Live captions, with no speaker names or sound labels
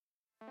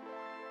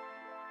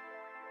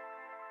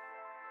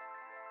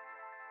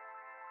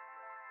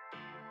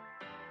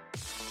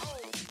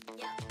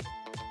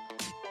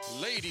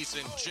Ladies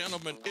and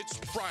gentlemen, it's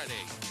Friday,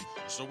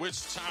 so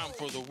it's time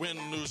for the Win,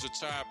 Lose, or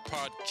Tie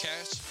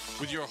podcast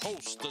with your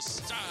host, the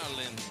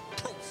styling,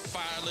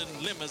 profiling,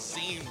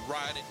 limousine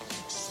riding,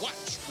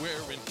 swatch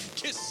wearing,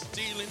 kiss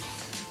stealing,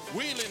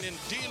 wheeling and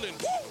dealing,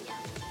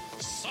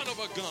 son of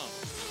a gun,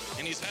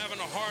 and he's having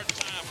a hard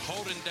time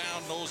holding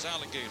down those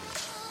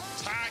alligators.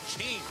 Ty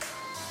King.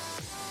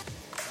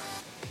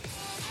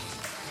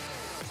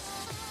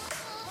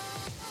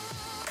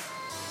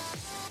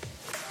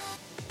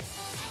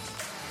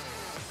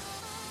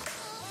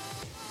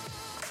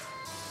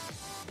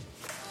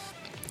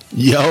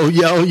 Yo,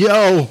 yo,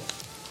 yo.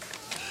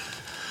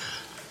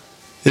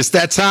 It's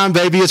that time,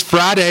 baby. It's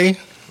Friday.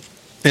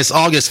 It's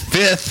August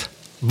 5th.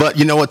 But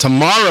you know what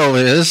tomorrow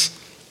is?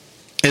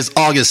 It's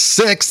August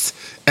 6th.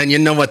 And you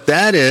know what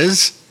that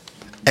is?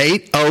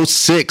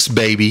 806,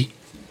 baby.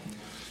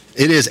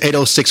 It is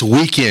 806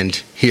 weekend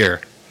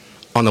here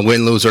on the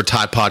Win, Lose, or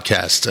Tie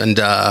podcast.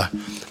 And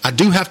I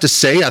do have to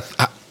say,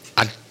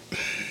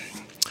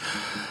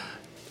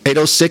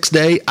 806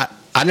 day, I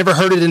never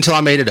heard it until I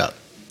made it up.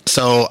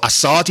 So I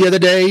saw it the other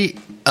day,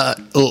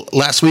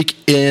 last week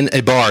in a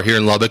bar here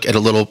in Lubbock at a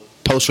little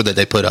poster that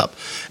they put up.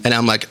 And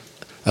I'm like,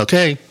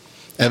 okay,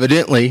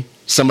 evidently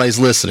somebody's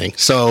listening.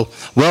 So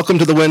welcome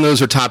to the Win,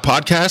 Lose, or Tie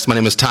podcast. My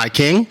name is Ty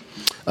King.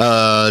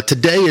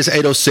 Today is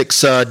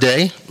 806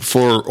 day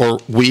for, or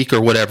week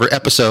or whatever,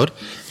 episode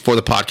for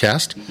the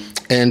podcast.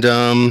 And,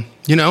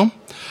 you know,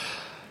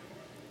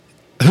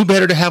 who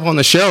better to have on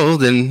the show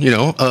than, you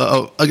know,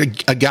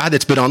 a guy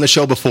that's been on the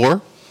show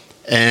before.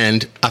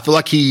 And I feel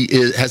like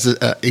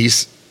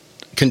he's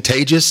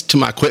contagious to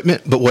my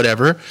equipment, but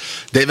whatever.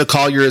 David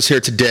Collier is here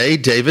today.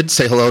 David,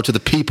 say hello to the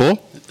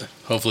people.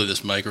 Hopefully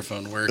this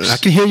microphone works. I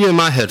can hear you in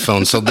my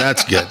headphones, so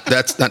that's good.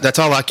 That's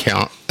all I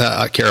care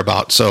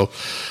about. So,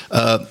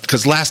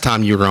 because last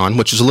time you were on,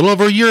 which was a little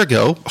over a year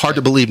ago, hard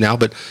to believe now,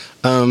 but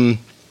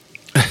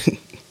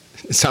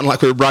it sounded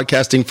like we were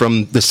broadcasting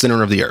from the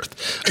center of the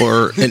earth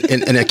or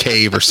in a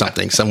cave or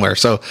something somewhere.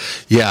 So,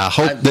 yeah, I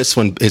hope this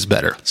one is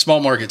better. Small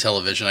market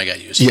television, I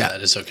got used to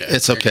that. It's okay.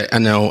 It's okay. I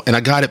know. And I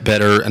got it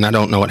better, and I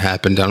don't know what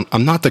happened.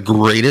 I'm not the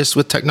greatest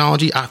with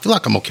technology. I feel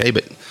like I'm okay,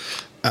 but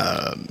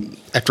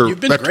You've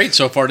been great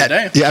so far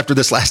today. After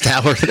this last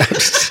hour,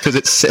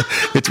 because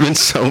it's been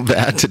so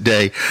bad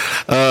today.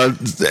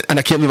 And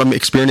I can't believe I'm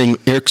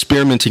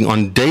experimenting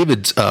on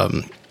David's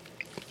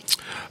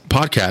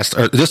podcast,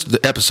 or this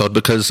episode,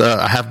 because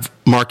I have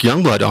Mark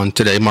Youngblood on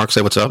today. Mark,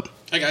 say what's up.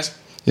 Hey, guys.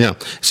 Yeah.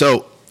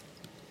 So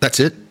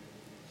that's it.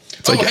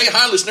 Hey,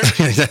 hi, listener.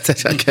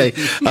 That's okay.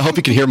 I hope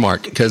you can hear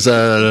Mark, because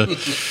oh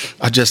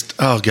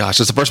gosh,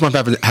 it's the first time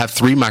I have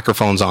three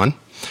microphones on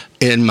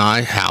in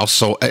my house.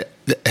 So,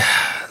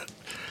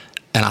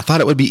 and I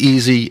thought it would be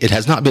easy. It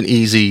has not been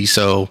easy.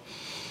 So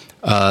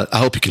I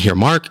hope you can hear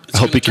Mark. I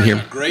hope you can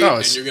hear. Great,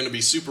 and you're going to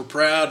be super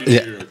proud.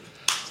 Yeah.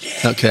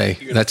 Okay,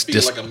 that's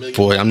just, like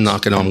boy, I'm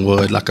knocking on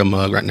wood like a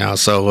mug right now.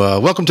 So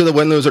welcome to the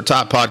Win, Lose, or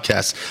Tie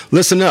podcast.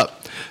 Listen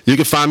up. You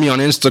can find me on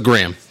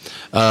Instagram,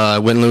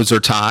 Win, Lose, or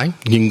Tie.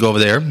 You can go over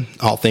there.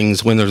 All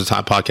things Win, Lose, or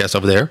Tie podcast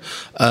over there.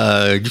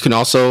 You can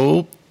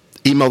also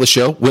email the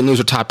show, Win, Lose,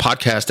 or Tie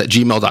podcast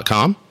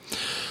 @gmail.com.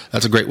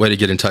 That's a great way to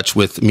get in touch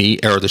with me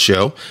or the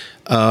show.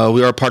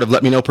 We are a part of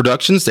Let Me Know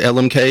Productions, the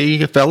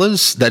LMK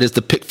fellas. That is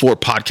the Pick 4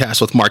 podcast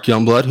with Mark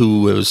Youngblood,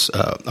 who was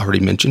already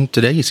mentioned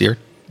today. He's here.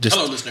 Just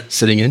hello, listener.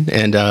 Sitting in,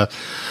 and got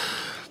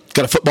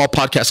a football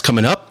podcast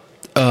coming up.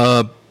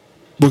 We're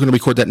going to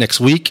record that next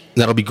week.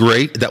 That'll be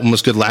great. That one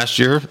was good last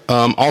year.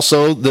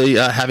 Also,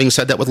 the Having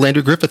Said That with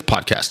Landry Griffith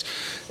podcast.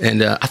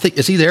 And I think,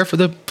 is he there for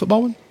the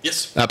football one?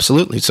 Yes.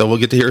 Absolutely. So we'll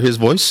get to hear his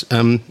voice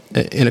in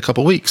a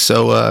couple weeks.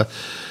 So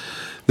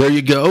there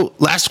you go.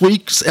 Last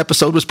week's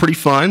episode was pretty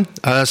fun.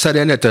 I sat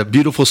in at the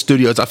beautiful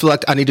studios. I feel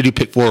like I need to do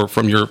Pick 4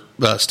 from your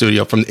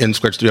studio, from the N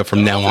Squared studio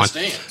from now on.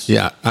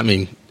 Yeah, I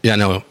mean, yeah,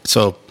 no.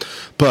 So,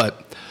 but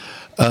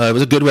it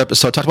was a good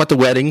episode. Talked about the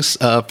weddings.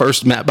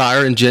 First, Matt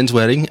Byer and Jen's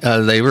wedding.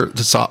 They were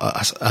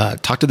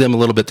talked to them a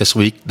little bit this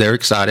week. They're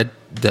excited.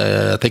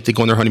 I think they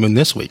go on their honeymoon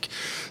this week.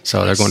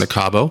 So they're going to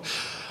Cabo.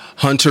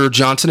 Hunter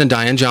Johnson and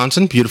Diane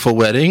Johnson, beautiful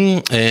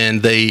wedding,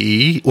 and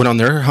they went on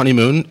their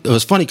honeymoon. It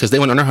was funny because they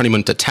went on their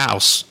honeymoon to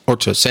Taos, or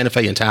to Santa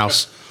Fe and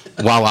Taos,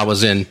 while I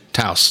was in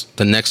Taos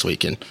the next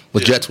weekend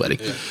with Jet's wedding.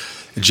 Yeah.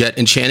 Jet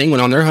and Channing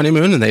went on their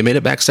honeymoon, and they made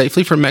it back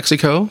safely from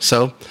Mexico.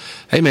 So,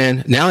 hey,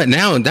 man, now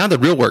the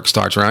real work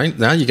starts, right?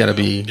 Now you got to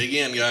be dig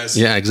in, guys.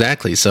 Yeah,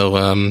 exactly.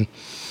 So,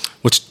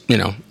 which, you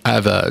know, I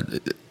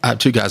have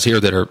two guys here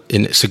that are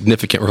in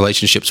significant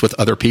relationships with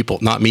other people,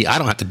 not me. I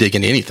don't have to dig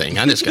into anything.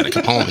 I just got to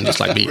come home and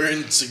just like be. We're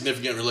in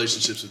significant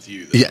relationships with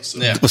you, though. Yeah. So.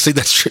 Yeah. Well, see,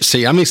 that's true.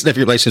 See, I'm in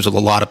significant relationships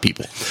with a lot of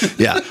people.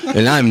 Yeah.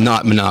 And I'm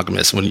not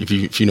monogamous,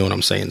 if you know what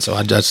I'm saying. So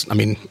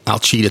I'll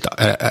cheat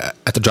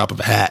at the drop of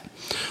a hat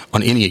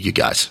on any of you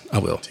guys. I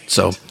will.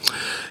 So,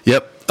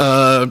 yep.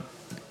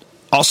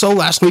 Also,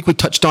 last week we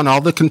touched on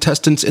all the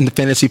contestants in the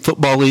Fantasy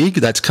Football League.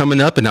 That's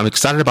coming up, and I'm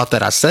excited about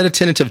that. I set a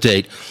tentative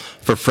date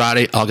for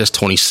Friday, August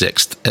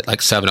 26th at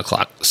like 7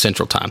 o'clock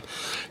Central Time.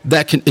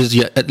 That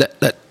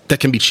that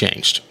can be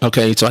changed.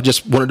 Okay, so I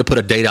just wanted to put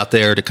a date out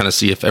there to kind of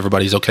see if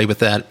everybody's okay with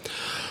that.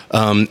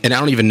 And I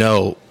don't even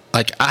know.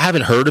 Like, I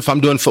haven't heard if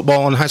I'm doing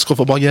football in high school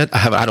football yet.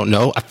 I don't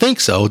know. I think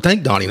so.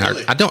 Thank Donnie and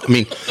I don't. I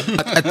mean,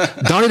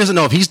 Donnie doesn't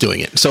know if he's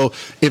doing it. So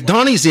if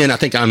Donnie's in, I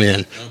think I'm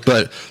in. Okay.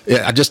 But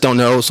I just don't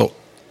know. So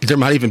there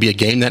might even be a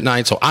game that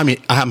night. So I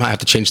might have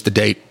to change the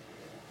date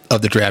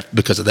of the draft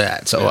because of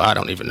that. So I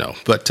don't even know.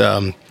 But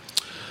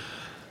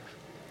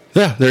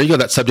yeah, there you go.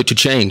 That's subject to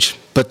change.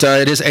 But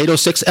it is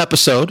 806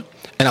 episode.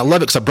 And I love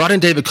it because I brought in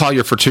David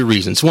Collier for two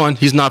reasons. One,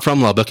 he's not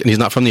from Lubbock and he's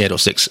not from the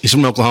 806. He's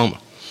from Oklahoma.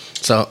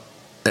 So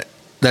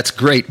that's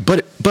great,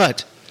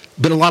 but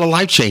been a lot of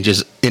life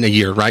changes in a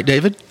year, right,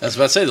 David? I was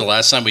about to say, the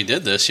last time we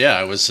did this,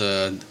 I was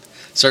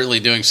certainly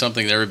doing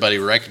something that everybody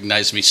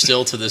recognized me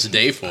still to this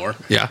day for.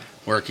 Yeah.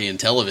 Working in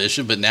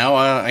television, but now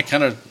I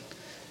kind of,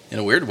 in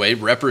a weird way,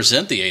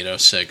 represent the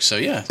 806. So,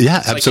 yeah.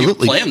 Yeah,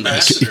 absolutely. Like you planned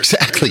this.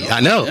 Exactly.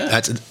 I know.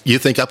 Yeah. You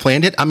think I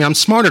planned it? I mean, I'm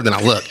smarter than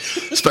I look,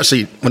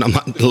 especially when I'm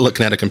not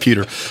looking at a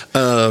computer.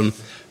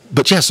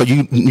 But yeah, so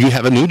you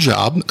have a new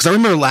job, because I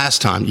remember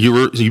last time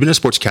you've been a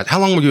sportscaster. How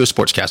long were you a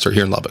sportscaster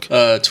here in Lubbock?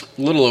 A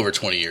little over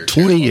 20 years.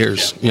 20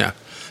 years, yeah.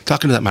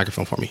 Talking to that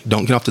microphone for me.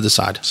 Don't get off to the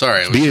side.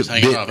 Sorry, I was just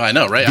hanging off. I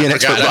know, right? Be an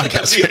expert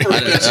podcaster.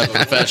 I'm a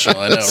professional.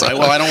 I know. Right?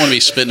 Well, I don't want to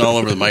be spitting all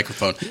over the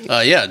microphone.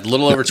 A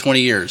little over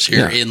 20 years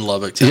here in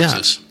Lubbock,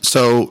 Texas. Yeah.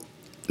 So,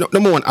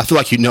 number one, I feel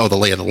like you know the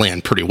lay of the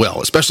land pretty well,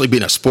 especially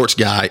being a sports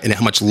guy and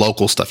how much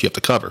local stuff you have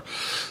to cover.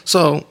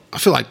 So, I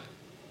feel like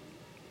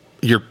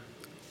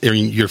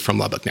you're from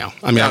Lubbock now.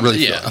 I mean, I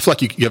feel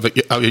like you have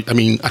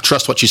I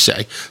trust what you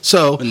say.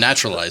 So a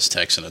naturalized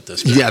Texan at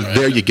this point. Yeah, right?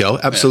 There you go.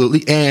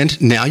 Absolutely. Yeah. And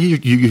now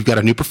you've got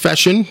a new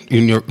profession,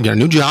 you got a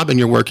new job, and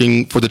you're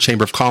working for the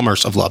Chamber of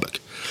Commerce of Lubbock.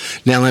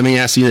 Now, let me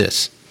ask you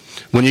this.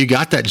 When you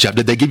got that job,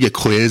 did they give you a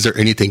quiz or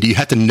anything? Do you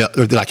have to know,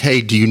 or they're like, hey,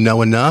 do you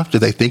know enough? Do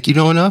they think you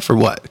know enough or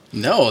what?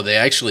 No, they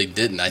actually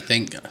didn't. I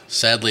think,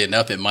 sadly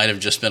enough, it might have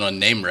just been on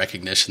name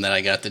recognition that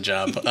I got the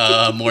job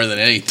more than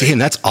anything. Damn,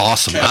 that's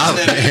awesome.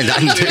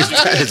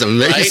 That is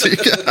amazing.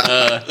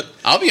 Right?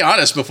 I'll be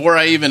honest, before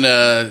I even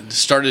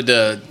started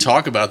to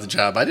talk about the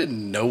job, I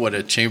didn't know what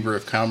a Chamber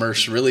of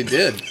Commerce really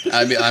did.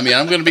 I mean,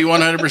 I'm going to be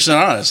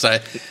 100% honest.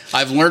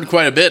 I've learned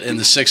quite a bit in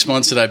the 6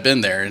 months that I've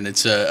been there, and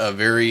it's a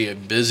very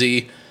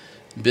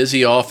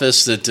busy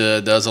office that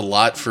does a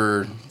lot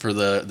for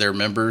their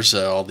members.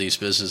 All these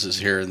businesses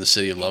here in the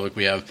city of Lubbock,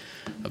 we have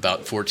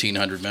about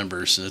 1,400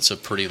 members, and it's a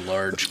pretty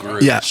large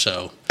group. Yeah.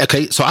 So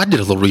okay, so I did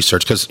a little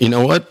research because you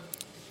know what,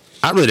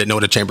 I really didn't know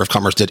what a Chamber of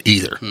Commerce did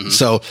either. Mm-hmm.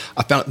 So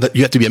I found that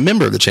you have to be a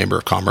member of the Chamber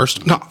of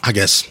Commerce. No, I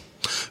guess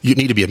you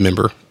need to be a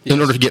member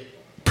in order to get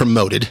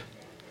promoted.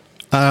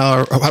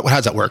 How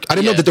does that work? I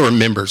didn't know that there were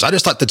members. I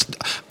just thought that,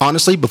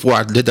 honestly, before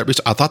I did that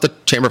research, I thought the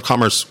Chamber of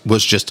Commerce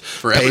was just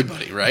for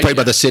everybody, right? Paid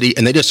by the city,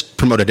 and they just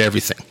promoted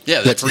everything.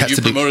 Yeah, you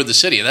promoted the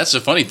city. And that's the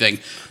funny thing.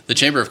 The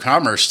Chamber of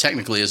Commerce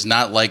technically is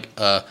not like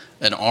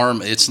an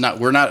arm. It's not.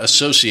 We're not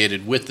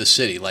associated with the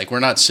city. Like, we're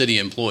not city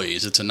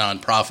employees. It's a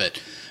nonprofit.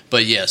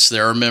 But yes,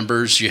 there are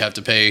members. You have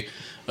to pay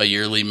a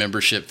yearly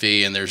membership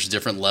fee, and there's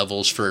different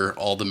levels for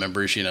all the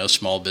members. You know,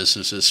 small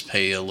businesses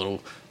pay a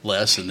little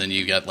less, and then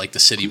you got like the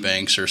city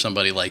banks or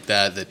somebody like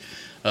that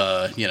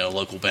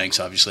local banks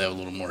obviously have a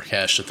little more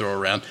cash to throw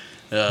around.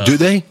 Do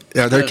they?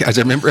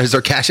 Is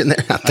there cash in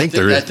there? I think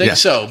there is. I think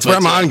so. It's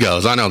where mine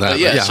goes. I know that.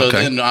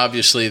 Then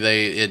obviously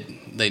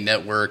they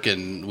network,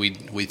 and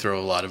we throw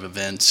a lot of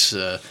events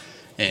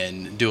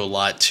and do a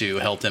lot to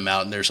help them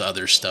out, and there's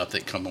other stuff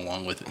that comes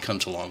along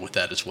with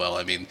that as well.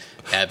 I mean,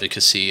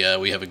 advocacy.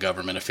 We have a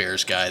government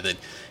affairs guy that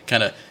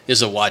kind of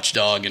is a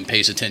watchdog and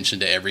pays attention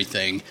to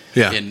everything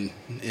in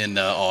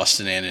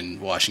Austin and in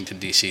Washington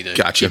D.C.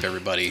 to keep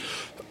everybody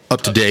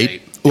up to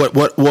date. What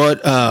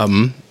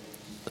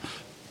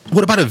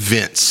about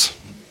events?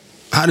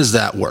 How does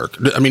that work?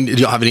 I mean, do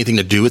you have anything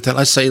to do with that?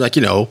 Let's say,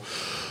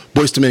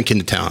 Boyz II Men came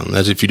to town.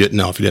 As if you didn't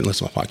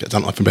listen to my podcast, I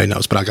don't know if anybody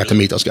knows, but I got to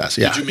meet those guys.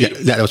 Yeah, Did you meet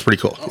them? That was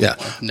pretty cool. Yeah,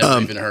 never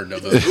even heard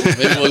of those.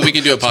 Maybe we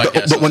can do a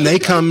podcast. But when they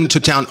come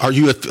to town, are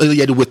you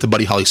affiliated with the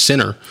Buddy Holly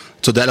Center?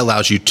 So that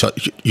allows you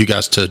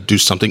guys to do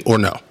something, or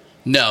no?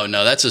 No,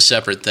 that's a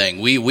separate thing.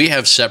 We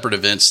have separate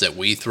events that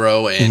we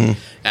throw, and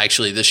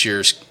actually this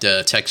year's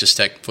Texas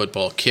Tech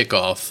football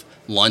kickoff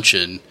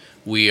luncheon,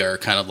 we are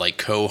kind of like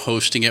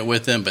co-hosting it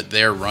with them, but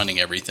they're running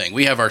everything.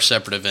 We have our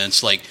separate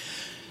events, like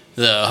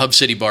the Hub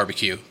City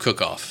Barbecue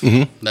Cook-Off.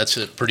 Mm-hmm. That's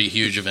a pretty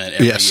huge event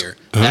every year.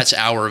 Uh-huh. That's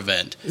our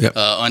event. Yep.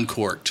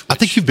 Uncorked. I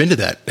think you've been to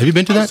that. Have you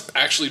been to that?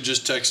 Actually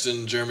just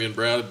texting Jeremy and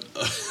Brad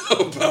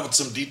about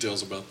some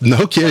details about that.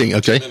 No kidding.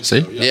 Okay.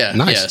 See? Yeah.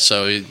 Nice. Yeah.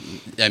 So,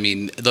 I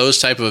mean, those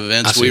type of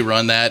events, we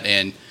run that,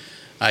 and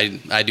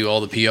I do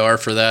all the PR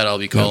for that. I'll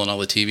be calling all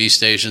the TV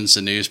stations,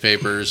 the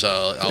newspapers.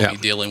 I'll be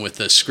dealing with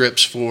the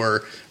scripts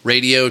for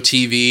radio,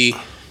 TV,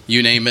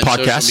 you name it,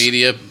 podcasts, social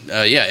media,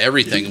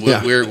 everything.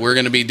 We're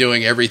going to be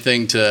doing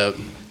everything to.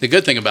 The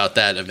good thing about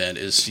that event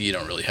is you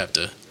don't really have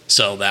to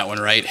sell that one,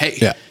 right? Hey,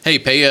 Yeah. hey,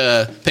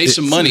 pay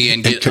some money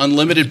and get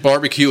unlimited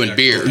barbecue and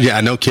beer.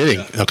 Yeah, no kidding.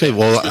 Yeah. Okay,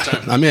 well,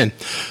 I'm in.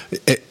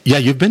 Yeah,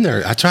 you've been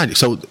there. I tried.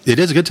 So it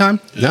is a good time?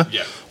 Yeah.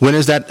 When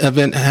is that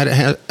event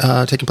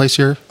taking place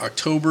here?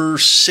 October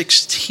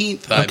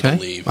 16th, I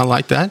believe. I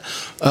like that.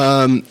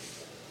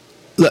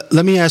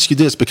 Let me ask you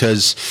this,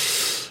 because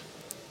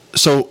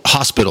so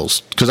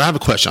hospitals, because I have a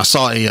question. I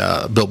saw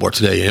a billboard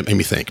today and it made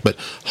me think. But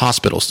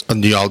hospitals,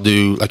 do y'all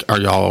do, like, are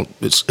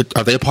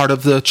they a part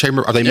of the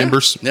chamber? Are they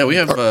members? Yeah, we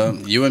have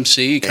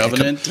UMC,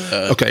 Covenant.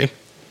 Okay.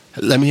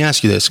 Let me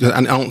ask you this, because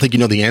I don't think you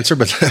know the answer,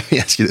 but let me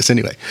ask you this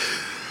anyway.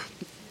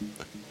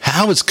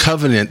 How is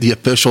Covenant the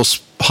official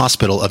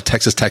hospital of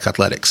Texas Tech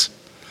Athletics?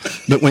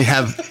 But we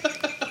have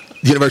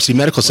the University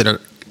Medical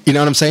Center. You know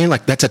what I'm saying?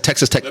 Like, that's a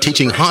Texas Tech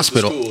teaching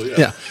hospital. School,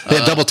 yeah. They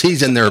have double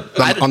T's in there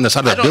on the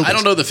side of the building. I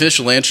don't know the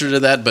official answer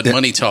to that, but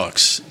money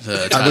talks. I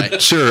would think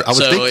that. So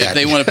if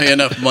they want to pay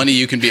enough money,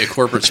 you can be a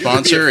corporate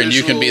sponsor and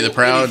you can be the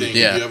proud.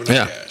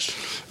 Cash.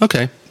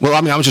 Okay. Well,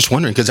 I mean, I was just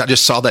wondering, because I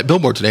just saw that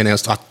billboard today and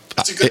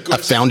I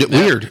found it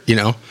weird, you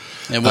know.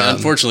 And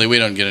unfortunately, we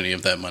don't get any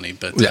of that money.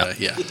 But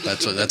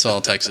that's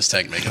all Texas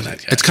Tech making that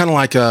cash. It's kind of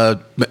like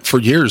for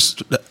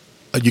years,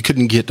 you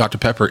couldn't get Dr.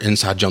 Pepper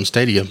inside Jones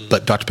Stadium,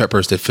 but Dr. Pepper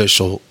is the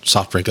official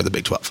soft drink of the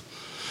Big 12.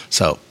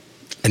 So,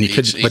 and you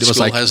could, but it was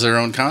like, has their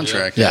own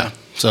contract. Yeah.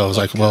 So I was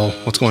like, well,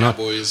 what's going on?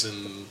 Cowboys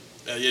and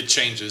it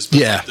changes.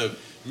 But the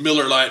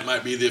Miller Lite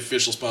might be the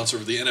official sponsor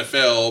of the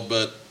NFL,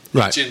 but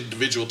each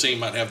individual team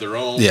might have their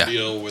own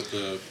deal with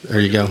the. There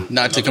you go.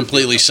 Not to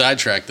completely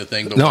sidetrack the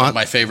thing, but one of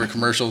my favorite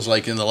commercials,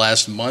 like in the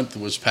last month,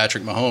 was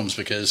Patrick Mahomes,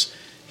 because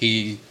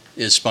he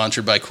is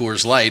sponsored by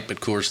Coors Light, but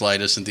Coors Light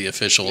isn't the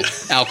official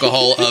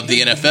alcohol of the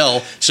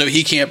NFL, so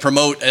he can't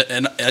promote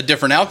a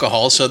different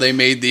alcohol. So they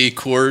made the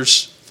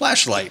Coors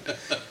Flashlight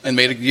and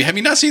made it. Have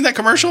you not seen that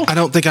commercial? I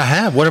don't think I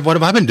have. What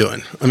have I been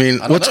doing? I mean,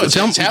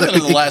 it's happened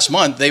in the last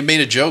month. They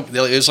made a joke. It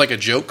was like a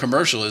joke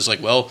commercial. It's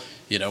like, well,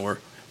 you know,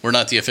 we're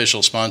not the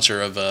official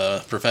sponsor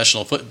of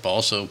professional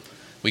football, so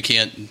we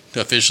can't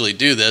officially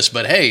do this.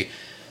 But hey,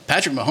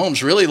 Patrick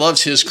Mahomes really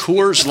loves his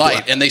Coors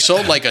Light, and they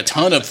sold like a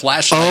ton of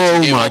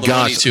flashlights. Oh my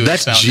gosh,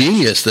 that's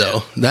genius,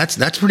 though. Yeah.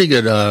 That's pretty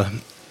good.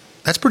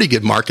 That's pretty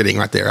good marketing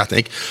right there, I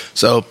think.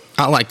 So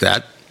I like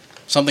that.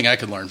 Something I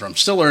could learn from.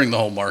 Still learning the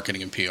whole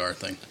marketing and PR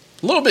thing.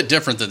 A little bit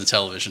different than the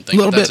television thing.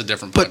 That's a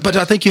different point. But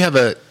I think you have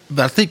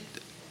I think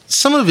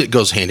some of it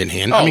goes hand in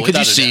hand. I mean,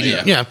 because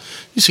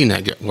you've seen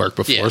that work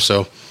before. Yeah.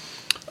 So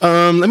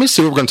let me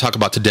see what we're going to talk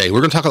about today. We're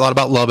going to talk a lot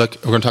about Lubbock.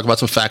 We're going to talk about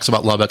some facts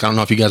about Lubbock. I don't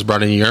know if you guys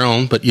brought any of your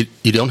own, but you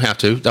don't have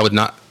to. That was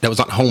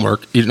not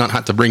homework. You did not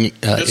have to bring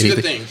That's anything. a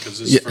good thing, because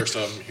this is the first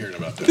time I'm hearing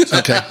about that.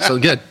 Okay, so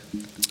good.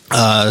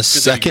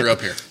 Second, you grew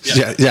up here.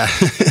 Yeah.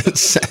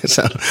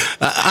 So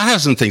I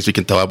have some things we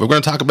can throw up. We're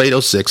going to talk about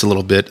 806 a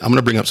little bit. I'm going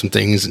to bring up some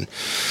things, and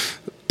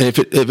if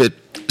it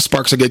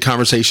sparks a good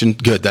conversation,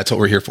 good. That's what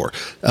we're here for.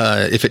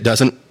 If it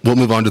doesn't, we'll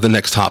move on to the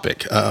next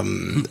topic.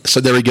 So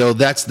there we go.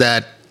 That's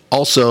that.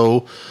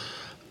 Also,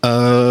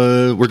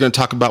 we're going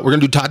to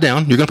do Tie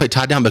Down. You're going to play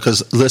Tie Down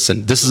because,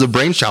 listen, this is a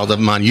brainchild of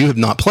mine. You have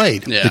not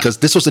played because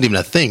this wasn't even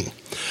a thing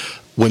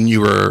when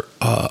you were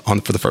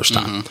on for the first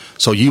time.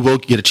 So you will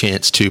get a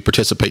chance to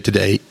participate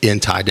today in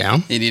Tie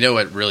Down. And you know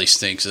what really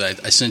stinks is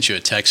I sent you a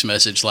text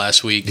message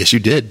last week. Yes, you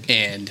did.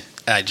 And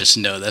I just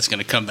know that's going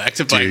to come back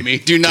to bite me.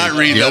 Do not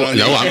read that on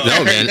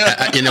No,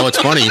 man. You know what's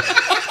funny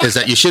is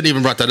that you shouldn't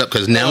even brought that up,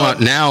 because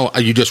now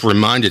you just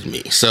reminded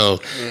me. So,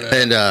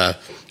 and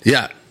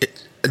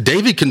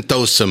David can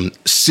throw some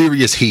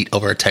serious heat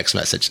over a text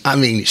message. I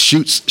mean,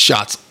 shoots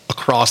shots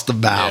across the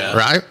bow,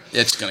 right?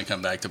 It's going to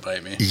come back to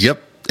bite me.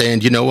 Yep.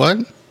 And you know what?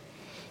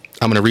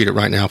 I'm going to read it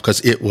right now,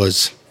 because it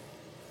was.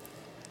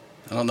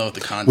 I don't know what the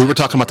context. We were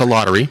talking about the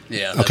lottery.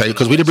 Yeah. Okay,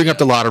 because we did bring up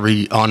the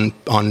lottery on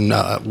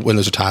When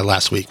There's a Tie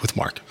last week with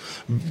Mark.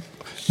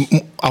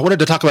 I wanted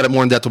to talk about it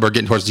more in depth, but we're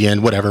getting towards the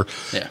end, whatever.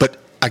 Yeah. But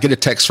I get a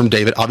text from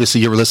David.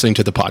 Obviously, you were listening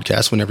to the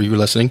podcast whenever you were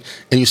listening,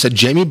 and you said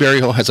Jamie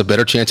Berryhill has a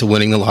better chance of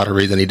winning the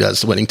lottery than he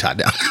does winning Tie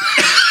Down.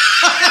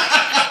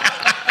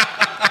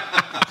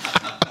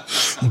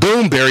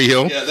 Boom,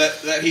 Berryhill. Yeah,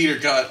 that heater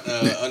got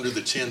under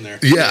the chin there.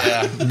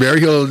 Yeah.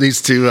 Berryhill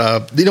needs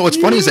to. You know what's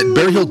funny is that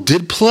Berryhill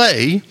did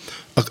play.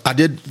 I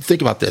did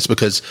think about this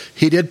because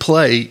he did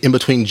play in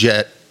between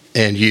Jet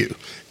and you,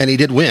 and he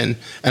did win.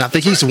 And I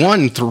think he's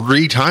won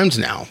 3 times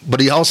now.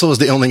 But he also is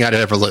the only guy to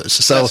ever lose.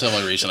 So that's the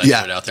only reason I threw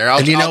it out there.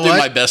 I'll do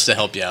my best to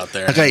help you out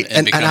there. Okay,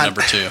 and become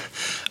number 2.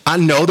 I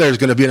know there's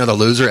going to be another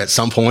loser at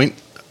some point,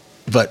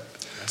 but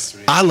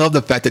I love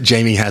the fact that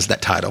Jamie has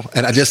that title,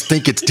 and I just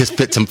think it just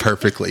fits him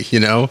perfectly, you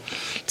know?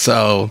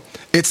 So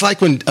it's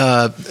like when,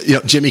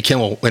 Jimmy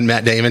Kimmel and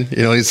Matt Damon,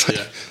 he's like,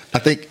 I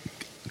think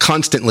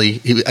constantly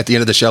he, at the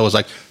end of the show, was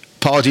like,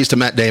 apologies to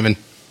Matt Damon.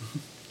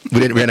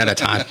 We ran out of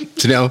time.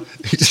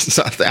 So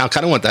I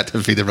kind of want that to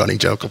be the running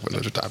joke of When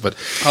There's a Tie, but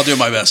I'll do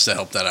my best to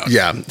help that out.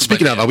 Yeah.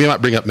 Speaking of, we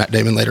might bring up Matt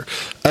Damon later.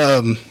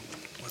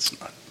 Let's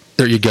not.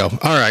 There you go.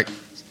 All right.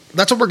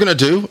 That's what we're going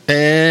to do,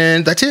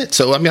 and that's it.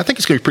 So, I think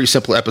it's going to be a pretty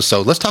simple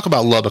episode. Let's talk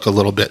about Lubbock a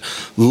little bit.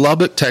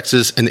 Lubbock,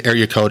 Texas, and the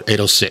area code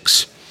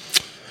 806.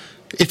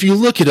 if you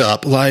look it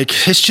up, like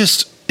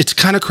it's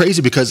kind of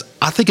crazy because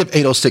I think of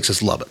 806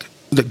 as Lubbock,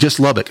 just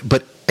Lubbock,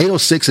 but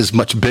 806 is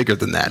much bigger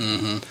than that.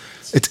 Mm-hmm.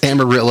 It's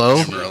Amarillo.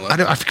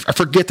 I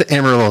forget that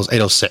Amarillo is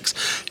 806.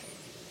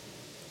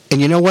 And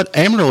you know what?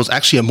 Amarillo is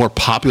actually a more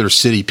popular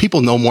city.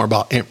 People know more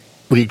about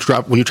when you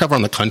travel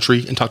around the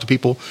country and talk to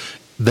people.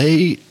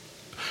 They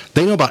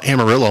know about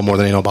Amarillo more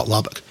than they know about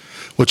Lubbock,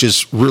 which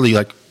is really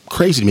like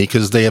crazy to me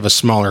because they have a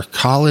smaller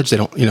college. They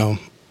don't,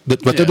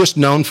 but they're just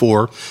known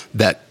for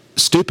that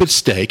stupid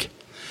steak,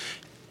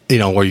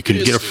 where you can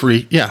get a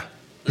free,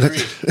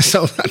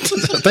 So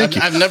thank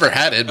you. I've never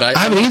had it, but I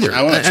haven't either.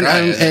 I want to try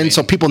it. And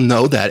so people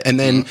know that. And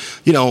then,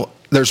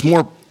 there's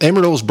more,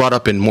 Amarillo is brought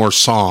up in more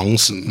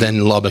songs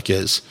than Lubbock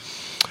is.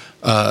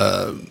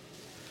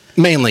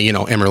 Mainly,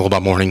 Amarillo by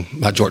Morning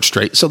by George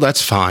Strait. So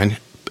that's fine.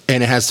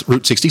 And it has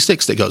Route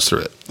 66 that goes through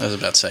it. I was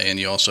about to say, and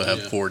you also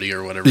have 40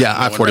 or whatever. Yeah,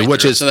 I-40, right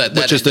which is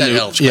the new.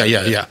 Helps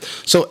yeah.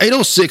 So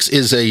 806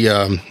 is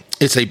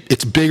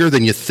it's bigger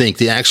than you think.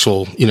 The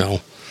actual,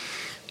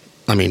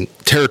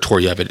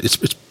 territory of it.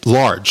 It's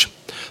large,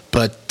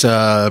 but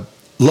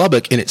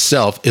Lubbock in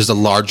itself is the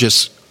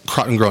largest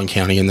cotton growing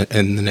county in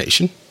the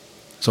nation.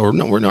 So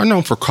we're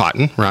known for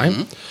cotton, right?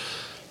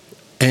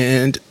 Mm-hmm.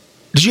 And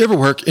did you ever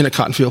work in a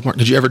cotton field, Mark?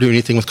 Did you ever do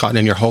anything with cotton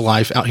in your whole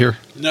life out here?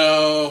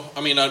 No,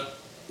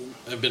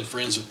 I've been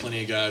friends with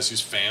plenty of guys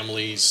whose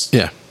families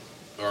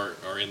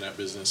are in that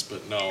business,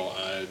 but no,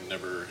 I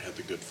never had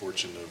the good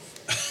fortune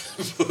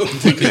of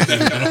putting that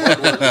kind of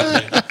hard work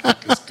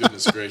in.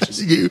 Goodness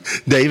gracious. You,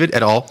 David,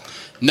 at all?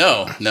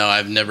 No,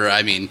 I've never.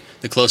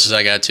 The closest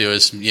I got to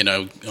is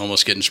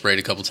almost getting sprayed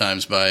a couple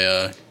times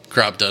by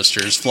crop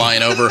dusters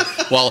flying over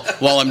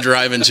while I'm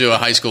driving to a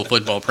high school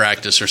football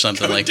practice or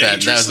something like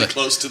that. That was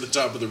close to the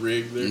top of the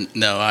rig there.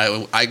 No,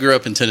 I grew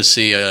up in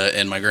Tennessee,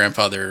 and my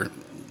grandfather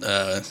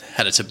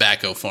had a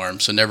tobacco farm,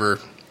 so never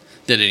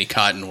did any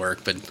cotton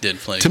work, but did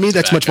plenty. To me,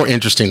 that's much more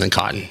interesting than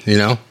cotton.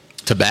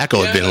 Tobacco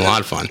would have been a lot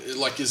of fun.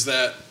 Like, is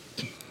that?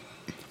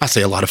 I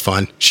say a lot of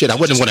fun. Shit, I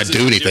wouldn't want to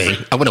do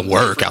anything. I wouldn't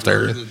work out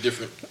there.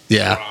 Different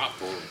crop,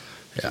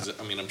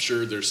 I'm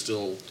sure there's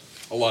still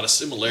a lot of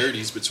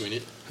similarities between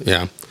it.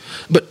 Yeah,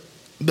 but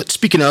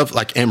speaking of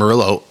like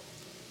Amarillo,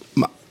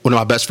 one of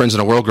my best friends in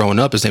the world growing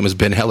up, his name was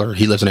Ben Heller.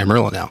 He lives in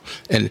Amarillo now,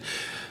 and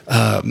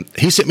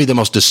he sent me the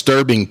most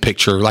disturbing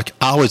picture. Like,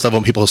 I always love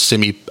when people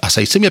send me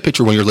a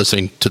picture when you're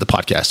listening to the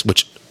podcast,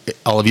 which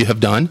all of you have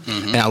done.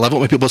 Mm-hmm. And I love it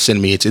when people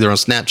send me. It's either on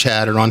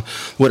Snapchat or on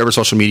whatever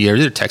social media, or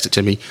either text it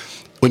to me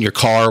in your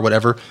car or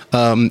whatever.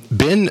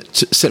 Ben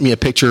sent me a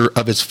picture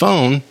of his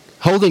phone,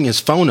 holding his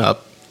phone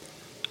up.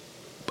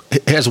 He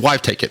has his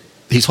wife take it.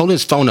 He's holding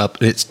his phone up,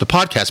 and it's the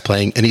podcast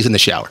playing, and he's in the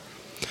shower.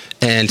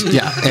 And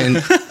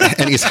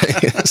and he's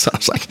so I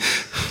was like,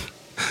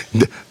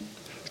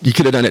 you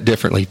could have done it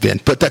differently, Ben,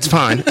 but that's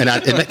fine.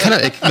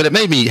 But it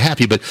made me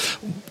happy. But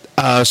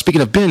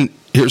speaking of Ben,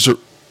 here's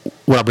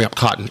what I bring up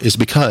cotton is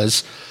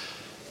because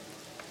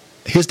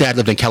his dad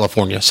lived in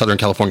California, Southern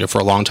California, for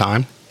a long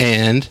time,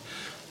 and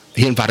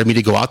he invited me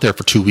to go out there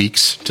for 2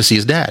 weeks to see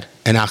his dad,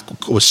 and I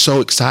was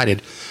so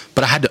excited.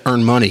 But I had to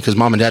earn money because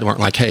mom and dad weren't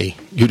like, "Hey,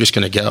 you're just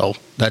going to go.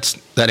 That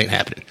ain't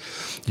happening.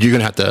 You're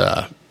going to have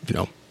to,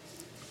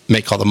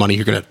 make all the money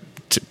you're going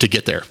to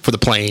get there for the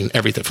plane,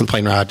 everything, for the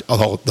plane ride, the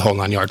whole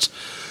 9 yards."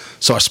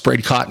 So I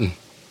sprayed cotton,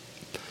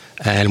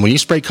 and when you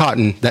spray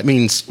cotton, that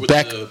means with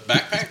the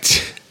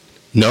backpack.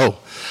 No,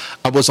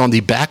 I was on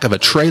the back of a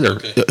trailer.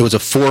 Okay. It was a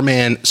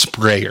 4-man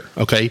sprayer.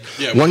 Okay,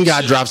 one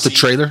guy drives the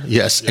trailer.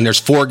 Yes, and there's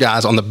 4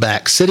 guys on the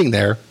back sitting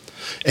there.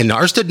 And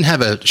ours didn't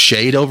have a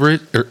shade over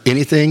it or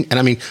anything.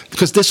 And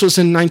because this was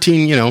in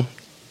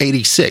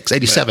 86,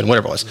 87,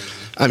 whatever it was.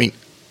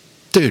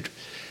 Dude.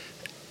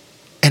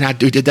 And I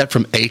did that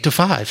from 8 to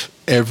 5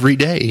 every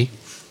day.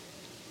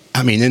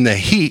 In the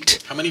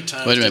heat. How many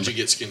times did you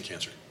get skin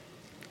cancer?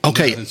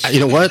 Okay, you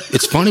know what?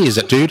 It's funny, is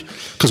that, dude?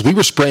 Because we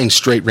were spraying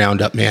straight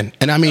Roundup, man.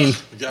 And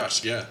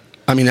gosh, yeah.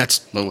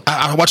 That's.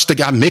 I watched the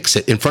guy mix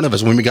it in front of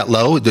us when we got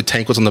low. The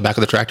tank was on the back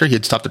of the tractor. He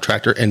had stopped the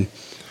tractor, and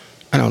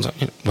I was like,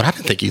 "Well, I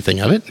didn't think anything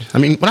of it."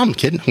 I'm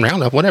kidding,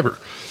 Roundup, whatever.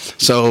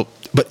 So,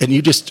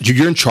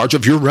 you're in charge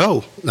of your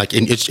row. Like,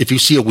 and if you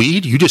see a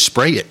weed, you just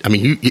spray it.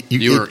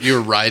 You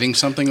were riding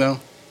something though.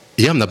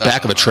 Yeah, on the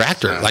back of a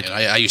tractor.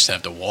 I used to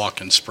have to walk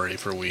and spray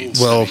for weeds.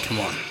 Well, come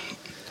on.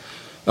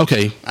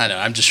 Okay. I know.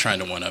 I'm just trying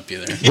to one up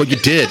you there. Well, you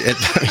did.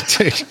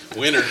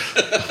 Winner.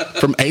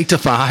 From 8 to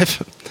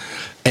 5,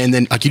 and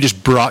then you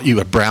just brought you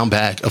a brown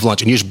bag of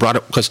lunch, and you just brought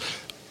it because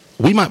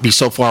we might be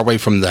so far away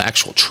from the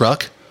actual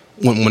truck.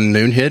 When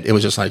noon hit, it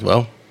was just like,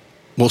 well,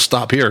 we'll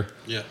stop here.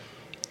 Yeah.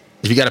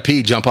 If you got to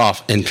pee, jump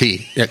off and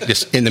pee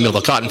just in the middle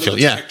of the cotton field.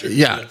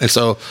 Yeah. And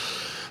so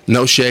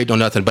no shade, no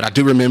nothing. But I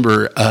do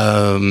remember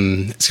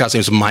this guy's name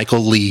was Michael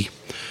Lee,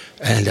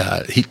 and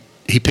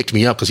he picked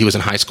me up because he was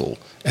in high school,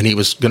 and he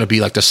was going to be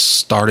like the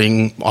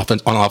starting on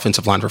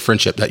offensive line for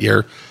Friendship that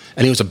year.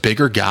 And he was a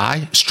bigger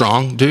guy,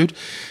 strong dude.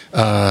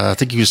 I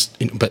think he was,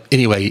 but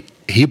anyway,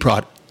 he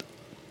brought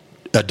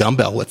a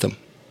dumbbell with him,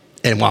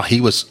 and while he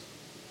was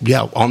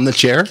on the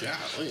chair,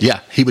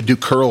 Yeah, he would do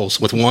curls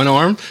with one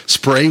arm,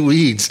 spray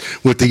weeds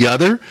with the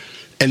other,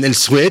 and then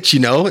switch,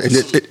 And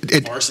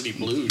Varsity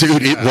Blues.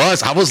 Dude, it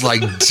was. I was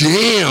like,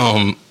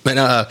 damn.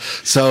 And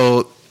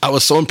so I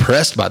was so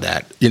impressed by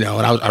that, and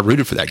I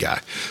rooted for that guy.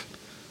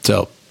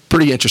 So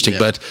pretty interesting,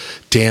 but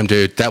damn,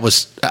 dude,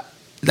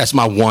 that's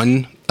my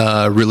one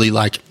really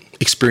like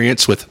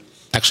experience with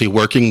actually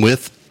working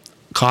with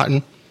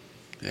cotton.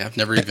 Yeah, I've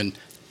never even.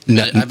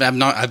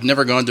 I've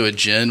never gone to a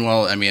gin.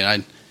 Well, I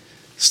mean,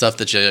 stuff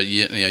that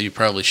you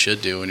probably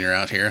should do when you're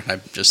out here. I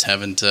just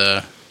haven't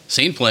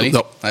seen plenty.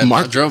 No,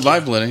 I drove by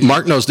plenty.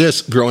 Mark knows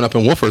this. Growing up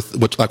in Wolford,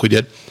 which like we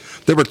did,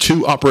 there were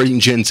 2 operating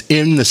gins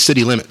in the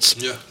city limits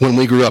when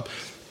we grew up.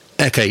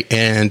 Okay,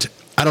 and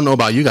I don't know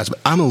about you guys, but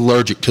I'm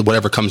allergic to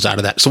whatever comes out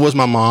of that. So was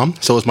my mom.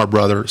 So was my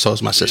brother. So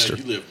was my sister.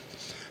 You live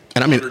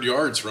and 100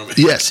 yards from it.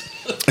 Yes.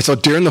 And so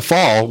during the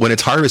fall, when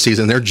it's harvest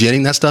season, they're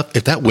ginning that stuff.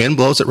 If that wind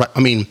blows it right, I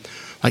mean,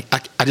 like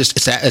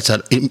it's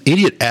an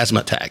immediate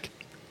asthma attack.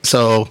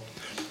 So,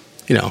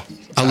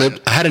 I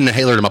had an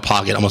inhaler in my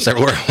pocket almost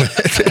everywhere I went.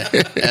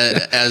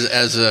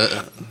 As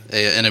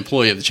an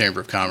employee of the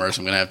Chamber of Commerce,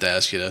 I'm going to have to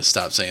ask you to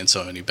stop saying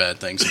so many bad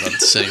things about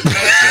the city of right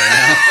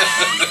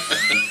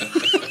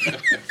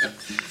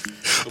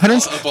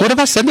now. What have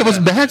I said that was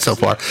bad so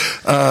far?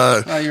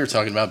 You were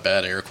talking about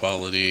bad air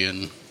quality,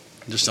 and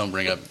just don't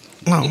bring up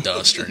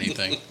dust or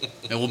anything.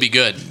 It will be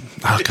good.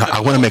 Oh, God, I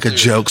want to make a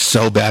joke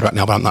so bad right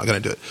now, but I'm not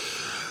going to do it.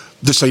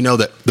 Just so you know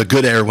that the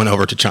good air went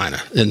over to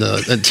China.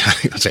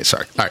 Okay,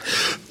 sorry. All right.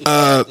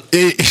 I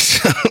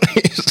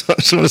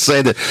just want to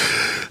say that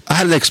I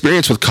had an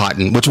experience with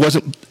cotton, which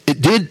wasn't.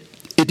 It did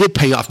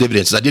pay off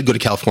dividends. I did go to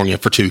California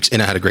for 2 weeks,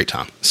 and I had a great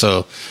time.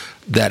 So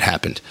that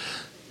happened.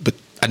 But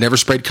I never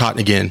sprayed cotton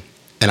again.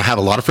 And I have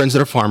a lot of friends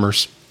that are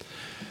farmers.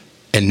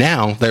 And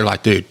now they're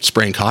like, dude,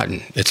 spraying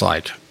cotton. It's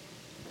like,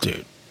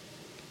 dude.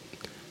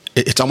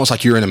 It's almost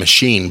like you're in a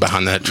machine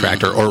behind that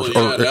tractor. Now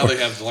they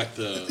have like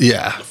the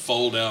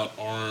fold out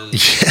arm.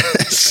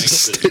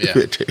 Yes.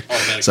 Automatically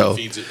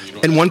feeds it.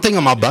 And one thing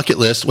on my bucket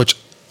list, which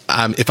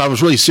if I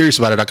was really serious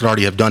about it, I could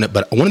already have done it.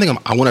 But one thing,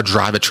 I want to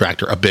drive a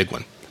tractor, a big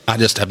one. I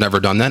just have never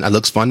done that. It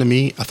looks fun to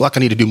me. I feel like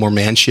I need to do more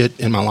man shit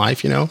in my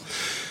life, And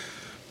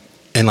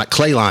like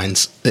Clay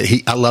Lines,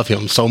 I love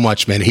him so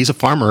much, man. He's a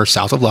farmer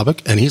south of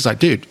Lubbock. And he's like,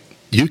 dude,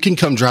 you can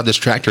come drive this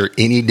tractor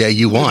any day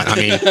you want. I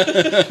mean,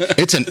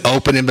 it's an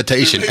open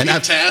invitation. And I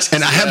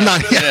have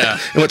not yet. Yeah.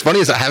 And what's funny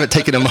is I haven't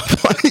taken him up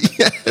on it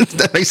yet.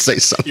 That may say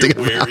something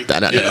about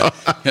that. I know.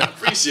 I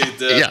appreciate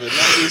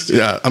that.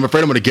 Yeah. I'm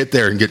afraid I'm going to get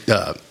there and get,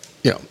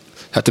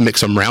 have to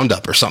mix some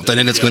Roundup or something.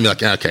 And it's going to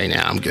be like, okay,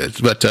 now I'm good.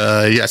 But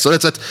so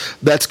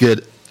that's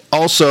good.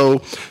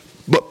 Also,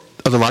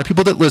 there's a lot of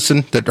people that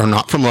listen that are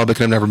not from Lubbock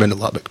and have never been to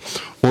Lubbock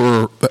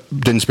or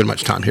didn't spend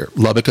much time here.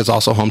 Lubbock is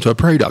also home to a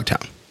prairie dog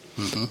town.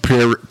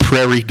 Mm-hmm.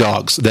 Prairie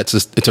dogs.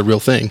 It's a real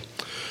thing.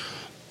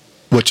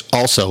 Which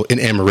also in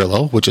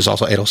Amarillo, which is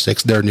also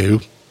 806, their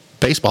new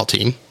baseball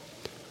team,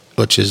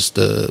 which is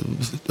the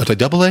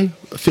AA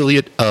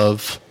affiliate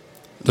of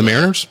the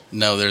Mariners.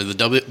 No, they're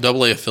the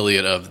AA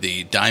affiliate of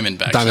the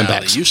Diamondbacks. Now,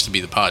 they used to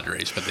be the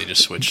Padres, but they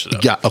just switched it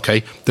up. Yeah,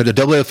 okay. They're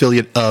the AA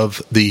affiliate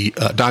of the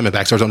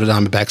Diamondbacks, Arizona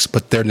Diamondbacks,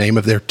 but their name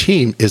of their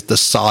team is the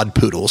Sod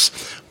Poodles,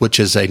 which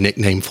is a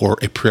nickname for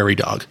a prairie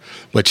dog,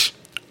 which...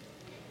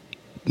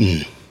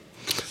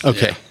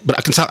 Okay, yeah. But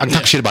I can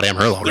talk shit about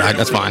Amarillo, right?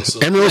 That's fine.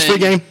 Amarillo's free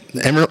game.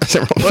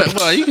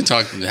 Well, you can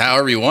talk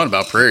however you want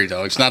about prairie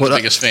dogs. Not the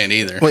biggest fan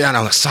either. Well, yeah, no,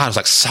 I was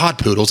like sod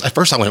poodles. At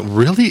first, I went,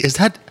 "Really? Is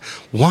that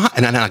what?"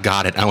 And then I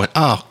got it. I went,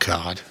 "Oh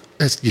God,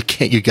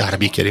 you got to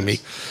be kidding me!"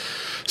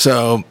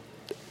 So,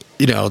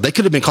 they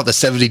could have been called the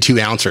 72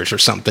 ouncers or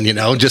something,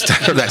 just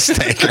after that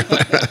stinker.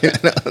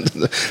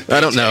 I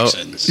don't know.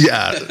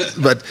 Yeah,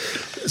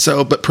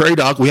 but prairie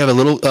dog. We have a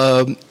little.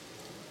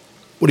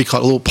 What do you call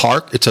it? A little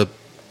park. It's a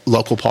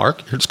local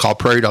park. It's called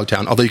Prairie Dog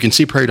Town, although you can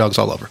see prairie dogs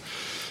all over.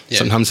 Yeah.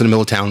 Sometimes in the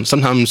middle of town,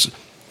 sometimes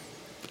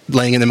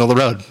laying in the middle of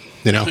the road,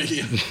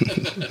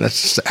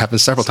 That's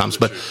happened several times.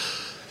 But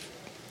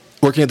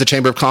working at the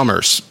Chamber of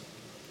Commerce,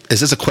 is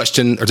this a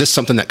question, or is this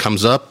something that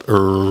comes up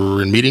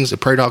or in meetings at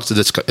prairie dogs?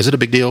 Is it a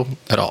big deal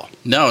at all?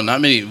 No,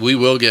 not many. We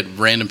will get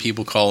random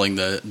people calling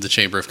the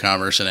Chamber of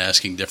Commerce and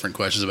asking different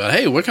questions about,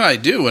 hey, what can I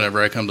do whenever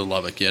I come to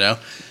Lubbock,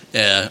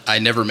 I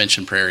never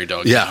mentioned Prairie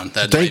Dog Town.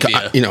 That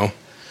might be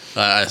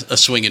a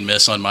swing and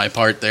miss on my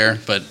part there,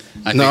 but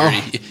I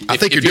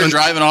think if you're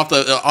driving off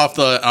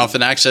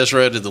an access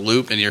road to the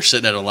loop and you're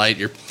sitting at a light,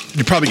 you're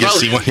probably going to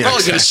see one.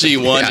 Probably going to see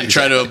one and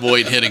try to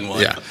avoid hitting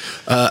one. Yeah,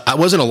 I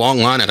was in a long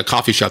line at a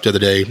coffee shop the other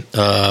day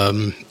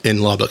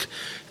in Lubbock,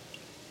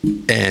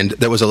 and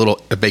there was a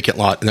vacant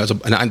lot, and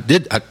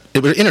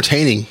it was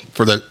entertaining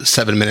for the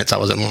 7 minutes I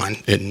was in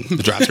line in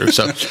the drive-thru.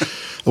 So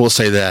we'll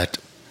say that.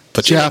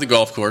 But the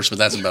golf course, but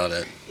that's about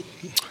it.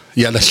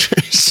 Yeah, that's true.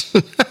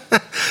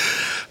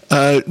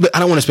 But I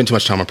don't want to spend too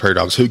much time on prairie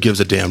dogs. Who gives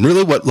a damn?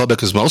 Really, what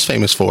Lubbock is most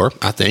famous for,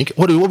 I think.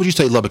 What would you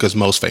say Lubbock is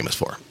most famous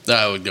for?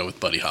 I would go with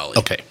Buddy Holly.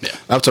 Okay. Yeah.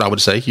 That's what I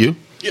would say. You?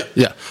 Yeah.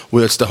 Yeah.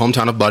 Well, it's the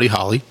hometown of Buddy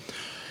Holly.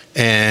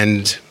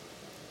 And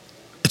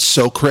it's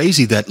so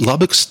crazy that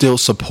Lubbock still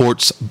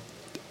supports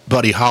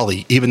Buddy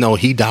Holly, even though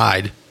he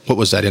died, what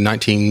was that, in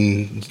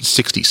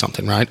 1960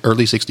 something, right?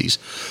 Early 60s.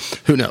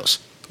 Who knows?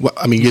 Well,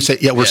 I mean, you say,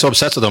 we're so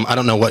obsessed with him. I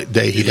don't know what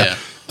day he died.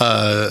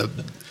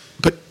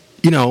 But,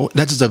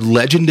 that's a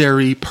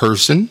legendary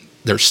person.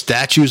 There's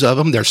statues of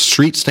him. There's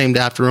streets named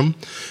after him.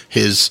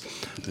 His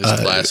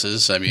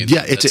glasses. I mean,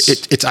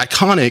 it's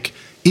iconic.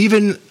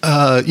 Even,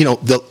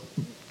 the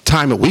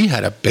time that we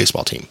had a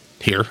baseball team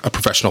here, a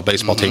professional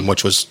baseball team,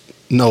 which was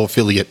no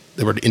affiliate.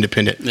 They were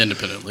independently.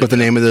 But the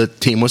name of the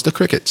team was the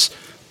Crickets.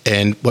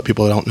 And what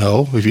people don't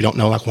know, if you don't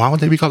know, like, why would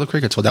they be called the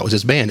Crickets? Well, that was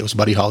his band. It was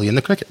Buddy Holly and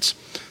the Crickets.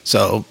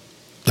 So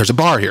there's a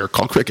bar here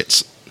called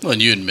Crickets. Well,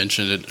 and you had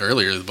mentioned it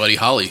earlier, the Buddy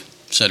Holly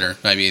Center.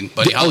 I mean,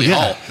 Buddy Holly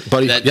Hall.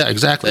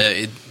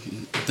 Exactly.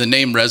 The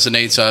name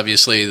resonates,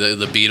 obviously.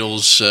 The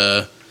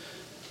Beatles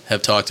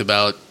have talked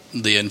about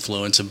the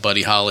influence of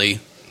Buddy Holly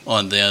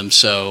on them.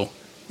 So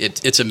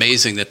it's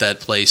amazing that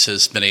place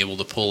has been able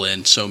to pull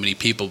in so many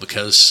people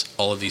because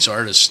all of these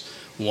artists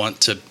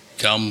want to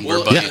come.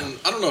 Well, and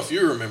I don't know if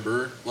you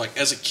remember, like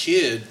as a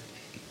kid,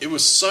 it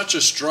was such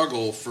a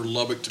struggle for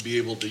Lubbock to be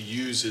able to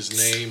use his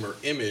name or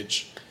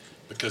image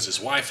because his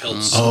wife held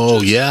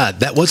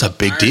that was a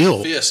big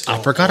deal. I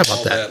forgot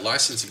about that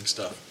licensing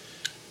stuff,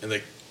 and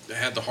they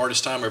had the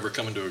hardest time ever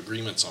coming to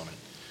agreements on it.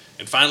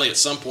 And finally, at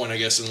some point, I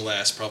guess in the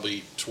last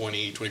probably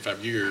 20,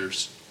 25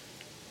 years,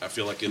 I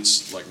feel like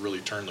it's like really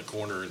turned the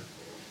corner, and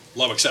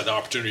Lubbock's had the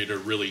opportunity to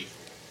really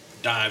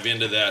dive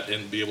into that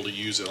and be able to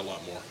use it a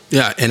lot more.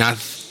 Yeah, and I've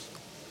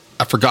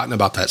forgotten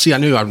about that. See, I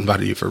knew I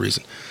invited you for a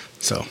reason.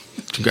 So,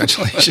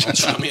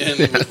 congratulations. I mean,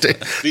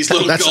 these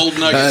little gold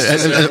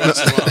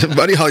nuggets.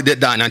 Buddy Holly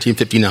did die in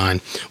 1959,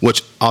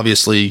 which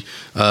obviously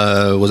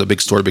was a big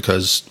story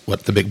because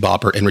the Big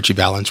Bopper and Richie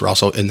Valens were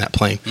also in that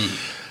plane.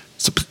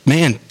 So,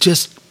 man,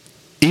 just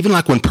even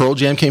like when Pearl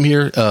Jam came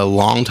here a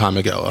long time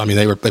ago. I mean,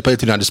 they played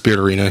the United Spirit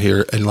Arena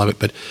here in Lubbock,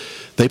 but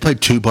they played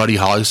 2 Buddy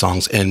Holly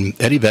songs, and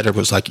Eddie Vedder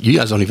was like, "You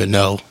guys don't even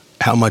know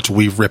how much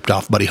we've ripped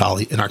off Buddy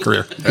Holly in our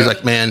career." He's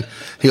like, "Man,"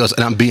 he goes,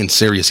 and I'm being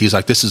serious. He's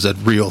like, "This is a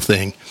real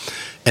thing."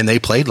 And they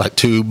played like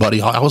 2 Buddy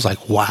Holly. I was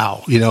like,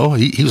 wow. He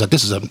was like,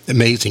 "This is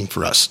amazing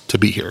for us to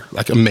be here.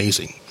 Like,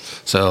 amazing."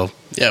 So.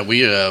 Yeah,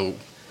 we,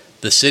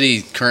 the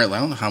city currently, I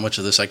don't know how much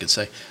of this I could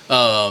say.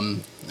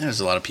 There's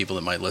a lot of people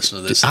that might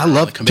listen to this. I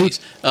love committees.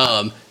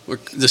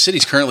 The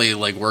city's currently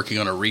like working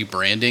on a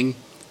rebranding,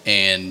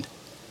 and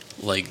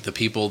like the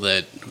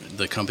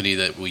company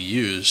that we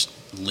used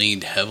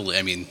leaned heavily.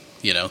 I mean,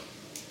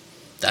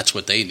 that's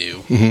what they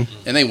knew.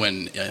 And they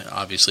went and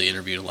obviously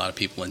interviewed a lot of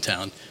people in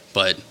town,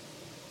 but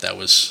that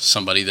was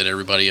somebody that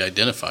everybody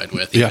identified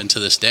with, even to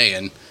this day.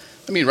 And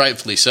I mean,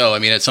 rightfully so. I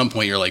mean, at some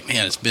point you're like,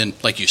 man, it's been,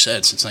 like you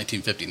said, since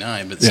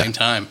 1959, but at the same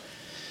time,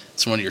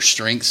 it's one of your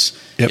strengths.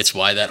 It's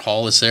why that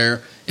hall is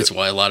there. It's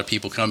why a lot of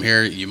people come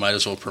here. You might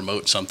as well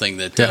promote something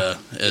that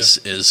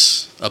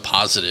is a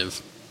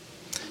positive,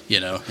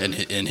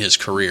 in his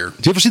career.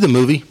 Did you ever see the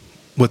movie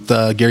with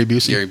Gary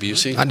Busey? Gary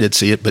Busey? I did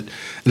see it, but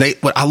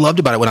what I loved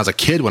about it when I was a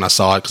kid when I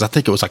saw it, because I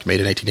think it was like made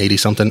in 1980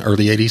 something,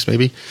 early 80s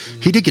maybe.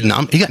 He did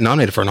he got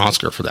nominated for an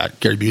Oscar for that.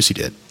 Gary Busey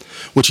did,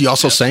 which he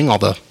also sang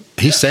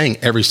he sang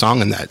every song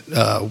in that.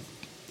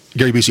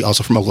 Gary Busey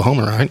also from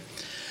Oklahoma, right?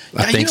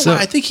 I think so.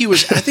 I think he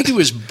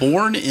was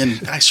born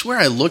in. I swear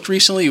I looked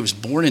recently. He was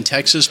born in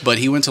Texas, but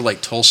he went to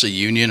like Tulsa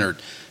Union or.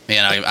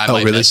 Man, I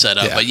might mess that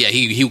up, but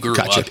he grew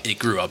up. He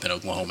grew up in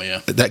Oklahoma.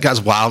 Yeah, that guy's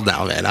wild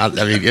now, man. I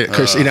mean,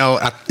 Chris,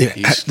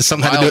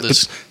 something had to do.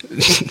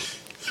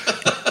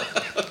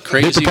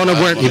 Crazy. You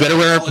better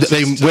wear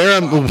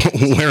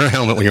a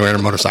helmet when you're wearing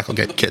a motorcycle,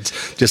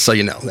 kids. Just so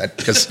you know that,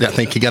 because I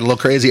think he got a little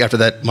crazy after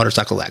that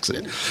motorcycle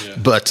accident. Yeah.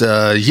 But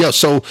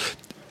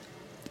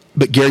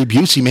But Gary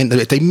Busey, man,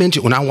 they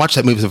mentioned when I watched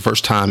that movie the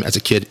first time as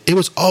a kid, it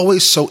was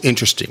always so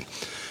interesting.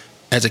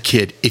 As a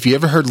kid, if you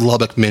ever heard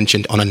Lubbock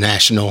mentioned on a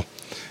national.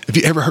 If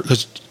you ever heard,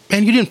 because,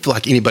 man, you didn't feel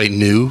like anybody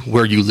knew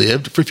where you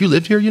lived. If you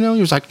lived here, it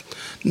was like,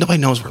 nobody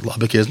knows where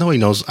Lubbock is. Nobody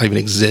knows I even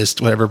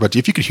exist, whatever. But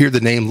if you could hear the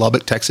name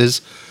Lubbock,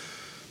 Texas,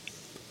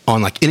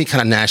 on like any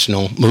kind of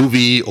national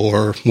movie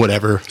or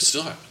whatever. It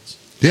still happens.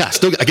 Yeah,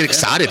 I get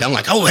excited. I'm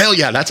like, oh, hell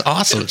yeah, that's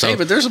awesome. Hey,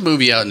 but there's a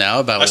movie out now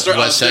about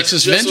West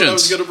Texas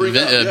Vengeance.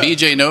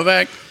 BJ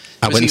Novak.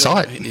 I went and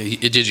saw it.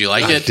 Did you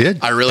like it? I did.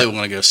 I really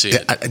want to go see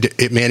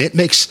it. Man, it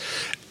makes...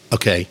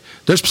 Okay,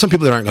 there's some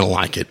people that aren't going to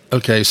like it.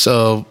 Okay,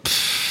 so...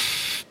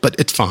 But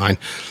it's fine.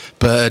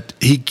 But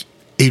he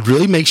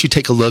really makes you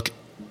take a look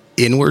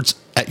inwards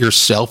at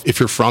yourself if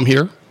you're from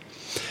here.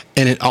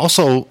 And it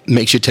also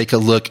makes you take a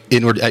look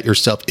inward at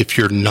yourself if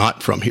you're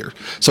not from here.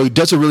 So he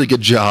does a really good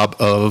job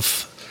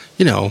of,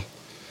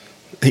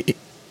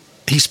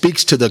 he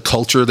speaks to the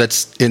culture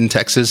that's in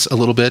Texas a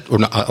little bit, or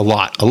not, a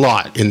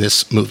lot in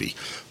this movie.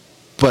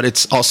 But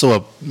it's also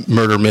a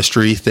murder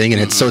mystery thing,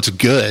 and so it's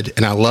good,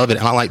 and I love it.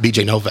 And I like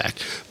BJ Novak,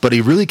 but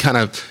he really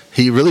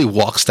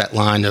walks that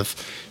line of,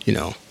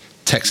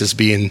 Texas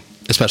being,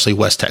 especially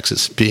West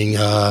Texas, being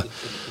the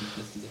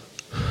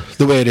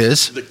way it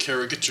is. The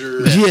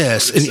caricature.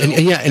 Yes,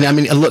 and I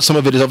mean, some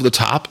of it is over the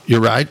top. You're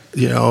right,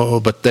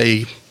 but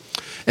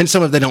and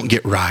some of they don't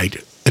get right,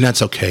 and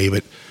that's okay.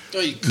 But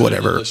Well, you couldn't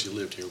whatever. unless you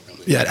lived here.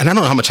 Probably. Yeah, and I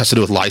don't know how much has to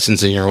do with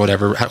licensing or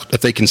whatever.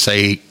 If they can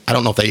say, I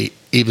don't know if they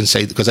even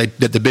say, because they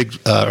did the big,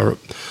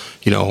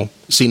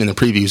 scene in the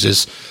previews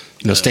is,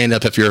 stand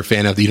up if you're a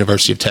fan of the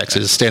University of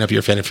Texas, stand up if you're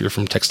a fan if you're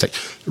from Texas Tech,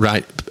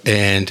 right?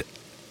 And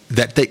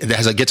that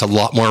gets a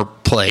lot more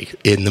play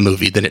in the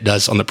movie than it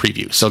does on the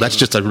preview. So that's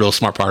just a real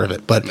smart part of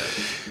it. But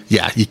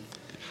yeah,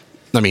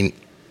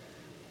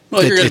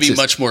 well, you're going to be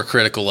much more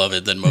critical of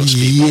it than most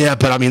people. Yeah,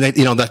 but I mean, they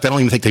don't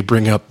even think they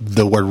bring up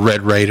the word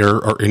Red Raider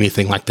or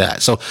anything like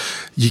that. So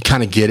you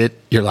kind of get it.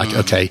 You're like,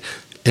 okay,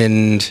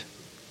 and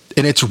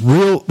it's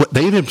real.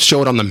 They even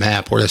show it on the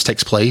map where this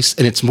takes place,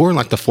 and it's more in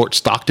like the Fort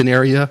Stockton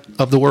area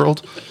of the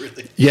world.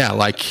 Really? Yeah,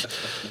 like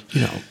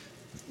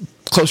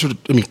closer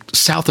to,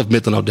 south of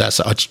Midland,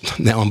 Odessa.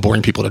 Now I'm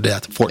boring people to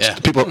death.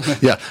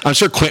 I'm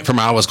sure Quint from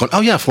Iowa was going,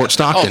 oh yeah, Fort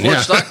Stockton. Fort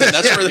Stockton.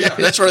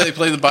 That's where they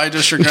play the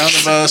bi-district round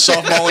of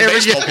softball and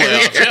baseball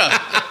playoffs.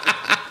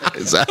 Yeah,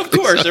 exactly. Of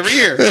course, every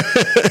year.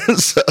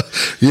 So,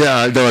 yeah,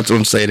 I know that's what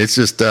I'm saying. It's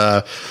just,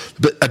 but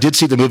I did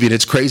see the movie and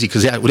it's crazy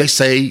because they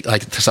say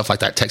like stuff like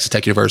that, Texas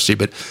Tech University,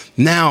 but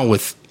now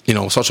with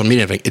social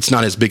media, it's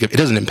not as big. It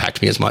doesn't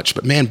impact me as much.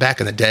 But man,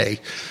 back in the day.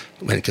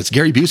 Because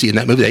Gary Busey in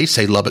that movie, they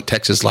say Lubbock,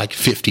 Texas like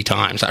 50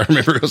 times. I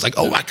remember it was like,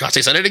 oh my gosh,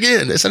 they said it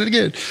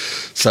again.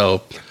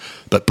 So,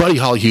 but Buddy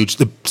Holly, huge.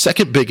 The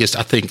second biggest,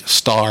 I think,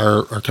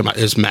 star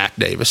is Mac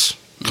Davis,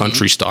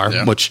 country star,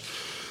 which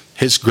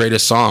his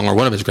greatest song, or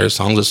one of his greatest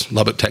songs, is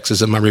Lubbock,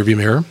 Texas in my rearview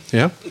mirror.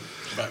 Yeah.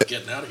 About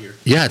getting out of here.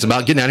 Yeah, it's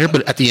about getting out of here,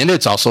 but at the end,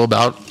 it's also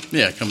about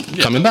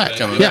coming back.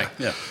 Coming back.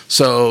 Yeah.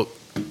 So,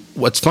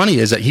 what's funny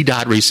is that he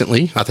died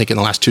recently, I think in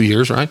the last 2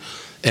 years, right?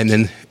 And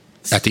then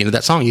at the end of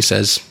that song, he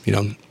says,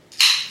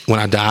 when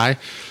I die,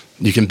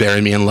 you can bury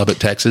me in Lubbock,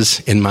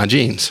 Texas in my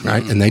jeans,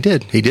 right? And they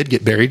did. He did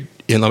get buried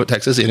in Lubbock,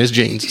 Texas in his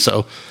jeans.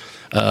 So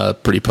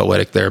pretty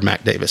poetic there,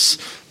 Mac Davis.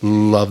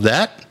 Love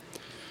that.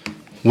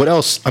 What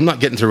else? I'm not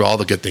getting through all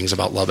the good things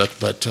about Lubbock,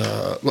 but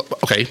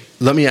okay,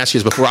 let me ask you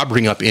this before I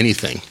bring up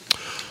anything.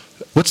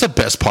 What's the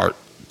best part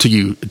to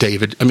you,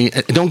 David? I mean,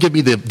 don't give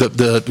me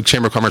the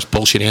Chamber of Commerce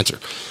bullshit answer,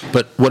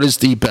 but what is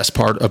the best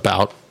part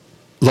about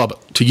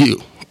Lubbock to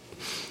you?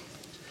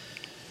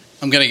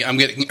 I'm getting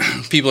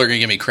people are gonna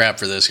give me crap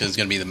for this because it's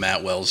gonna be the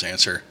Matt Wells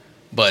answer,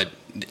 but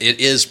it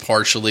is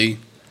partially,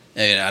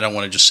 and I don't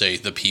want to just say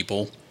the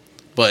people,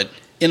 but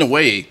in a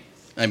way,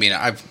 I mean,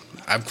 I've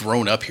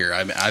grown up here.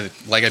 I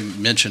like I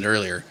mentioned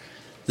earlier,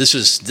 this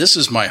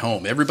is my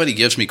home. Everybody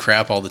gives me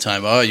crap all the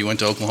time. Oh, you went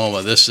to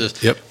Oklahoma.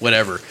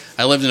 Whatever.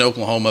 I lived in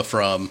Oklahoma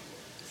from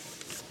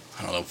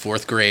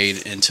 4th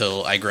grade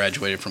until I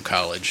graduated from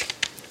college.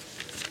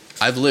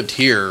 I've lived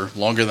here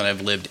longer than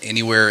I've lived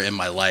anywhere in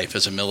my life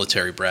as a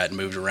military brat and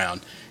moved around.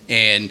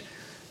 And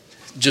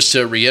just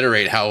to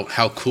reiterate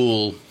how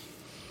cool,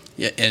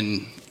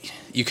 and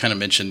you kind of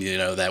mentioned,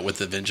 that with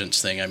the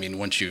Vengeance thing. I mean,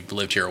 once you've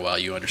lived here a while,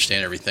 you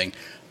understand everything.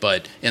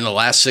 But in the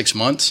last 6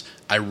 months,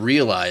 I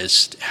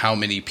realized how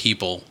many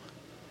people,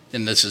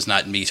 and this is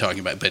not me talking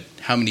about, but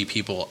how many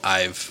people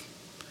I've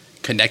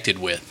connected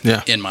with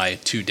in my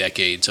 2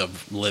 decades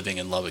of living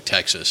in Lubbock,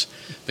 Texas,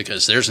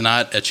 because there's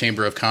not a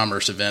Chamber of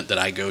Commerce event that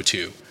I go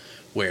to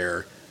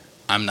where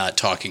I'm not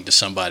talking to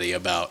somebody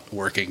about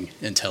working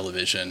in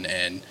television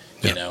and,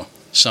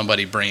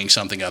 somebody bringing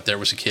something up. There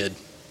was a kid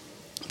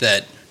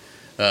that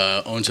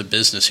owns a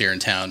business here in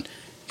town,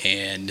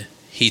 and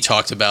he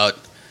talked about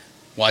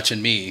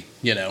watching me,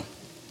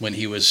 when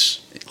he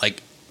was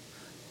like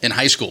in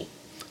high school.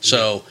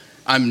 So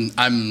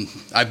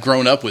I've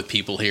grown up with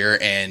people here,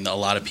 and a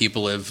lot of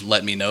people have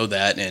let me know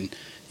that, and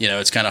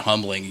it's kind of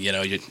humbling.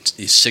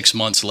 6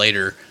 months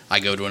later, I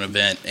go to an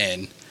event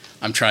and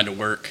I'm trying to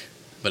work,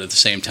 but at the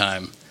same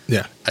time,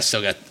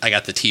 I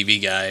got the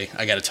TV guy.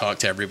 I got to talk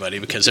to everybody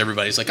because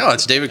everybody's like, "Oh,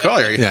 it's David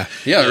Collier."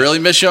 I really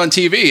miss you on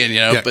TV,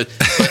 and but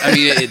I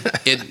mean,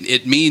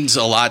 it means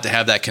a lot to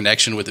have that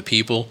connection with the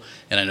people,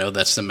 and I know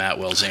that's the Matt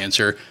Wells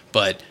answer,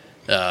 but.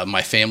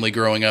 My family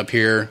growing up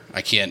here,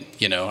 I can't,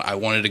 I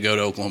wanted to go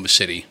to Oklahoma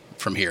City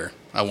from here.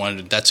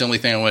 That's the only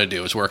thing I wanted to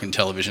do was work in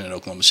television in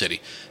Oklahoma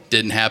City.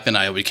 Didn't happen.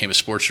 I became a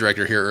sports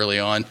director here early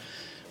on.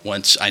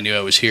 Once I knew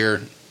I was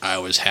here, I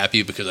was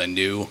happy because I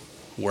knew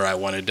where I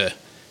wanted to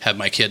have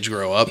my kids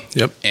grow up.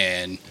 Yep.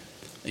 And,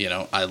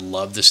 I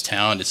love this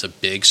town. It's a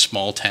big,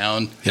 small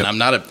town, and I'm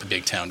not a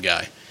big town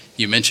guy.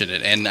 You mentioned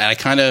it, and I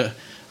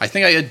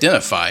think I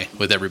identify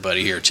with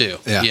everybody here too.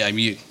 Yeah, I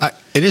mean,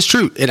 it is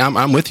true, and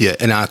I'm with you.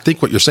 And I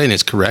think what you're saying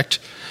is correct.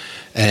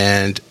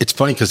 And it's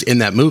funny because in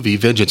that movie,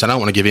 Vengeance, I don't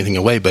want to give anything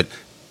away, but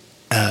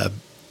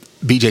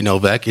B.J.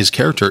 Novak, his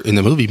character in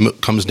the movie,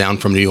 comes down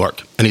from New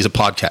York, and he's a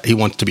podcast. He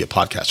wants to be a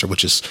podcaster,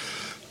 which is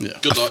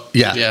good luck.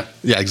 Yeah,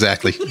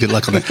 exactly. Good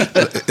luck on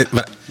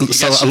that.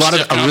 So a lot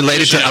of I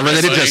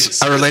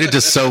related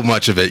to so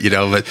much of it,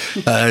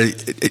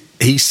 But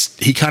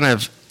he kind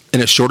of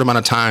in a short amount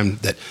of time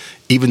that.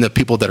 Even the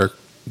people that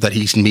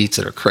he meets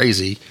that are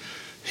crazy,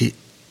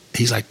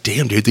 he's like,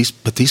 damn, dude,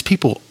 these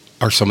people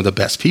are some of the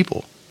best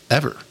people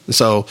ever.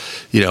 So,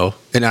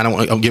 and I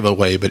don't give it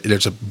away, but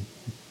there's a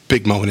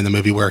big moment in the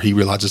movie where he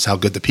realizes how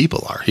good the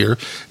people are here,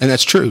 and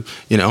that's true.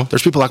 You know,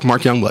 there's people like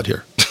Mark Youngblood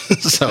here.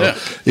 So,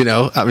 you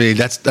know, I mean,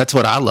 that's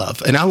what I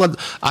love. And I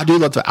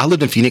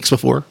lived in Phoenix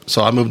before,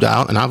 so I moved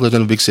out, and I've lived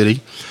in a big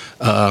city.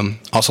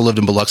 Also lived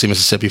in Biloxi,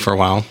 Mississippi for a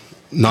while.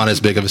 Not as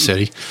big of a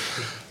city.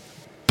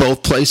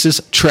 Both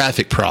places,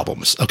 traffic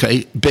problems,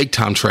 okay? Big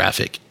time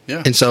traffic.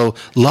 Yeah. And so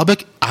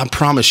Lubbock, I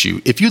promise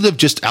you, if you live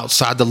just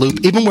outside the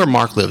loop, even where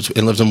Mark lives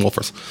in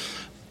Wolforth,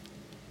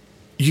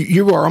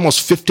 you are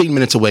almost 15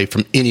 minutes away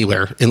from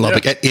anywhere in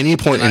Lubbock at any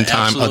point in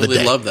time of the day.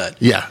 I absolutely love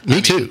that. Yeah,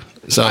 me too.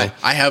 So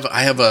I have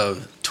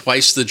a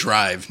twice the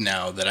drive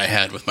now that I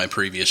had with my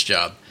previous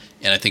job,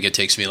 and I think it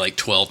takes me like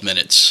 12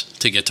 minutes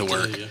to get to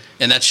work,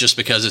 and that's just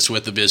because it's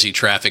with the busy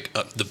traffic,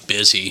 at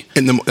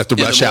the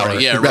rush hour.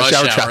 Yeah, rush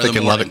hour traffic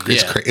in Lubbock.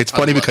 It's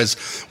funny because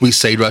we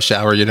say rush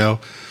hour, you know,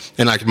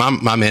 and like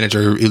my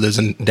manager who lives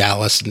in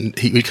Dallas, and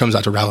he comes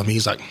out to rally me.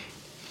 He's like,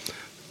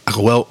 I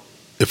go, well,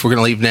 if we're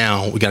gonna leave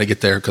now, we got to get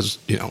there because,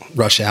 you know,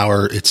 rush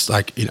hour. It's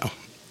like, you know,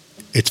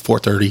 it's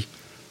 4:30.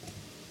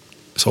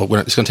 So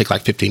it's going to take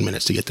like 15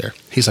 minutes to get there.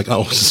 He's like,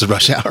 oh, this is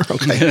rush hour?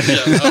 Okay.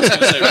 Yeah, I was going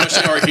to say, rush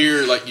hour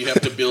here, like you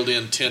have to build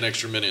in 10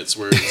 extra minutes,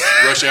 whereas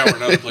rush hour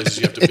in other places,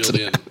 you have to build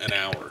in an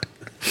hour.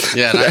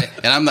 Yeah,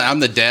 and I'm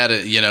the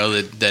dad, you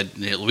know, that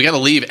we got to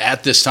leave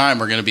at this time.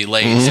 We're going to be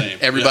late. Mm-hmm.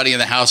 Everybody in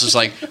the house is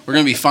like, we're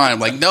going to be fine. I'm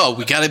like, no,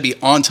 we got to be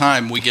on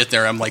time. We get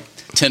there. I'm like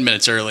 10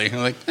 minutes early. I'm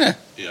like,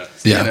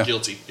 Yeah.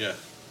 Guilty. Yeah.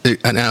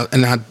 And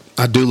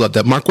I do love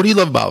that. Mark, what do you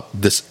love about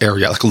this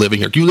area, like living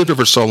here? You lived here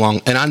for so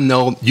long, and I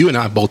know you and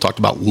I both talked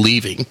about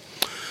leaving,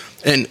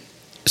 and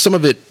some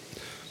of it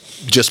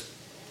just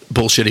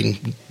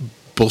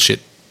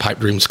bullshit pipe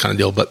dreams kind of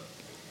deal, but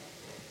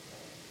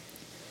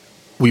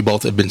we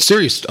both have been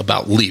serious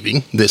about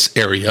leaving this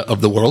area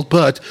of the world.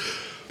 But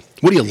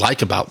what do you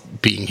like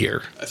about being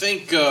here? I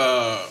think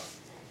I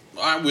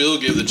will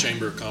give the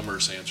Chamber of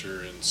Commerce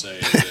answer and say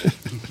that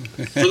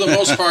for the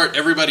most part,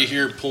 everybody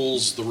here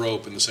pulls the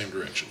rope in the same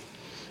direction.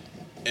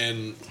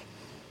 And,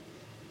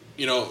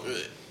 you know,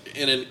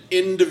 in an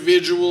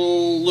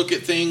individual look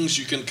at things,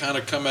 you can kind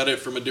of come at it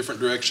from a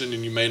different direction,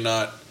 and you may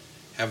not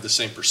have the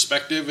same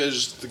perspective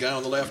as the guy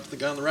on the left, the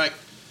guy on the right.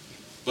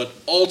 But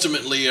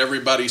ultimately,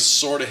 everybody's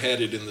sort of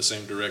headed in the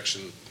same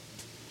direction,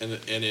 and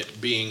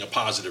it being a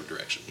positive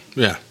direction.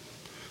 Yeah,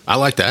 I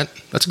like that.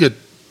 That's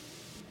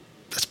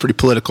pretty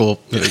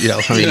political, you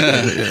know, I mean,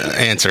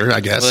 answer,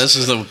 I guess. Well, this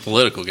is the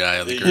political guy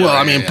of the group. Well,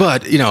 I mean,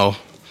 but, you know,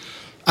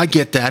 I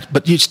get that,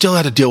 but you still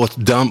have to deal with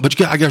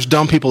I guess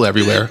dumb people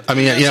everywhere. I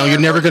mean, you know,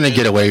 you're never going to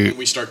get away. When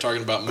we start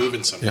talking about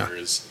moving somewhere,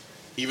 is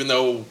even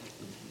though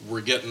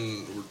we're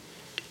getting,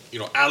 you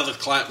know, out of the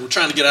climate, we're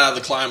trying to get out of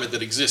the climate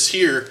that exists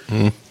here.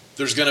 Mm-hmm.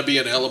 There's going to be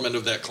an element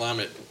of that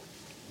climate,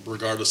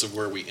 regardless of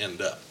where we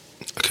end up.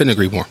 I couldn't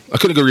agree more. I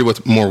couldn't agree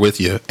more with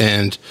you,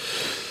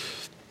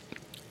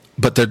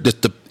 but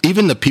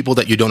even the people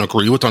that you don't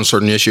agree with on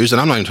certain issues, and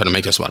I'm not even trying to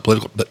make this about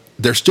political, but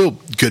they're still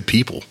good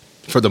people.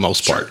 For the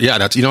most part. Sure. Yeah,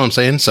 that's, you know what I'm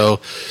saying? So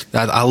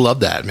I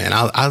love that, man.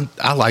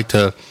 I like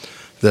the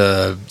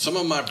some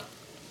of my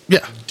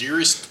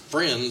dearest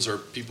friends are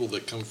people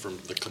that come from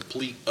the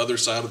complete other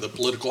side of the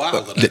political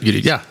aisle.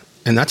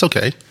 And that's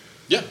okay.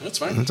 Yeah, that's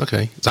fine. That's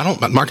okay.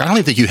 Mark, I don't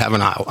even think you have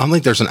an aisle. I don't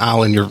think there's an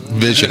aisle in your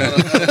vision.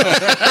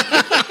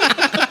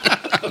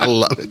 I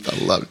love it.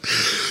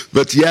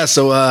 But yeah,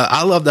 so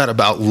I love that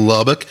about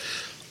Lubbock.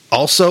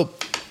 Also,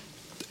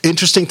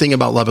 interesting thing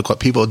about Lubbock, what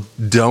people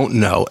don't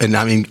know, and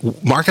I mean,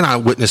 Mark and I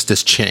witnessed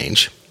this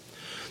change,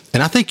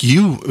 and I think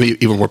you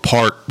even were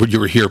part of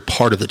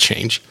the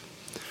change.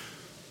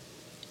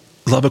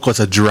 Lubbock was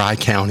a dry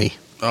county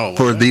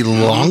for the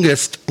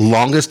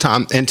longest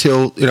time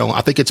until, you know, I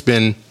think it's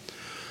been,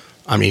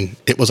 I mean,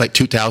 it was like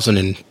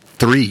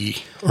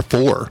 2003 or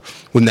 4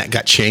 when that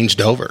got changed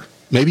over.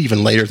 Maybe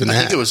even later than that. I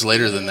think it was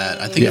later than that.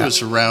 I think it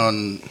was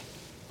around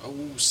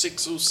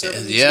 06,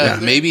 07. Yeah,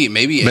 maybe 8.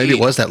 Maybe it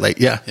was that late.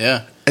 Yeah.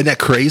 Yeah. Isn't that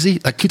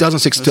crazy? Like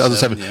 2006,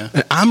 2007. Yeah.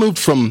 And I moved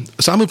from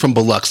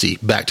Biloxi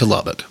back to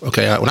Lubbock.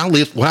 Okay, when I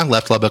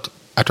left Lubbock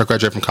after I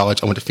graduated from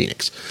college, I went to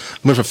Phoenix.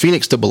 I moved from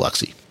Phoenix to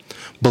Biloxi.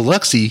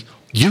 Biloxi,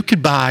 you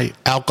could buy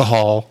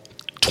alcohol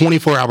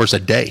 24 hours a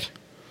day,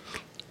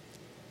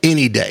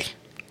 any day.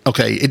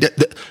 Okay,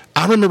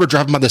 I remember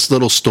driving by this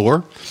little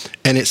store,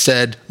 and it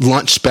said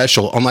lunch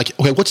special. I'm like,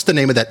 okay, what's the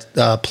name of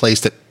that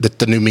place that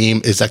the new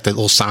meme is, like the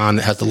little sign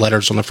that has the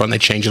letters on the front? They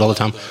change it all the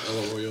time.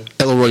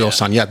 El Arroyo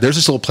sign. Yeah, there's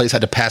this little place I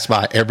had to pass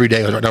by every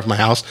day. It was right off my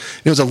house.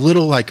 It was a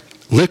little like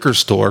liquor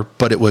store,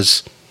 but it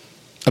was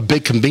a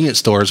big convenience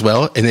store as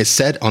well. And it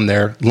said on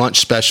there, lunch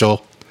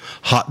special,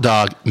 hot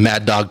dog,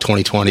 Mad Dog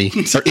 2020.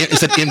 Or it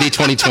said MD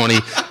 2020,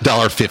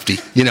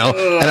 $1.50. You know,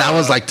 and I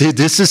was like, dude,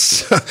 this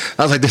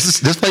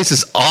place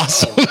is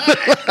awesome.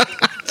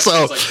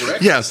 So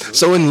yeah,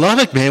 so in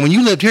Lubbock, man, when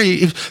you lived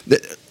here,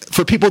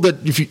 for people that,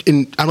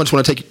 I just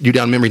want to take you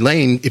down memory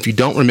lane. If you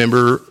do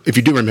remember,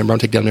 I'll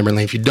take you down memory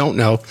lane. If you don't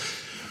know,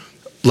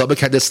 Lubbock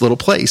had this little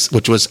place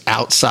which was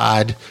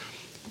outside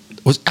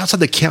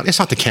the county. It's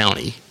not the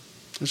county.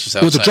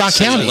 It was a dry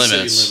county.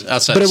 Limits.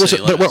 Outside but it was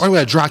city limits. But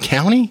a dry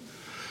county.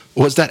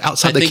 Was that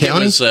outside the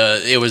county?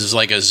 It was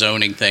like a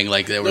zoning thing.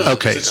 Like there was.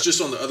 Okay. It's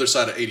just on the other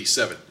side of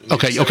 87.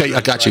 Okay,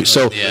 I got you.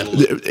 So,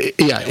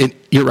 Yeah.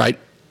 you're right.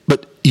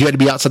 But you had to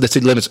be outside the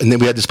city limits, and then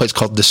we had this place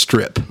called The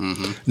Strip.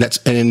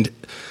 And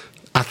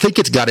I think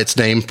it's got its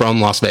name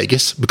from Las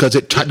Vegas because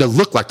it tried to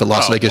look like the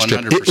Las Vegas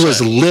Strip. 100%. It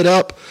was lit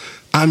up.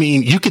 I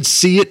mean, you could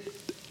see it.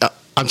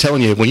 I'm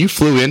telling you, when you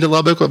flew into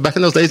Lubbock back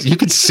in those days, you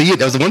could see it.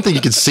 That was the one thing you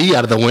could see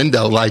out of the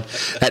window, like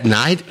at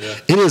night. Yeah.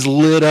 It was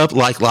lit up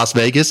like Las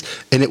Vegas,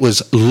 and it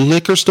was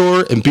liquor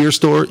store and beer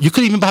store. You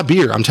couldn't even buy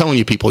beer. I'm telling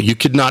you, people, you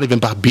could not even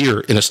buy beer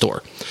in a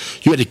store.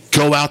 You had to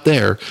go out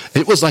there.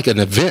 It was like an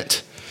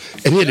event.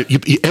 And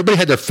everybody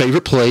had their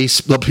favorite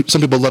place. Some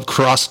people love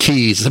Cross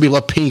Keys, some people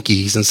love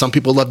Pinkies, and some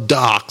people love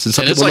Docks.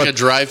 And it's like a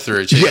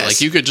drive-through, too. Yes.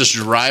 Like you could just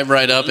drive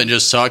right up and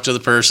just talk to the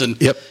person.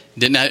 Yep.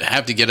 Didn't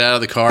have to get out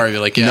of the car. You're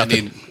like, I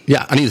need,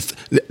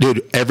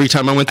 dude, every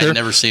time I went there. I've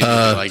never seen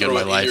anything like it in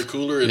my life. Throw it in your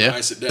cooler and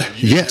ice it down.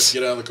 You have to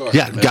get out of the car.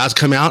 Yeah, guys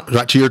come out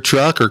right to your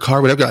truck or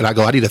car, whatever, and I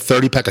go, I need a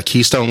 30-pack of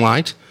Keystone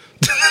Light.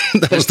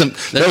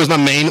 that was my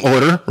main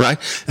order, right?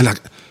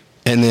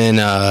 And then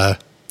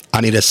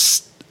I need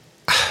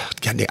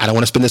God, I don't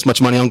want to spend this much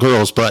money on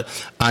girls, but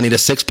I need a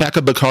 6-pack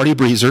of Bacardi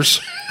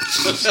Breezers.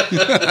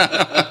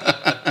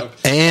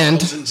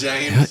 and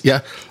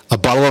a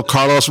bottle of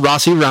Carlos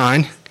Rossi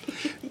Rhine.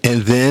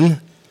 And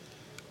then,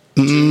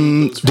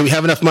 do we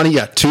have enough money?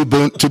 Yeah, two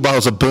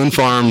bottles of Boone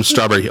Farm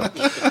Strawberry Hill.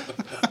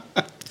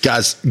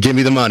 Guys, give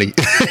me the money.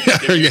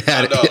 You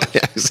had it.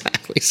 Yeah,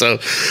 exactly. So,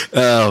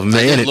 oh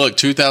man, look,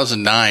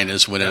 2009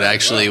 is when it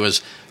actually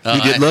was.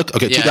 You did look?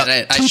 Okay.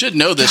 Yeah, I should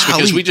know this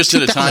because we just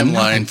did a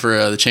timeline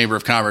for the Chamber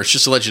of Commerce.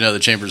 Just to let you know,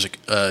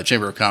 the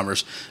Chamber of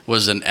Commerce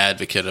was an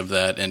advocate of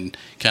that and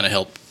kind of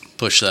helped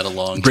push that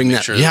along. Bring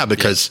that,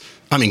 because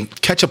I mean,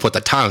 catch up with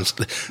the times.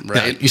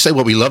 Right? Now, you say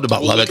what we loved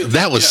about Lubbock.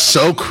 That was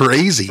so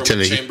crazy to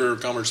me. From a Chamber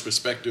of Commerce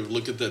perspective,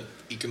 look at the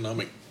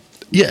economic.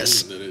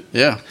 Yes. That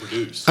it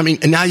produced. I mean,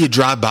 and now you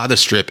drive by the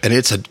Strip, and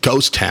it's a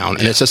ghost town,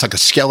 and it's just like a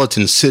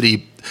skeleton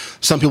city.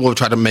 Some people have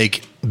tried to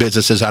make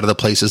businesses out of the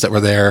places that were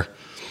there.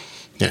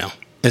 You know,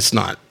 it's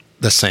not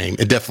the same.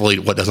 It definitely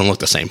doesn't look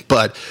the same.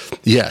 But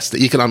yes,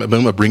 the economic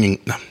boom of bringing.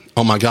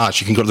 Oh my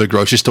gosh, you can go to the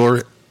grocery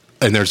store,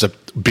 and there's a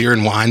beer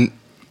and wine,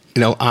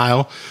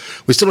 aisle.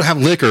 We still don't have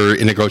liquor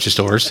in the grocery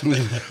stores.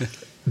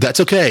 That's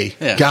okay.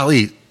 Yeah.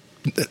 Golly,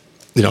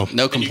 no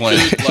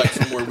complaint. Like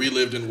from where we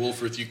lived in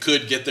Wolfforth, you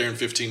could get there in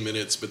 15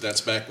 minutes, but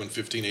that's back when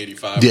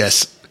 1585.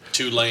 Yes.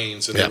 2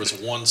 lanes, and there was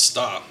one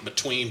stop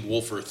between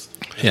Wolfforth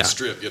and the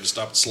Strip. You had to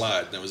stop and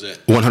slide, and that was it.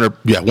 100.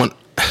 Yeah.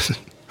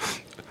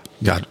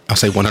 God, I'll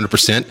say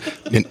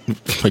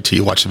 100%. Wait till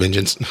you watch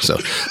Vengeance. So,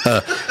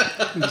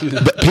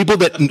 but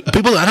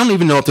people, I don't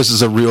even know if this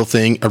is a real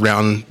thing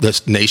around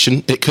this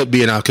nation. It could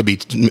be, and I could be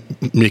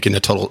making a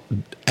total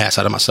ass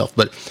out of myself.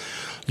 But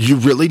you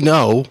really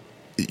know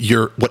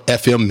what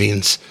FM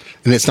means,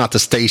 and it's not the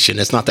station.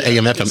 It's not the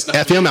AM FM.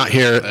 FM out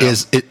here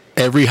is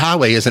every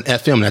highway is an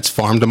FM. That's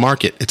farm to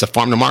market. It's a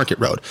farm to market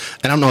road.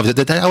 And I don't know if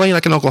it's that way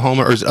like in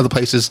Oklahoma or is it other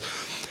places.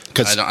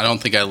 I don't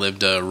think I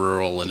lived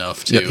rural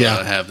enough to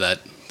have that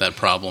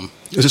problem.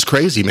 This is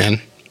crazy, man.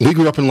 We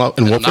grew up in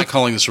Wolfforth. I'm not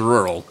calling this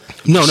rural.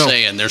 No.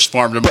 Saying there's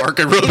farm to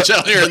market roads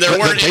out here, and there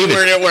weren't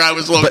anywhere near where I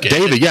was located.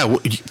 But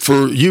David,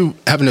 for you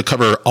having to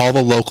cover all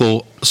the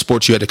local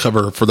sports you had to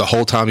cover for the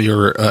whole time you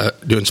were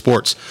doing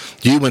sports,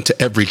 you went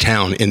to every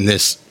town in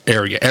this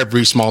area,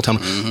 every small town.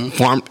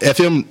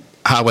 FM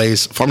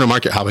highways, farm to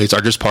market highways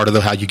are just part of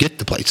how you get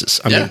to places.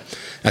 I mean,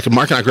 like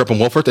Mark and I grew up in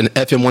Wolfforth, and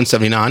FM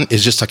 179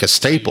 is just like a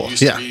staple.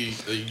 You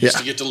used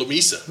to get to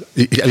Lamesa.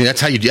 I mean,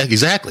 that's how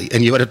exactly.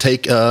 And you had to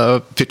take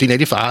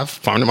 1585,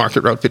 farm to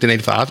market road,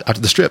 1585, out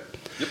to the Strip.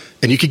 Yep.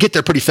 And you could get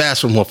there pretty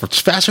fast from Wolfforth,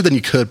 faster than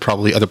you could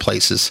probably other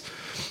places,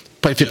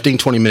 probably 15,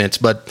 20 minutes.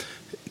 But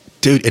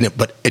dude,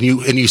 and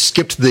you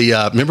skipped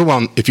the.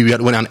 Remember if you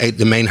went on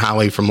the main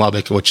highway from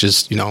Lubbock, which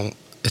is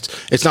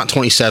it's not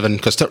 27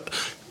 because.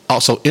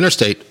 Also,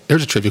 interstate,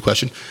 here's a trivia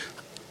question.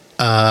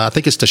 I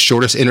think it's the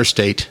shortest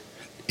interstate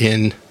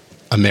in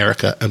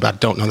America, and I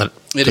don't know that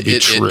could be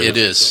true. It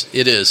is.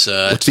 It's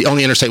the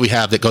only interstate we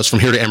have that goes from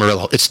here to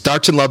Amarillo. It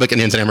starts in Lubbock and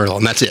ends in Amarillo,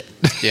 and that's it.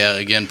 Yeah,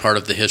 again, part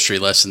of the history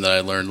lesson that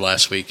I learned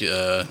last week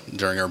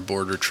during our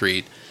board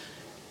retreat.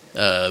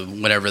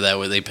 Whenever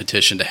they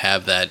petitioned to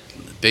have that,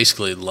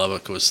 basically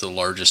Lubbock was the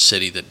largest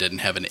city that didn't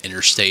have an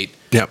interstate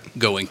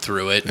going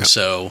through it. Yep.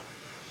 So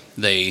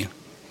they,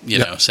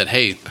 said,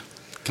 hey,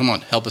 come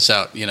on, help us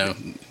out. I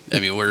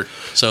mean,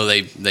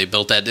 they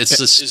built that.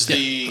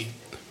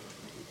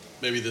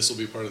 Maybe this will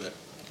be part of that.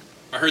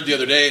 I heard the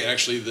other day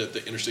actually that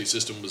the interstate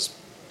system was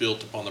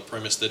built upon the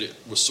premise that it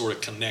was sort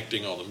of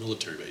connecting all the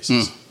military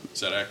bases. Is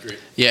that accurate?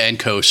 Yeah, and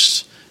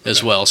coasts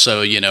as well.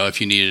 So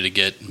if you needed to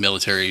get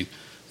military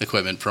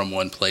equipment from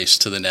one place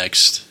to the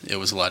next, it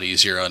was a lot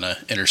easier on an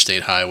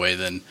interstate highway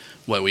than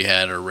what we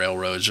had or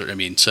railroads.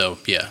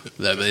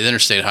 The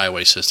interstate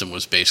highway system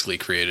was basically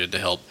created to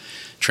help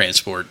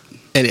transport.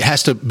 And it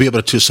has to be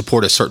able to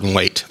support a certain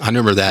weight. I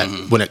remember that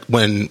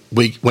when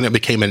it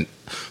became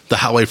the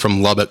highway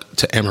from Lubbock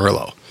to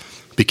Amarillo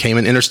became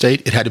an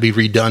interstate, it had to be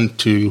redone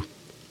to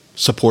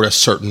support a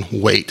certain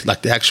weight,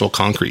 like the actual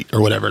concrete or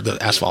whatever, the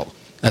asphalt.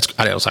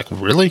 I was like,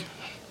 really?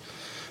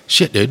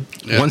 Shit, dude.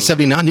 Yeah.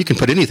 179, you can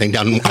put anything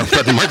down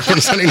the microphone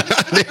 79.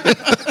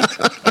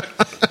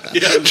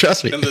 Yeah,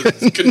 trust me. And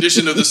the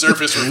condition of the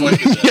surface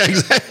reflected that. Yeah,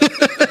 exactly.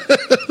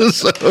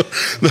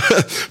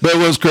 But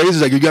what was crazy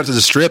is like you got to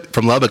the strip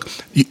from Lubbock,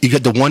 you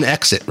had the one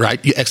exit,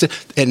 right? You exit,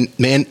 and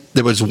man,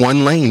 there was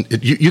one lane.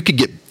 You could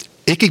get,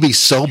 it could be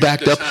so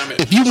backed up.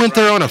 If you went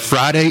there on a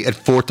Friday at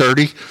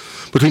 4:30,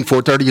 between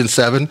 4:30 and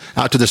 7,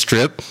 out to the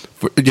strip,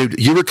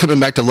 you were coming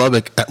back to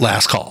Lubbock at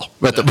last call.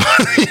 At the,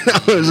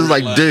 it was just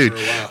like, dude,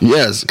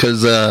 yes,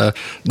 because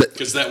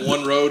that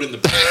one road in the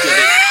back of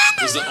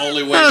it was the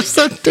only way to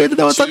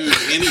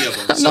any of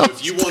them. So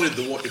if you wanted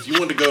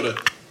to go to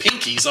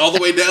Pinky's all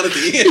the way down at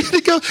the end,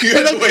 you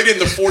had to wait in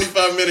the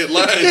 45-minute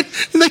line.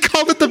 And they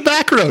called it the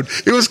back road.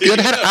 It was good.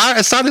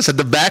 I saw this at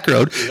the back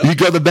road. Yeah. You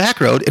go the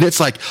back road, and it's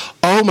like,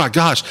 oh my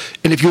gosh.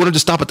 And if you wanted to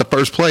stop at the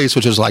first place,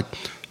 which is like,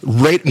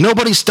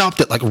 nobody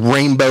stopped at like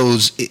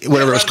Rainbows,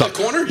 whatever it's called.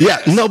 The corner?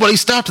 Yeah, nobody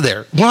stopped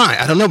there. Why?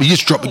 I don't know. But you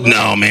just drove.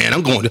 No, man,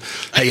 I'm going to.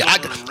 Hey, I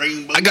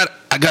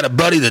got a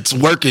buddy that's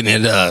working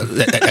at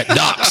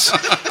Doc's,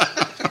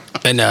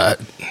 and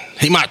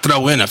he might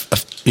throw in a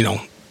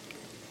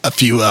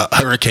few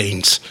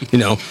hurricanes,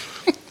 a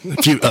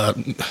few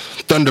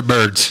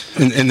Thunderbirds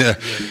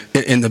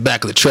in the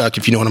back of the truck,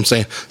 if you know what I'm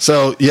saying.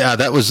 So yeah,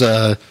 that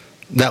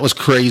was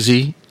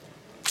crazy,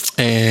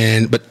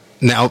 but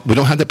now we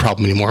don't have that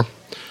problem anymore.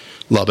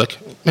 Lubbock,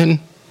 and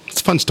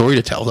it's a fun story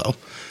to tell, though.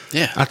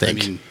 Yeah, I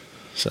think.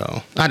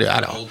 So I do. The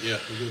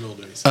good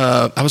old days.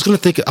 I was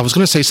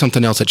gonna say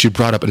something else that you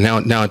brought up, and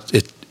now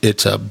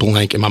it's a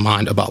blank in my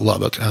mind about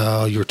Lubbock.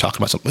 You were talking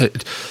about something.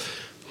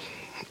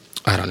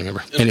 I don't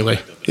remember. Anyway,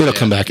 it'll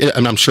come back.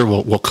 I'm sure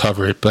we'll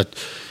cover it. But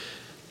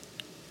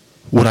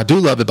what I do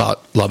love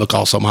about Lubbock,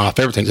 also my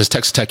favorite thing, is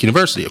Texas Tech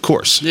University, of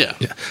course. Yeah.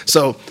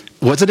 So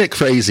wasn't it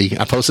crazy?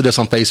 I posted this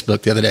on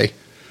Facebook the other day.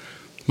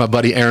 My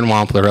buddy Aaron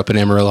Wampler up in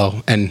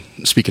Amarillo, and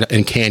speaking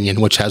in Canyon,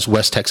 which has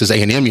West Texas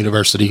A&M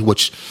University,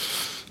 which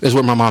is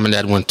where my mom and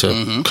dad went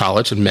to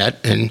college and met,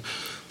 and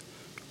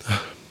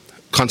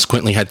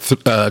consequently had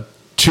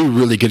two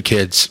really good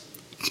kids.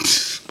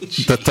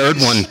 The third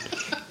one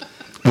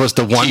was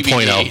the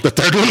 1.0. The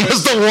third one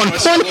was the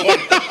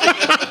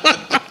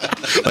 1.0.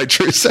 Like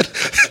Drew said,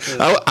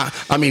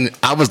 I mean,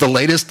 I was the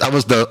latest. I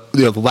was the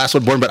last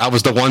one born, but I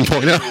was the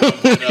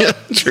 1.0. Yeah,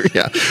 true.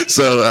 Yeah.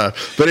 So,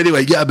 but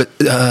anyway, yeah. But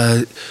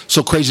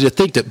so crazy to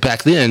think that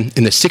back then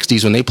in the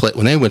 '60s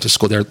when they went to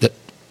school there, that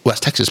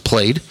West Texas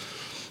played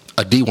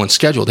a D1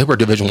 schedule. They were a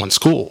Division I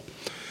school,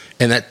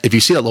 and that if you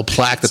see that little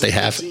plaque that they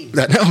have,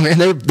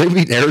 they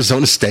beat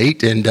Arizona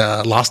State and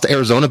lost to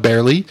Arizona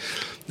barely.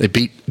 They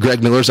beat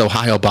Greg Miller's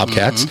Ohio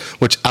Bobcats,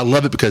 which I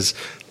love it because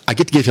I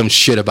get to give him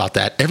shit about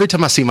that. Every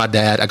time I see my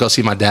dad, I go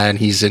see my dad, and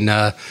he's in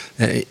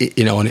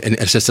in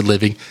assisted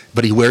living,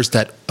 but he wears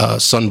that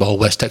Sun Bowl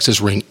West Texas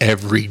ring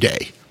every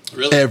day.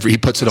 Really? He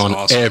puts it on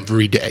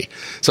every day.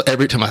 So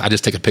every time I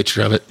just take a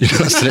picture of it. I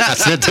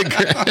send it to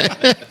Greg.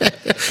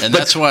 And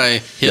that's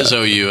why his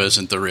OU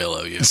isn't the real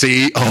OU.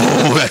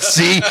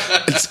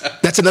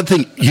 That's another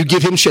thing. You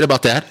give him shit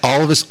about that.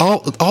 All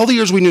the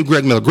years we knew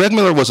Greg Miller. Greg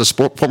Miller was a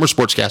former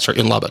sportscaster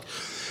in Lubbock.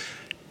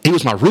 He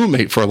was my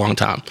roommate for a long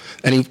time,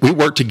 and we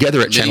worked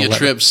together at Channel 11. Many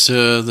trips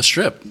to the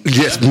Strip.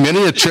 Yes,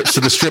 many trips to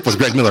the Strip with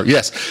Greg Miller.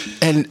 Yes,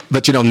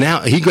 but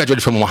now he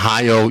graduated from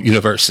Ohio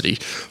University,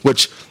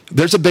 which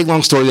there's a big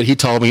long story that he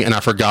told me, and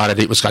I forgot it.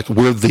 It was like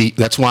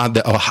that's why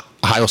the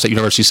Ohio State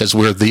University says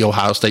we're the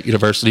Ohio State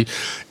University.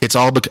 It's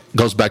all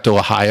goes back to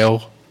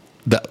Ohio,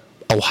 the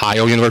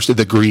Ohio University,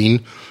 the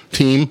green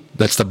team.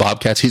 That's the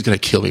Bobcats. He's going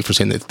to kill me for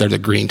saying that they're the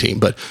green team,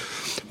 but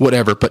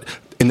whatever. But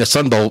in the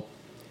Sun Bowl,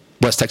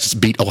 West Texas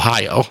beat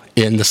Ohio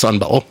in the Sun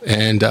Bowl,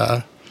 and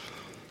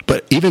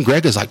but even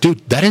Greg is like,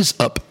 dude, that is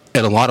up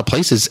at a lot of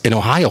places in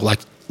Ohio.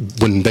 Like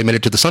when they made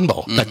it to the Sun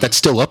Bowl, that's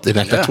still up there.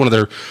 That's one of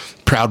their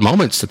proud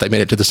moments that they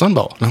made it to the Sun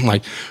Bowl. And I'm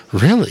like,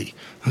 really?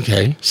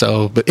 Okay.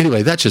 So, but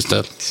anyway, that's just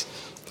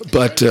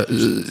but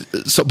to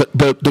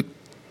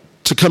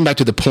come back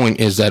to the point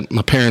is that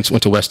my parents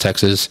went to West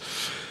Texas.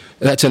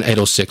 That's in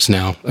 806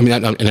 now. I mean,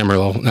 in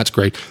Amarillo. That's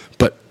great,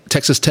 but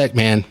Texas Tech,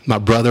 man, my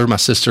brother, my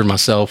sister,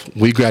 myself,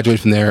 we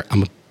graduated from there.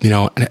 I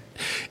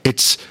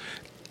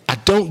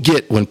don't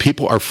get when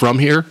people are from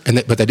here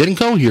but they didn't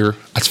go here.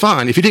 That's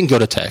fine if you didn't go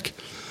to Tech.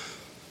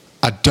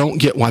 I don't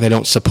get why they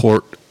don't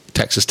support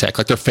Texas Tech,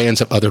 like they're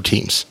fans of other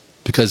teams.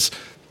 Because,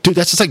 dude,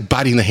 that's just like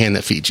biting the hand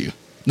that feeds you.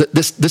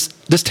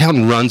 This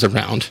town runs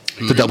around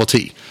the Double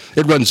T.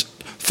 It runs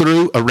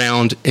through,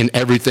 around, and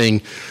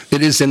everything.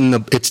 It is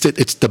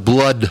it's the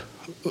blood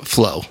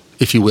flow,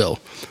 if you will.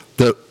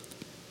 The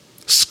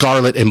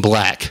scarlet and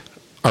black.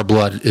 Our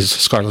blood is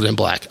scarlet and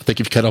black. I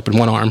think if you cut open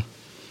one arm,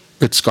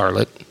 it's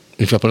scarlet.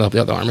 If you open up the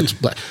other arm, it's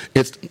black.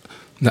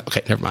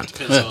 Okay, never mind.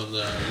 Depends on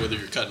whether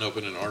you're cutting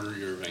open an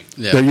artery or a vein.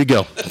 Yeah. There you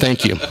go.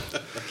 Thank you.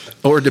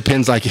 Or it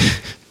depends, like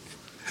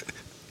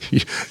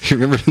you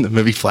remember in the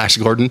movie Flash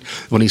Gordon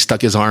when he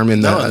stuck his arm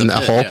in the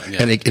hole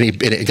and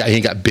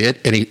he got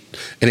bit and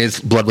his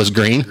blood was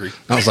green.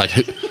 I was like,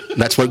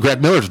 That's what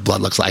Greg Miller's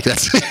blood looks like.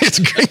 It's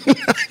green.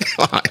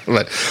 But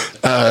one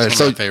of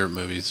my favorite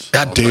movies.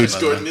 Dude,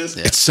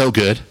 Yeah. it's so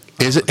good.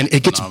 Is it? And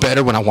it gets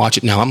better when I watch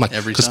it now. I'm like,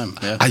 every time.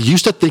 Yeah. I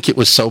used to think it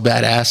was so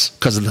badass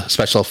because of the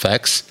special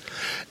effects,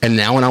 and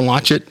now when I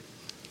watch it,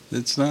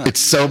 it's not. It's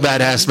so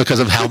badass because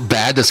of how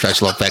bad the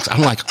special effects.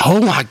 I'm like,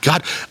 oh my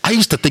god! I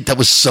used to think that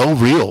was so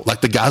real,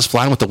 like the guys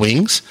flying with the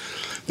wings.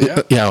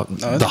 Yeah.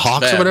 The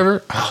Hawks bad. or whatever.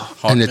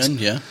 Hawkmen, and it's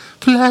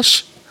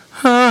Flash.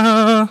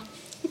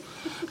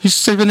 He's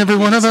saving every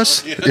one of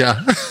us.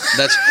 Yeah.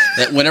 That's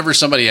that. Whenever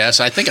somebody asks,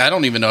 I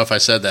don't even know if I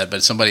said that,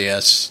 but somebody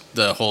asks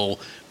the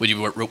whole,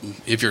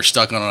 if you're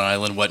stuck on an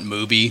island, what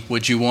movie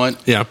would you want?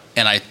 Yeah.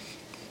 And I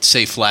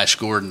say Flash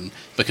Gordon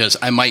because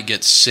I might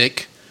get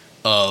sick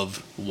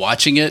of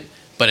watching it,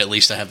 but at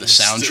least I have the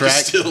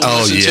soundtrack. To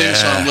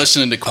so I'm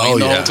listening to Queen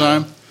the whole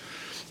time.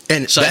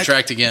 And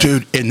sidetracked again,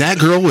 dude. And that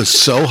girl was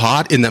so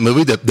hot in that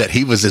movie that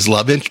he was his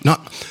love interest.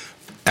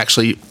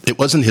 Actually, it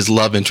wasn't his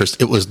love interest.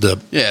 It was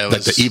the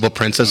evil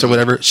princess or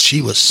whatever.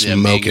 She was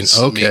smoking.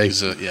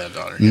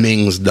 Daughter.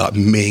 Ming's daughter.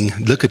 Ming.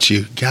 Look at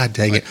you. God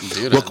dang it.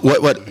 Dude, Look,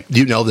 what do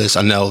you know this?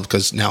 I know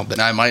because now. But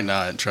I might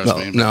not. Trust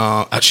me.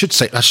 No, I should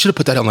have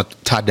put that on the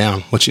tied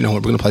down. We're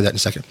going to play that in a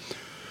second.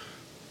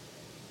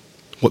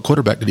 What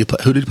quarterback did he play?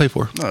 Who did he play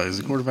for? No, he was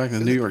the quarterback of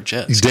the New York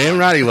Jets. Damn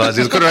right he was.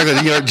 He was the quarterback of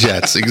the New York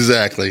Jets.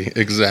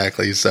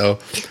 Exactly. So,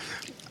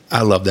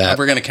 I love that.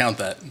 We're going to count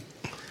that.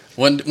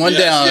 One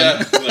down.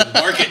 Yeah.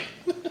 Mark it.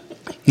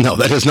 No,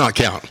 that does not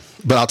count.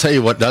 But I'll tell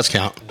you what does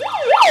count.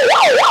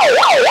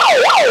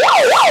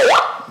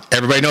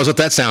 Everybody knows what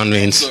that sound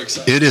means.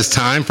 So it is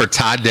time for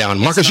Tied Down.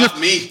 Marcus, it's not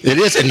me. It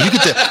is, and you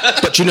get to.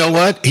 But you know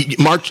what?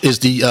 Mark is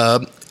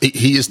the.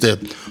 He is in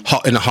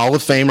the Hall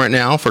of Fame right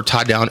now for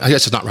Tied Down. I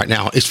guess it's not right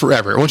now. It's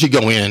forever. Once you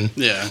go in,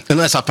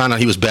 unless I find out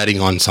he was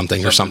betting on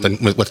something or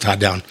something with Tied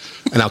Down,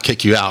 and I'll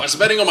kick you out. I was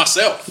betting on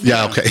myself.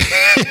 Yeah. Okay.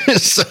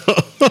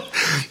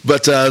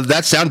 But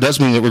that sound does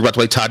mean that we're about to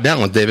play Tied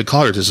Down with David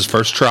Collier. This is his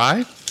first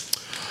try,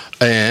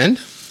 and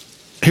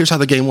here's how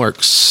the game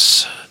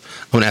works.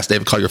 I'm going to ask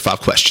David Collier 5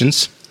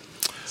 questions.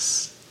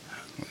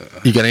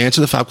 You got to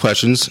answer the 5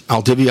 questions.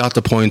 I'll divvy out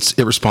the points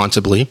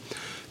irresponsibly.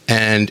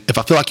 And if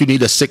I feel like you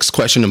need a 6th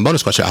question and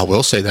bonus question, I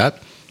will say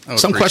that.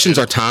 Some questions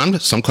are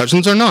timed. Some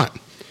questions are not.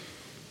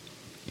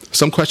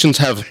 Some questions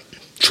have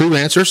true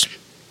answers.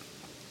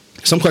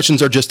 Some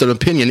questions are just an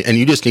opinion, and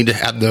you just need to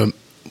have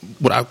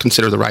what I would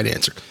consider the right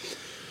answer.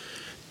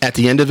 At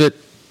the end of it,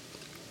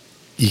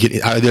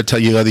 I either tell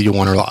you whether you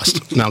won or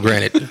lost. Now,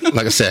 granted,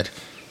 like I said.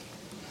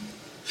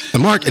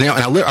 And Mark, when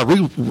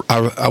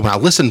I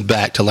listened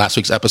back to last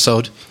week's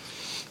episode,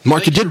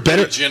 Mark, you did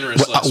better.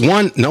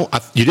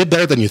 You did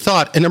better than you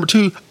thought, and number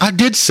 2, I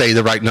did say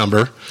the right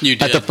number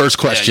at the first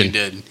question.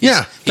 Yeah, you did.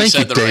 Yeah, thank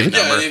you, David.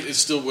 It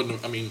still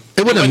wouldn't.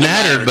 It wouldn't have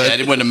mattered, but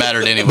it wouldn't have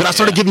mattered anyway. But I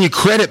started giving you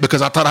credit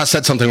because I thought I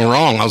said something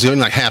wrong. I was giving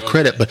like half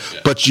credit,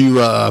 but you.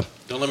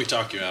 Don't let me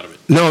talk you out of it.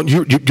 No,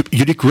 you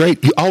did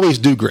great. You always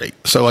do great.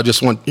 So I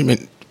just want.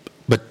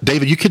 But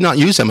David, you could not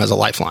use him as a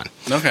lifeline.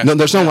 Okay. No,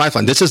 there's no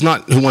lifeline. This is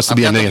not Who Wants to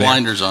Be a Millionaire. The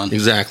blinders on.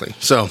 Exactly.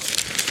 So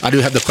I do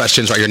have the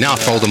questions right here. Now I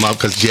fold them up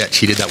because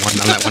she did that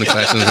one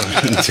question.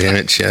 Damn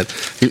it, shit.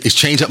 He's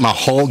changed up my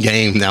whole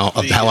game now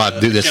of how I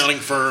do this. Accounting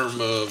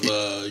firm of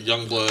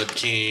Youngblood,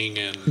 King,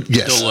 and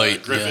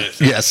Deloitte,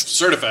 Griffith. Yes.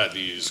 Certified to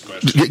use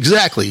questions.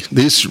 Exactly.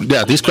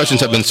 These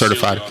questions have been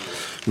certified.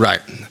 Right.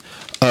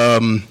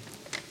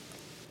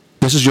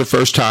 This is your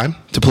first time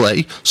to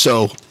play,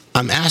 so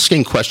I'm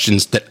asking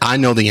questions that I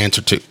know the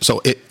answer to.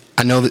 So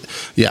I know that,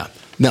 yeah.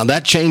 Now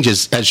that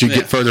changes as you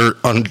get further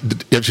on.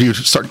 If you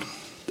start,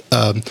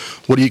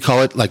 what do you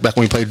call it? Like back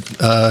when we played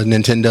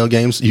Nintendo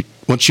games,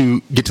 once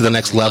you get to the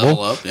next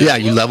level,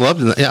 you level up.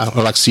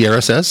 Or like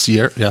Sierra says,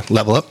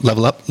 level up.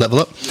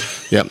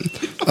 Yeah,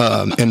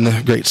 and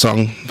the great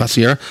song by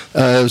Sierra.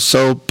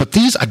 But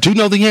these I do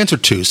know the answer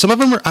to. Some of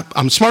them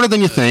I'm smarter than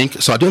you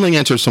think, so I do know the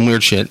answer to some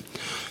weird shit.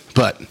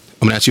 But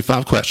I'm going to ask you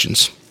 5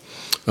 questions.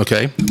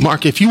 Okay,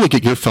 Mark, if you would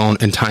get your phone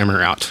and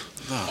timer out.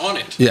 On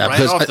it. Yeah,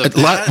 right off the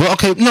bat? Well,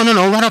 okay, no,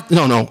 right off.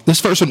 No.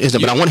 This first one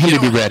isn't, but I want him to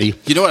be ready.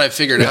 You know what I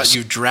figured out?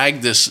 You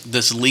dragged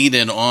this lead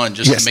in on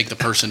just to make the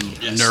person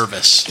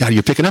nervous. God,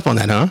 you're picking up on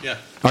that, huh? Yeah.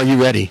 Are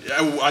you ready?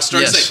 I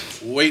started to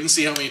say, wait and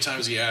see how many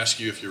times he asks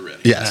you if you're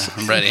ready. Yes,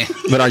 I'm ready.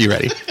 But are you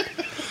ready?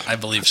 I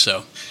believe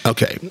so.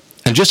 Okay,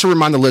 and just to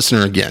remind the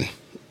listener again,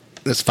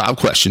 there's 5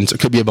 questions. It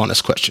could be a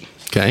bonus question.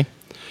 Okay.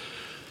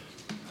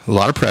 A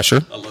lot of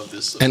pressure. I love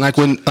this. And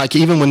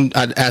even when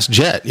I asked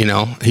Jet,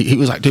 he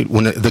was like, dude,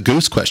 when the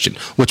goose question,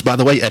 which by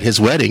the way, at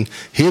his wedding,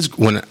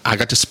 when I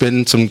got to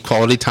spend some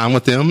quality time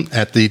with them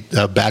at the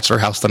bachelor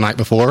house the night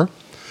before,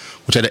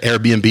 which had an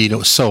Airbnb, and it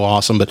was so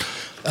awesome, but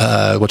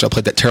which I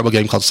played that terrible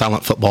game called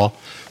Silent Football,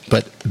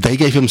 but they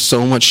gave him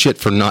so much shit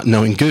for not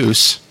knowing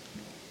goose.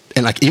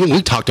 And even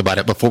we talked about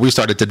it before we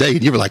started today,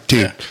 and you were like,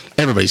 dude,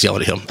 everybody's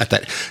yelling at him at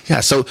that. Yeah.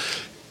 So,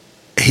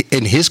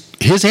 and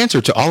his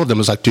answer to all of them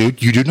was like,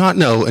 dude, you do not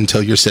know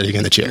until you're sitting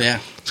in the chair. Yeah.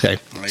 Okay.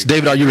 So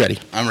David, are you ready?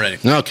 I'm ready.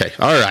 Okay.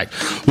 All right.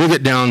 We'll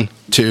get down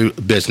to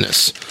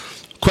business.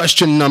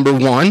 Question number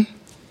 1.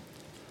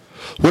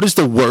 What is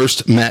the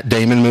worst Matt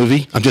Damon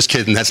movie? I'm just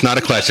kidding. That's not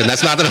a question.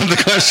 That's not one of the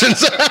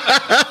questions.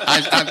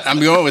 I'm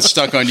going with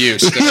Stuck on You.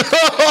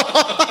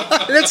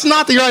 That's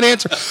not the right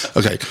answer.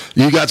 Okay,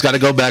 you guys got to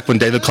go back when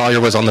David Collier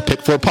was on the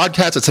Pick 4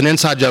 podcast. It's an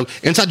inside joke.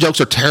 Inside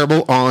jokes are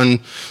terrible on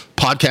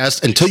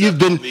podcasts until you've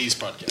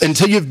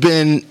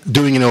been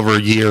doing it over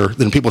a year.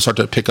 Then people start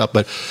to pick up.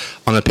 But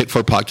on the Pick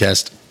 4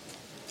 podcast,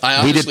 I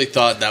honestly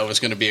thought that was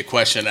going to be a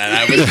question, and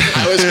I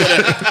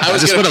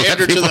was going to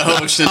pander to the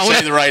host and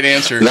say the right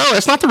answer. No,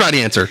 that's not the right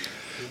answer.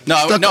 No,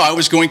 I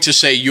was going to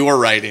say your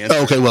right answer.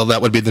 Okay, well, that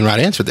would be the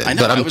right answer then. I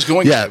know, I was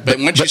going to. But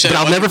once you said it,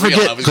 I'll never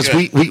forget, because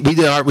we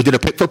did a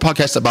Pick 4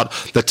 podcast about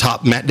the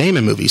top Matt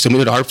Damon movies, and we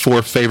did our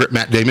 4 favorite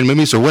Matt Damon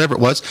movies, or whatever it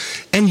was,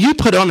 and you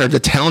put on there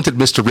The Talented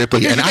Mr.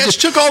 Ripley, and I just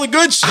took all the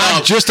good stuff.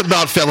 I just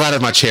about fell out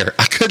of my chair.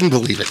 I couldn't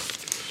believe it.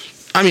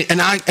 I mean,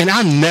 and I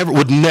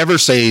would never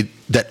say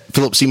that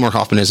Philip Seymour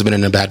Hoffman has been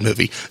in a bad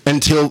movie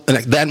until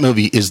that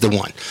movie is the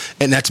one,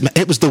 and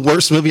it was the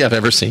worst movie I've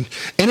ever seen,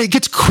 and it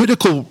gets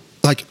critical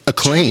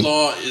acclaim.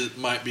 Law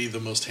might be the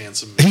most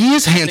handsome. He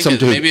is handsome,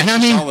 dude. Maybe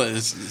I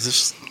was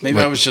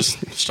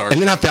just starting.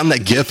 And then I found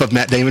that GIF of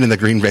Matt Damon in the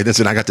Green Ravens,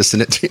 and I got to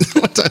send it to you.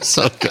 That's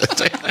so good.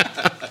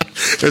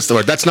 That's the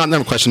word. That's not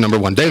question number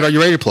 1. Dave, are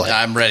you ready to play?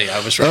 I'm ready. I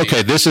was ready.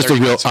 Okay, this is the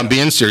real. I'm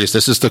being serious.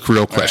 This is the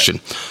real question.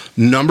 Right.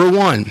 Number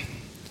 1.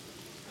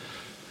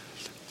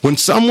 When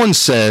someone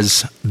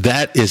says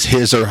that is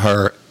his or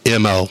her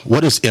MO, what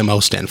does MO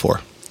stand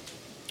for?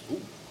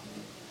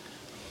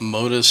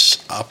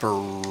 Modus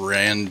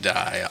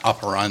operandi.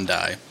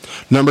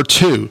 Number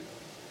 2,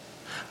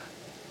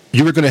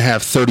 you were going to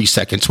have 30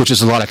 seconds, which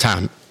is a lot of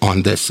time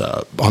on this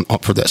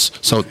for this.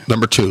 So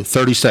number 2,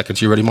 30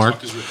 seconds. You ready,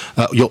 Mark?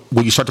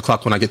 Will you start the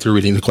clock when I get through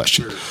reading the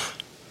question? Sure.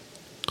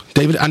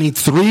 David, I need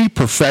 3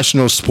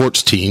 professional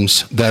sports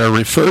teams that are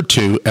referred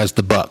to as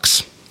the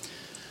Bucks.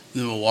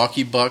 The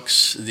Milwaukee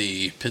Bucks,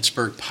 the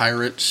Pittsburgh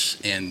Pirates,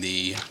 and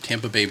the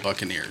Tampa Bay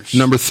Buccaneers.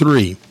 Number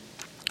 3.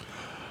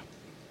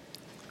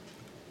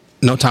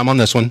 No time on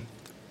this one.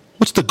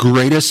 What's the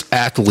greatest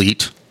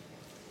athlete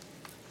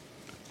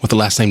with the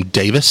last name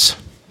Davis?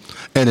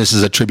 And this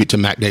is a tribute to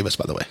Mac Davis,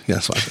 by the way. Yeah,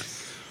 that's why.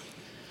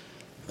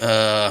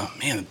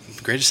 The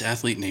greatest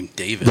athlete named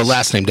Davis. The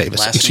last name Davis.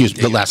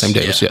 The last name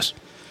Davis, yes.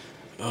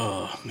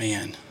 Oh,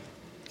 man.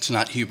 It's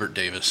not Hubert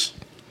Davis.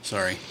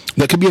 Sorry.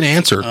 That could be an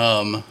answer.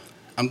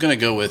 I'm going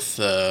to go with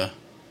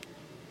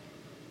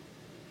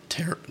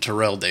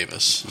Terrell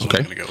Davis. Okay.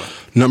 I'm going to go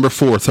with. Number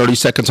 4, 30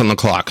 seconds on the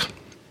clock.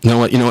 You know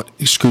what?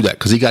 Screw that,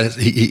 because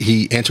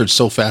he answered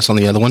so fast on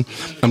the other one.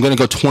 I'm going to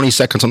go 20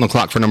 seconds on the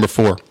clock for number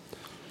 4.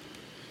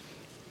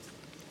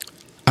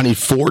 I need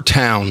 4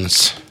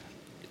 towns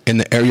in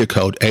the area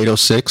code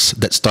 806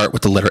 that start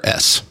with the letter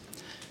S.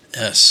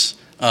 S.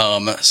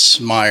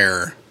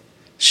 Smire,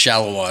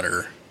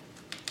 Shallowater,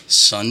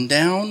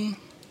 Sundown.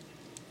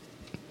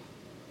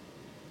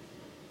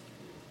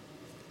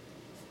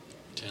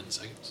 10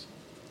 seconds.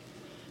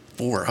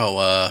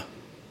 4.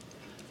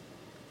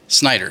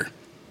 Snyder.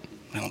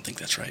 I don't think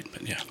that's right,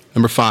 but yeah.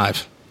 Number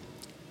 5.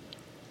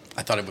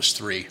 I thought it was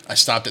 3. I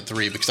stopped at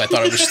 3 because I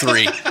thought it was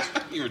 3.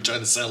 You were trying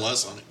to sell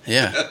us on it.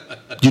 Yeah.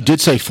 You did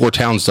say 4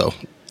 towns, though.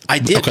 I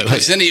did. Okay,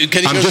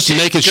 I'm just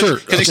making sure.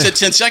 Because he said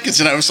 10 seconds,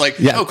 and I was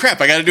like, oh,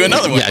 crap, I got to do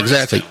another one. Yeah,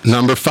 exactly.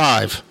 Number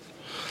 5.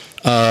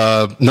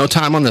 No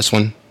time on this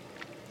one.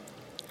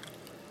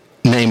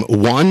 Name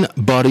one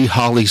Buddy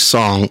Holly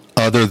song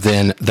other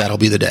than That'll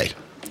Be the Day.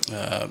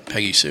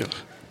 Peggy Sue.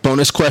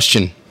 Bonus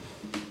question.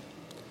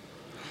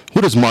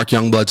 What is Mark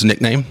Youngblood's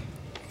nickname?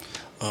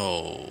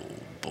 Oh,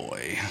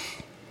 boy.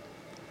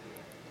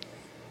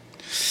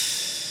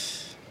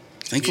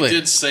 Thankfully, he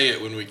did say it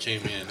when we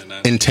came in. And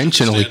I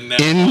intentionally.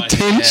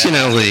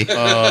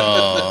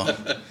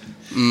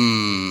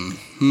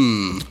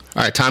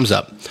 All right, time's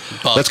up.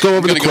 Buck. Let's go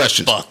over the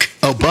questions. Buck.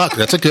 Oh, Buck.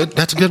 That's a good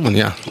one.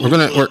 Yeah, we're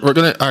gonna.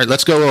 All right,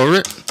 let's go over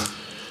it.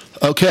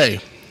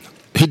 Okay,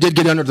 he did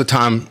get under the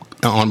time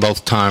on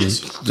both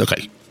times. Yes.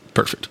 Okay,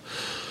 perfect.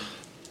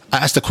 I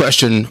asked the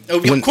question.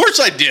 Of course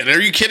I did. Are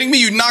you kidding me?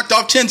 You knocked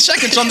off 10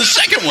 seconds on the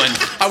second one.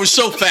 I was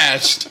so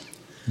fast.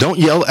 Don't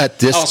yell at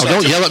this.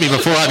 Don't yell at me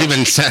before I've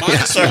even said.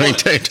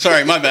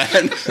 Sorry, my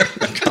bad.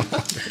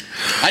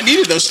 I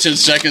needed those 10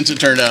 seconds, it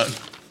turned out.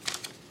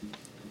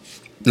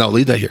 No,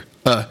 leave that here.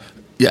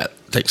 Yeah,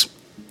 thanks.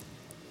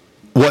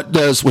 What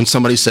does, when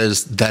somebody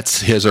says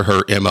that's his or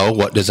her MO,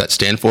 what does that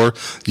stand for?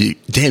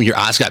 Damn, your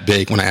eyes got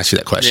big when I asked you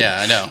that question.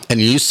 Yeah, I know. And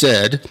you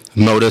said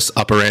modus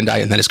operandi,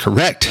 and that is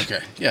correct.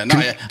 Okay. Yeah, no,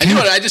 I knew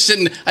it.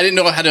 I didn't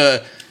know how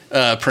to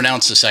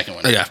pronounce the second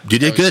one. Yeah, you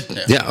did good.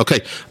 Yeah,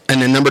 okay.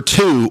 And then number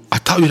 2, I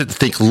thought you had to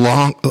think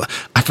long.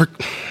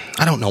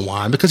 I don't know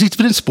why, because he's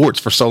been in sports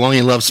for so long.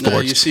 He loves sports. No,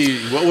 you see,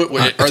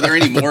 are there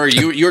any more?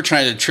 You were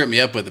trying to trip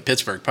me up with the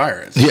Pittsburgh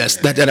Pirates. Yes,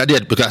 that I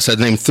did, because I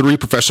named 3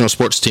 professional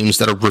sports teams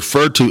that are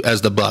referred to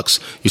as the Bucks.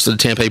 You said the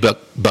Tampa Bay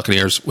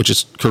Buccaneers, which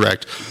is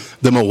correct.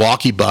 The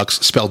Milwaukee Bucks,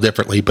 spelled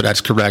differently, but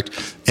that's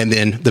correct. And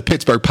then the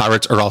Pittsburgh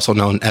Pirates are also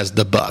known as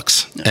the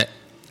Bucks. Yeah.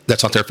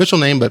 That's not their official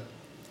name, but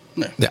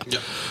yeah.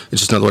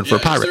 It's just another word for a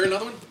pirate. Is there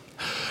another one?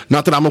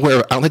 Not that I'm aware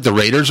of. I don't think the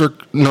Raiders are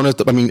known as.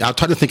 I'll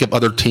try to think of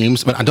other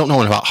teams, but I don't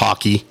know about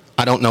hockey.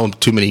 I don't know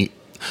too many.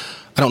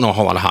 I don't know a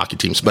whole lot of hockey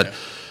teams, but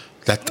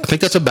I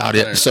think that's about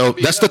it. So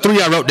that's the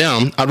three I wrote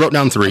down. I wrote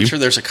down three. I'm sure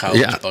there's a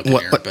college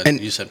Buccaneer,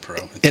 but you said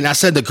pro. And I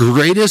said the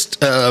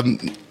greatest.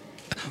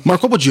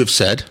 Mark, what would you have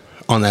said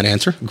on that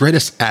answer?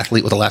 Greatest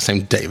athlete with the last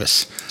name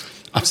Davis.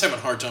 I'm just having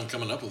a hard time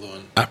coming up with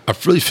one. I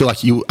really feel like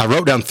I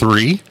wrote down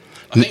three.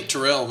 I think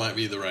Terrell might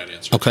be the right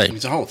answer. Okay.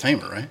 He's a Hall of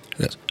Famer, right?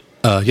 Yes.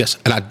 Yes.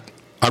 And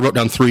I wrote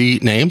down three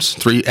names,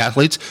 three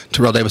athletes.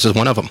 Terrell Davis is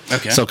one of them.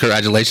 Okay. So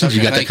congratulations.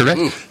 You got that correct?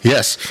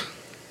 Yes.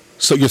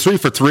 So you're 3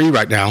 for 3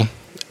 right now.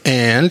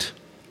 And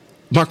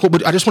Mark,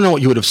 I just want to know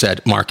what you would have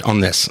said, Mark, on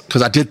this,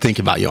 because I did think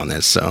about you on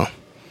this. So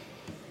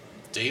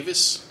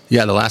Davis?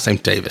 Yeah, the last name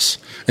Davis.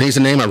 And he's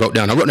a name I wrote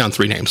down. I wrote down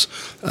three names.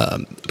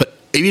 But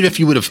even if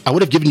you would have, I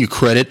would have given you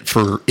credit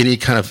for any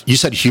kind of, you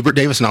said Hubert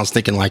Davis, and I was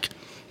thinking like,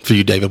 for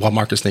you, David, while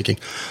Mark is thinking,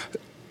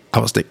 I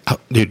was thinking,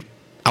 dude,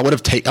 I would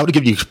have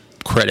given you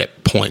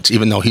credit points,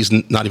 even though he's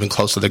not even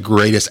close to the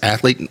greatest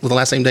athlete with the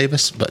last name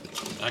Davis. But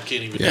I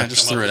can't even. Yeah,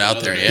 just threw it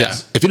out there. Yeah.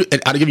 If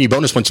I'd have given you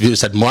bonus points if you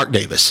said Mark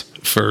Davis,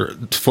 for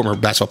former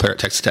basketball player at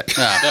Texas Tech.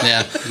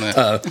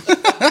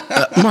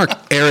 Mark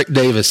Eric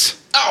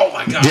Davis. Oh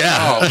my God.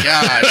 Yeah. Oh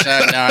gosh.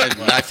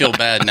 I feel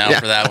bad now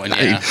for that one.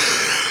 Yeah.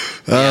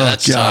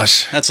 That's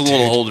gosh. That's a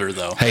little older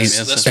though. Hey,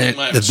 that's what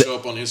might have to show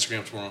up on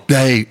Instagram tomorrow.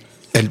 Hey.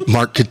 And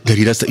Mark, he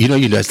does.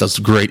 He does those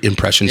great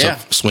impressions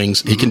of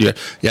swings. He can do it.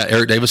 Yeah,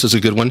 Eric Davis is a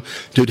good one,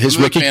 dude. His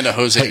I'm rookie. a fan of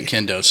Jose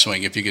Oquendo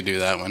swing. If you could do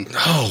that one.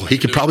 Oh, he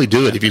could probably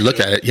do it if you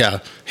look at it. Yeah,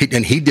 he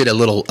did a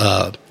little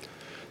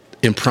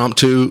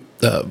impromptu.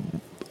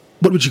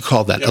 What would you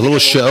call that? A little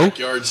show.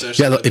 Backyard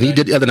session. Yeah, and he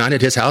did the other night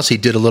at his house. He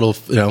did a little.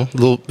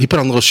 He put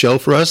on a little show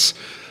for us,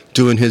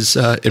 doing his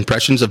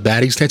impressions of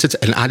batting stances,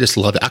 and I just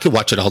love it. I could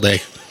watch it all day.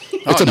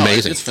 It's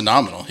amazing. It's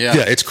phenomenal. Yeah.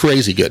 Yeah, it's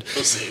crazy good.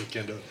 Jose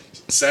Oquendo.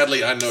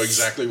 Sadly, I know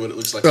exactly what it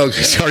looks like. Oh,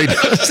 sorry.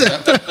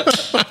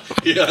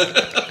 Yeah.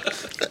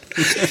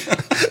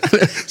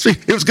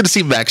 It was good to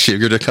see Max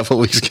Sugar a couple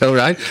of weeks ago,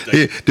 right?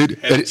 Dude,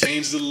 had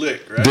changed the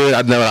lick, right? Dude,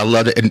 I know, I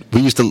loved it, and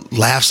we used to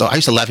laugh. So I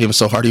used to laugh at him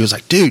so hard. He was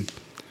like, "Dude,"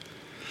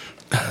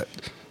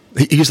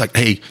 he was like,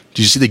 "Hey, did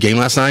you see the game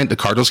last night? The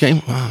Cardinals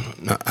game? Oh,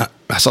 no,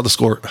 I saw the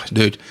score,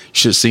 dude. You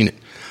should have seen it.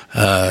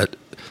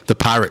 The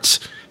Pirates,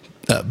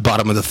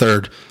 bottom of the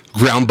third,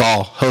 ground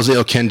ball. Jose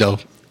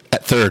Oquendo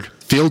at third,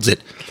 fields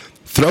it."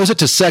 Throws it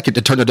to second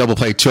to turn the double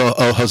play to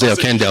Jose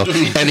Oquendo,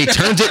 and he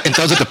turns it and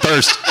throws it to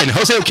first, and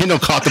Jose Oquendo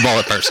caught the ball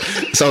at first.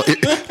 So,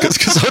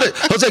 because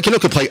Jose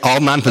Oquendo could play all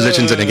 9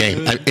 positions in a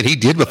game, and he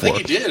did before.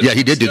 He did. Yeah,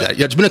 he did do that.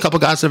 Yeah, there's been a couple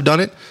guys that have done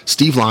it.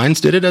 Steve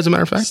Lyons did it, as a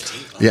matter of fact.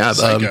 Yeah,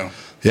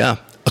 yeah,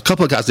 a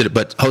couple of guys did it,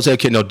 but Jose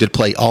Oquendo did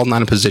play all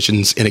 9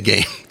 positions in a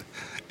game.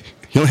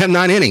 He only had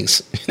 9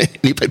 innings.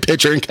 He played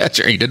pitcher and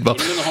catcher. He did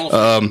both.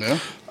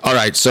 All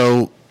right,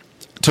 so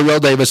Terrell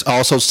Davis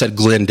also said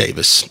Glenn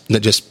Davis.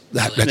 That's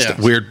the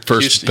weird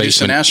first baseman.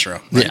 Houston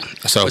Astro. Right?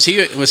 Yeah. So was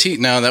he?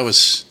 No,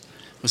 was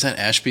that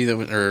Ashby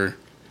or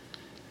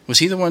was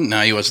he the one?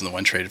 No, he wasn't the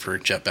one traded for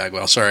Jeff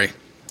Bagwell. Sorry.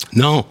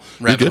 No.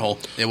 Rabbit hole.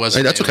 It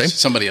wasn't. Hey, that's okay.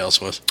 Somebody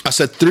else was. I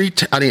said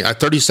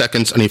 30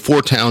 seconds. I need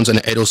 4 towns and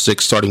an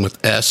 806 starting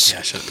with S. Yeah,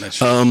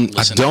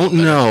 I don't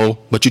know,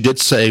 but you did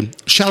say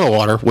shallow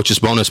water, which is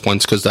bonus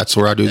points because that's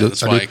where I do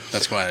this.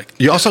 That's why.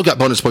 You also got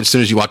bonus points as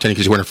soon as you walked in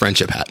because you're wearing a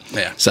friendship hat.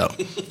 Yeah. So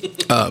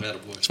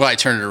that's why I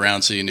turned it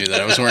around so you knew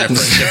that I was wearing a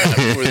friendship hat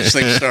before this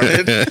thing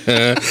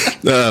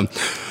started.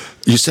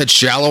 You said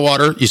shallow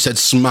water. You said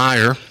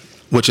Smire,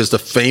 which is the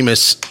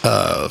famous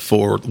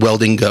for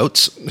welding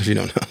goats, if you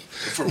don't know.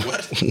 For what?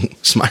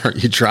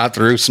 Smire. You drive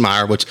through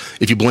Smire, which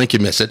if you blink, you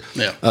miss it.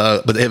 Yeah.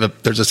 But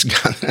there's this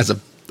guy that has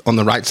on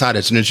the right side,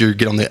 as soon as you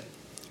get on the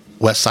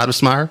west side of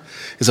Smire,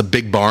 is a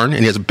big barn, and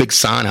he has a big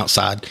sign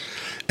outside.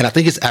 And I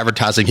think it's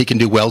advertising. He can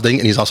do welding,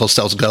 and he also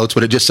sells goats,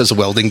 but it just says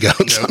welding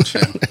goats.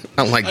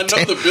 I'm like, I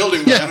know the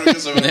building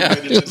because I've paid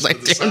attention like,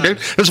 to the damn, sign. dude,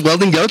 there's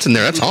welding goats in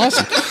there. That's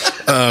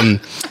awesome.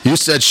 You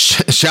said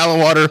shallow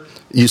water.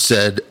 You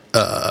said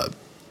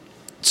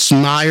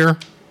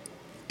Smire.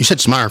 You said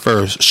Smire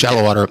first.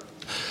 Shallow water.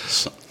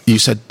 You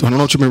said, I don't know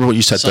what you remember what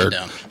you said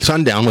Sundown. third.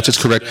 Sundown, which is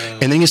correct.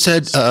 And then you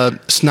said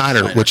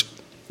Snyder, which,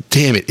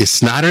 damn it, is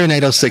Snyder in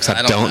 806?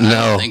 I don't know. I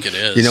don't think it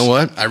is. You know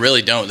what? I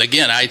really don't.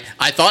 Again,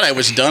 I thought I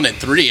was done at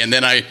 3, and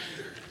then I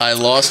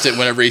lost it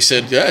whenever he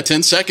said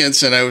 10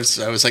 seconds, and I was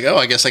like, oh,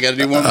 I guess I got to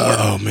do one more.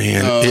 Oh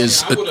man,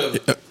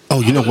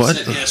 you know what?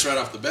 Said yes, right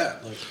off the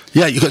bat. Like,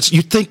 yeah, because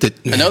you think that.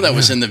 I know that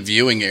was in the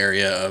viewing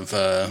area of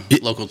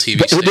local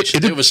TV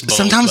station. It was both,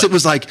 sometimes it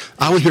was like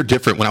I would hear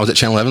different when I was at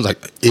Channel 11. I was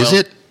like, is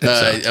it?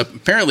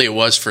 Apparently, it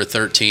was for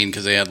 13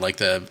 because they had like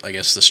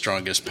the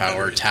strongest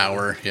power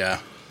tower. Yeah,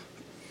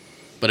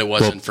 but it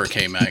wasn't for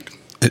KMAC.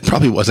 It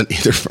probably wasn't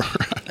either for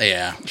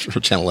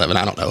Channel 11.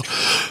 I don't know.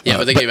 Yeah,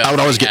 but they gave out. I would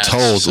always get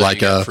told so like,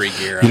 free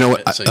gear. You know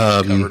what? So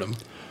covered them.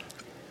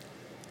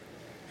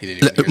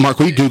 Mark,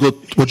 will you Google?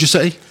 What'd you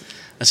say?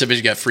 I said, but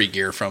you got free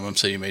gear from him,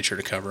 so you made sure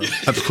to cover him.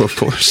 Of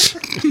course.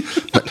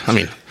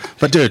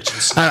 But dude,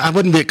 I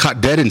wouldn't get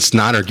caught dead in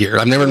Snyder gear.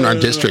 I'm never in our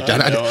district.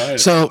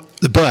 So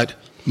But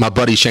my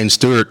buddy Shane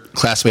Stewart,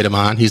 classmate of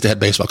mine, he's the head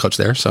baseball coach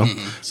there. So,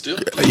 Still?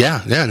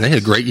 yeah, and they had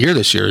a great year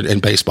this year in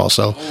baseball.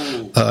 So,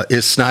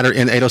 is Snyder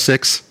in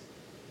 806?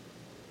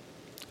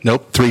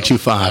 Nope,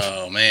 325.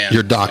 Oh man,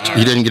 you're docked.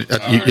 You didn't get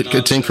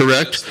it's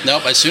incorrect.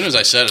 Nope. As soon as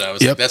I said it, I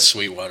was like, "That's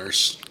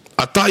Sweetwater's."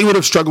 I thought you would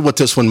have struggled with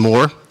this one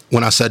more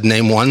when I said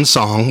name one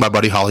song by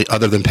Buddy Holly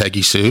other than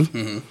Peggy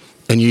Sue,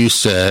 and you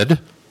said.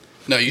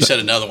 No, you said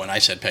another one. I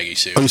said Peggy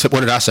Sue. Oh, you said, what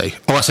did I say?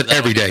 Oh, I said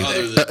Every Day.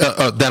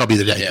 That'll be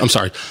the day. Yeah. I'm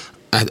sorry.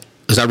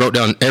 Because I wrote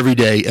down Every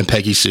Day and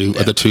Peggy Sue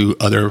are the two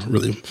other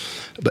really.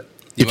 But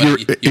you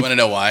want to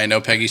know why I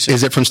know Peggy Sue?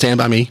 Is it from Stand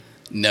By Me?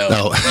 No.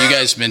 You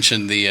guys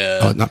mentioned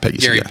the not Peggy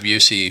Gary Sue,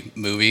 Busey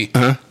movie.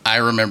 Uh-huh. I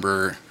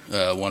remember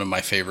one of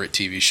my favorite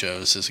TV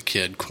shows as a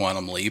kid,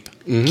 Quantum Leap.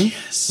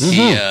 Yes.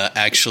 He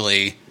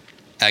actually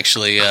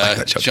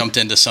jumped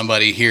into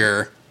somebody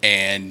here,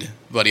 and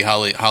Buddy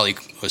Holly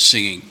was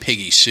singing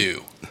Peggy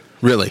Sue.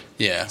 Really?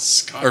 Yeah.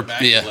 Scott Or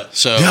Bakula. yeah.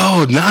 So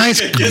Oh,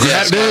 nice.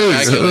 Yeah, Scott News.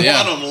 Bakula,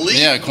 yeah. Quantum Leap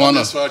Yeah, on Quantum.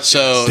 this podcast.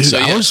 So Dude, I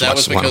yes, always that watch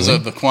was Quantum because Leap.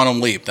 of the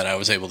Quantum Leap that I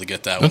was able to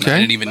get that one. Okay. I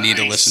didn't even need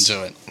to Nice. listen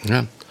to it.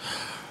 Yeah.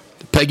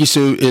 Peggy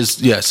Sue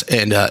is, yes,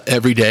 and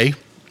Every Day.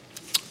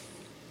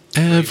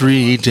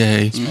 Every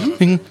Day.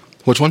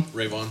 Which one?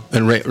 Rayvon.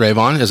 And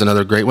Rayvon is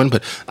another great one.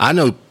 But I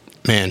know,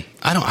 man,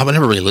 I would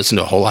never really listen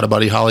to a whole lot of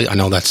Buddy Holly. I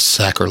know that's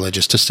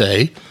sacrilegious to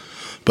say.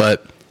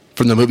 But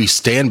from the movie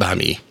Stand By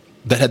Me,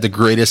 that had the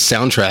greatest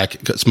soundtrack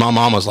because my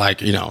mom was like,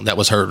 that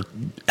was her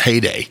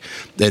heyday.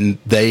 Then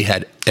they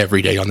had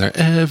Every Day on there.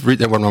 Every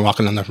day when we're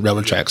walking on the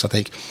railroad tracks, I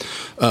think.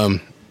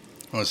 Want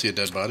to see a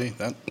dead body?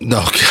 That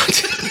No, God.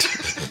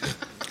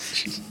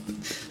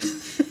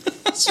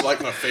 It's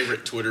like my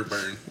favorite Twitter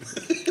burn.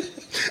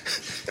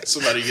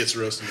 Somebody gets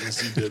roasted and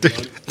see dead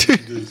body.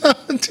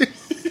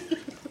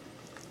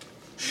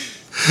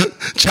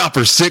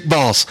 Chopper, sick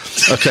balls.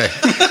 Okay.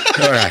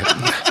 All right.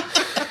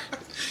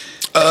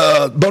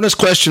 Bonus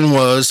question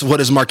was, what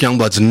is Mark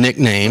Youngblood's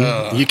nickname?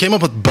 You came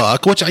up with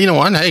Buck, which,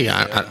 what? Hey,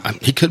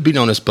 he could be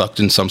known as Buck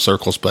in some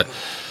circles, but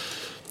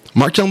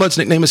Mark Youngblood's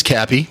nickname is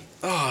Cappy.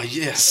 Oh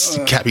yes,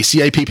 Cappy,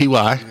 Cappy.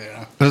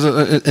 Yeah.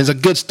 There's a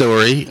good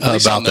story At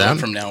least I'll about know that. it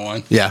from now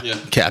on. Yeah, Yeah.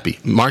 Cappy.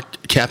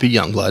 Mark Cappy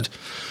Youngblood.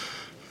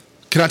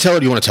 Can I tell it or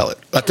do you want to tell it?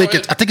 I think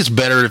it's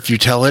better if you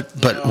tell it,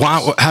 but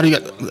why? How do you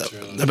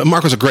but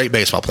Mark was a great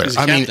baseball player. He's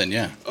a captain,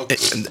 yeah. Okay.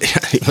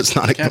 He was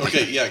not a Captain.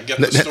 Okay, yeah, get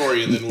the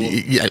story and then we'll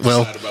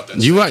decide about that.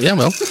 you right, yeah,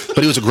 well, but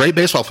he was a great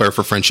baseball player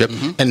for Friendship,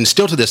 and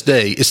still to this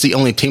day, it's the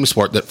only team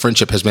sport that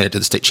Friendship has made it to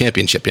the state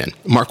championship in.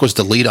 Mark was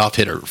the leadoff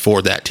hitter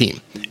for that team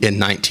in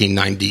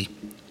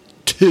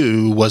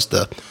 1992 was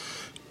the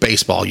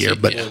baseball year,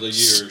 but Well, the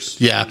years.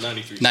 Yeah.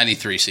 93.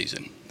 93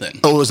 season then.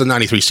 oh, it was the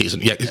 93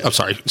 season. Yeah, I'm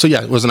sorry. So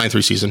yeah, it was the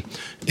 93 season.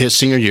 His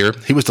senior year,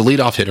 he was the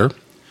leadoff hitter.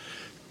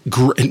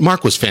 And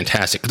Mark was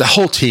fantastic. The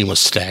whole team was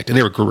stacked, and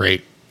they were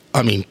great.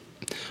 I mean,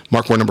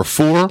 Mark wore number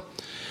 4,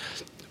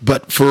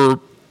 but was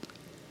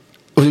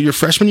it your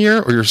freshman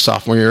year or your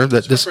sophomore year?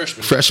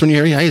 Freshman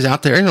year, yeah, he's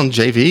out there on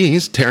JV,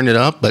 he's tearing it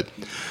up, but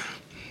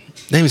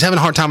then he's having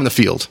a hard time in the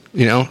field,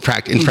 in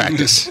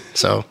practice.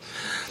 So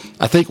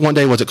I think one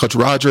day, was it Coach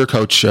Roger?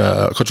 Coach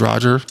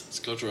Roger? It's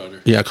Coach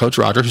Roger. Yeah, Coach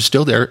Roger, who's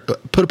still there,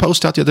 put a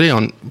post out the other day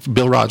on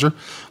Bill Roger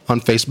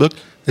on Facebook.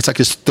 It's like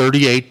his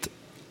 38th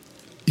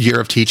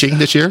year of teaching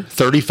this year,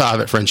 35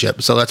 at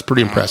Friendship. So that's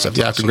pretty impressive.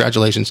 That's awesome.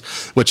 Congratulations.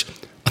 Which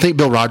I think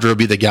Bill Roger would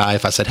be the guy,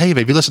 if I said, hey,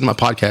 baby, listen to my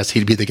podcast,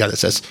 he'd be the guy that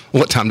says,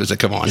 what time does it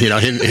come on?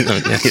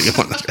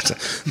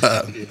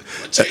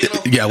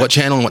 What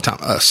channel and what time?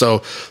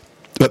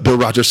 But Bill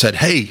Roger said,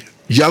 hey,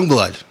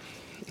 Youngblood,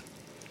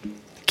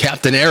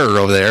 Captain Error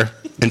over there.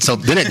 And so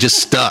then it just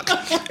stuck.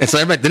 And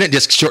so then it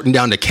just shortened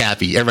down to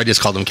Cappy. Everybody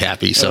just called him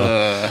Cappy. So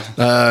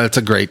it's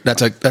a great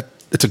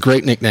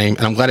nickname,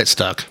 and I'm glad it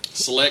stuck.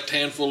 Select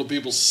handful of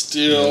people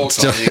still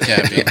Call you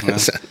Cappy.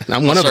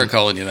 I'm one of them. Start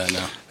calling you that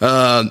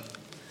now.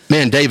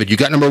 Man, David, you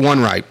got number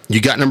 1 right.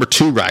 You got number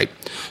 2 right.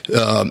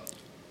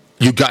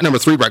 You got number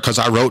 3 right because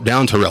I wrote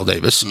down Terrell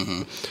Davis.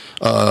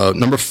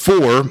 Number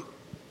 4,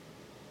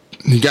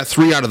 you got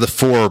 3 out of the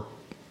 4,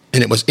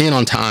 and it was in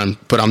on time,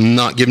 but I'm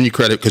not giving you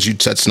credit because you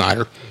said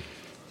Snyder.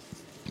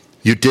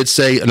 You did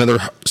say another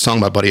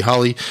song by Buddy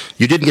Holly.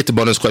 You didn't get the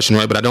bonus question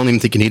right, but I don't even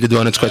think you needed the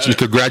bonus question.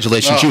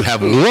 Congratulations. You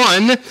have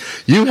won.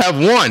 You have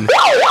won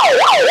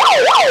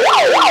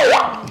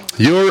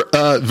your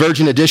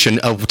Virgin edition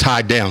of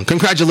Tied Down.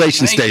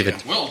 Congratulations, Thank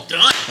David. you. Well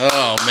done.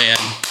 Oh man,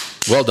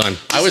 Well done.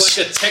 I was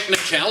like a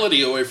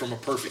technicality away from a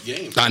perfect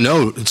game. I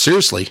know.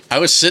 Seriously. I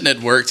was sitting at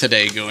work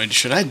today going,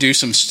 should I do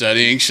some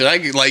studying? Should I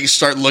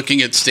start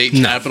looking at state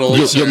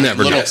capitals? You'll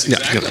never do it. Yes,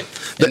 exactly.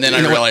 And then I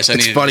realized I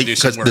needed to do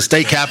some because work. the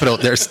state capital,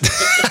 there's...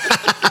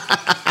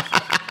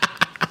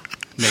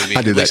 Maybe.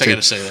 I do At that least too. I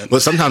got to say that. Well,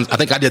 sometimes I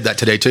think I did that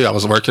today too. I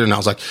was working and I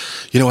was like,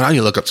 you know what? I need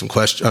to look up some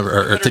questions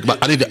or think about.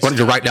 I need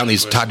to write down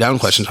these tied down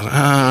questions. I was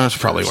like,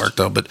 it's probably work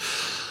though. But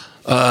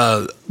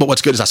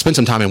what's good is I spend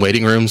some time in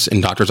waiting rooms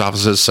in doctors'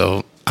 offices,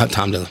 so I have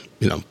time to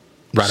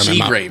write them in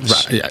my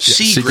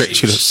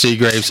Seagraves.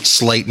 Seagraves,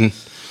 Slayton.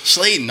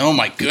 Slayton, oh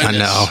my goodness. I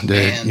know, dude.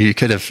 Man. You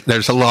could have.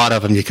 There's a lot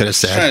of them you could have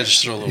said. Trying to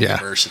just throw a little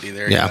diversity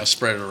there. Yeah.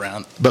 Spread it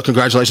around. But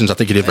congratulations. I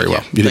think you did very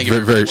well. You did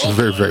very, well.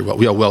 very, very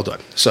well. Yeah, well done.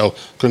 So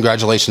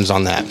congratulations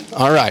on that.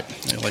 All right.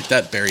 I like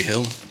that, Barry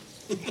Hill.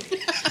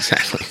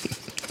 Exactly.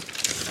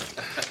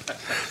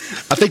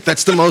 I think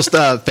that's the most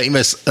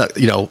famous,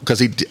 because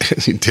he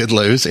did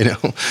lose,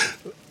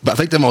 But I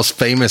think the most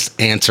famous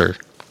answer,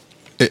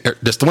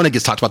 just the one that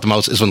gets talked about the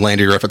most, is when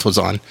Landy Griffith was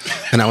on.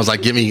 And I was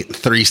like, give me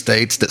 3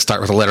 states that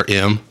start with the letter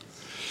M.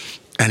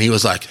 And he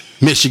was like,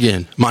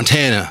 Michigan,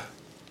 Montana.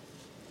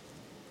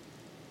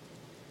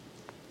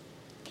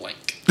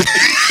 Blank.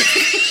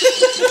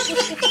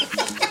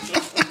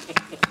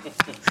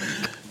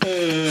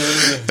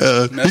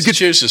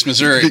 Massachusetts,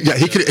 Missouri. Yeah,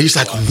 he's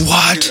like,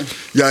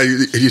 what? Yeah,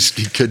 he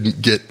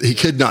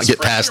could not get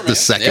past pressure, the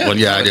second one.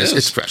 Yeah,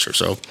 it's pressure.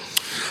 So,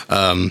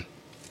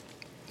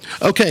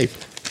 okay.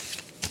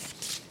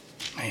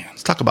 Man.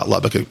 Let's talk about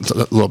Lubbock a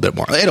little bit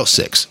more.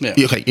 806. Yeah.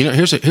 Okay,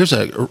 here's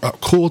a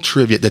cool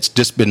trivia that's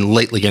just been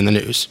lately in the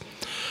news.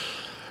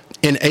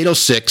 In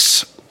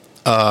 806,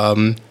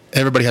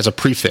 everybody has a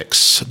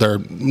prefix. They're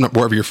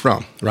wherever you're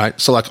from, right?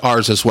 So like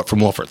ours is what from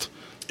Wolford?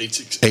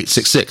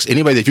 866.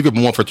 Anybody that if you go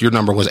to Wolford, your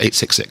number was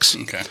 866.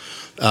 Okay.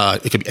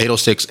 It could be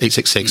 806,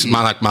 866.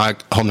 My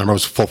home number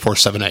was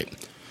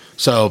 4478.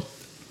 So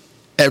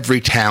every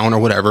town or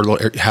whatever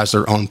has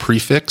their own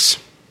prefix.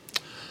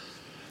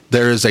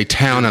 There is a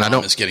town, and I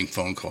don't. Is getting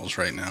phone calls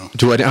right now.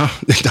 Do I now?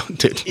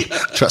 Dude,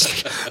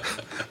 trust me.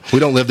 We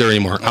don't live there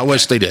anymore. Okay. I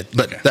wish they did,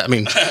 but okay. that, I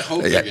mean,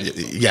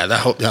 that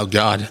whole, oh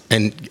God,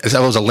 and that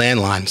was a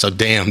landline. So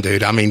damn,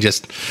 dude. I mean,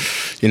 just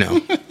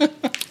damn,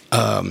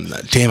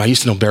 I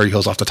used to know Barry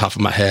Hills off the top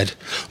of my head.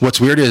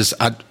 What's weird is,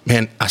 I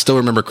still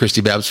remember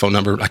Christy Babb's phone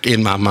number, like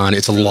in my mind.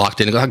 It's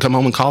locked in. I come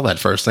home and call that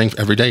first thing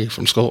every day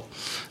from school.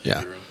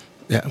 Yeah.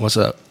 What's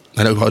up?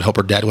 I know I'd hope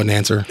her dad wouldn't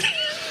answer.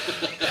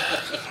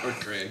 Or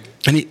Craig.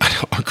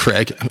 Or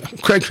Craig.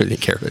 Craig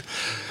couldn't care of it.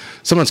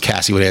 Sometimes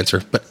Cassie would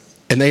answer,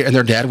 and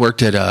their dad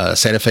worked at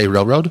Santa Fe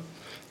Railroad,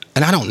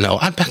 and I don't know.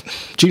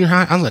 Junior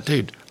high, I was like,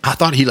 dude, I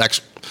thought he like.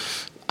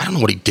 I don't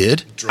know what he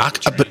did,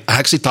 but I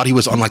actually thought he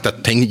was on like the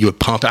thing that you would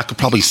pump. I could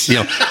probably see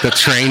the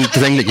train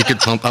thing that you could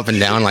pump up and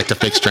down like to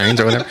fix trains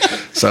or whatever.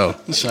 So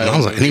I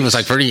was like, and he was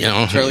like pretty,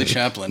 Charlie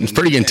Chaplin. It's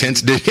pretty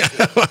intense, dude.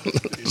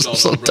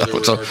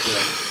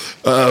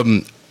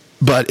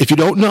 But if you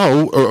don't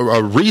know,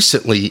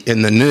 recently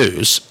in the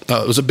news,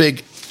 it was a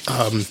big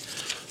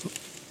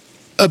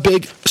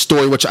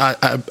story which I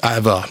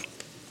have a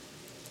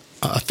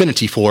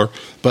affinity for,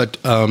 but.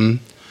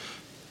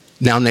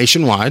 Now,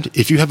 nationwide,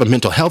 if you have a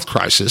mental health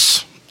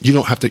crisis, you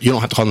don't have to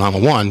call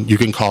 911. You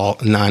can call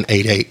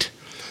 988.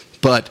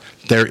 But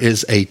there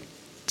is a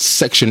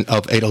section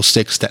of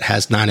 806 that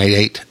has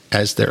 988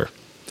 as their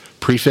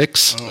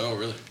prefix. Oh,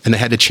 really? And they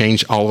had to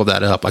change all of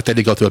that up. Like they had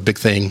to go through a big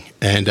thing,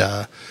 and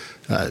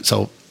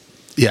so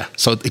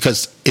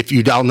because if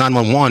you dial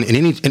 911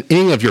 in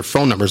any of your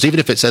phone numbers, even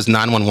if it says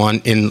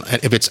 911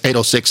 if it's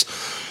 806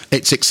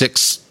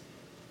 866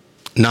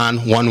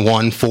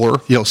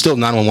 9114, still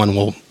 911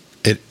 will.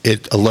 It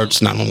alerts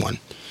 911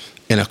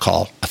 in a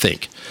call, I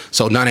think.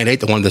 So 988,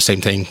 they wanted the same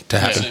thing to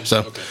happen. Yeah, so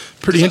okay.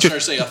 pretty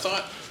interesting. I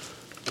thought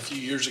a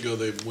few years ago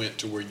they went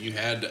to where you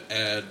had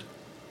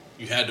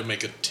to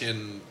make a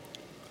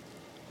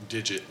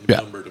 10-digit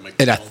number to make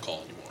the phone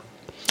call anymore.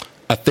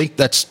 I think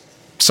that's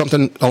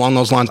something along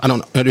those lines. I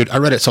don't know, dude. I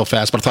read it so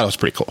fast, but I thought it was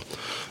pretty cool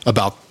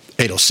about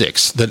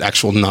 806, the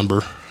actual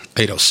number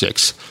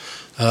 806.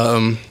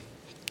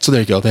 So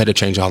there you go. They had to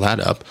change all that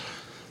up.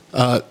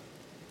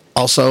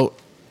 Also.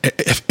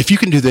 If you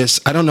can do this,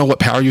 I don't know what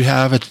power you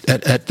have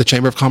at the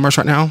Chamber of Commerce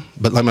right now,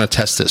 but I'm going to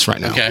test this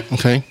right now.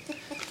 Okay?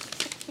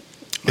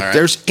 If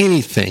there's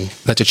anything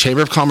that the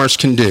Chamber of Commerce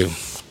can do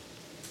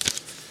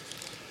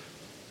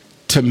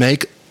to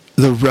make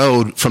the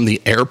road from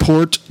the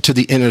airport to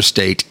the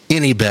interstate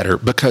any better,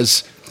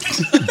 because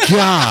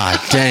God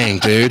dang,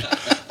 dude.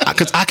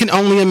 Because I can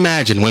only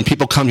imagine when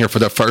people come here for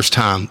the first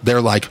time, they're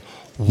like,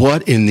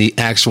 what in the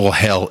actual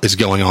hell is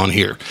going on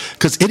here?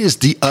 Because it is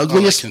the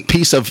ugliest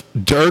piece of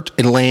dirt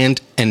and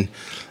land. And,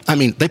 I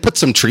mean, they put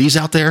some trees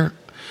out there.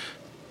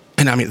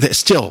 And, I mean,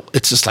 it's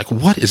just like,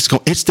 what is going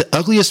on? It's the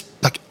ugliest.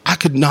 Like, I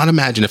could not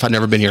imagine if I'd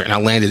never been here and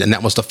I landed and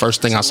that was the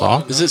first thing I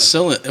saw. Is it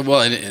still,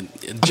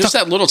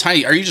 that little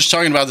tiny, are you just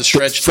talking about the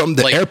stretch from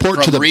the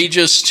airport to the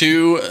Regis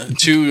to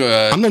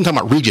I'm not talking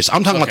about Regis.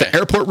 I'm talking about the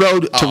airport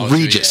road to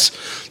Regis.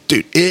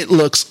 Dude, it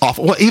looks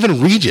awful. Well,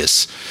 even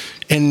Regis.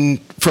 And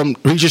from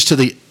Regis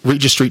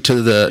Street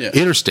to the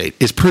interstate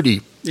is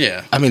pretty.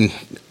 Yeah. I mean,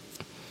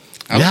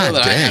 I don't know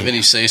that I have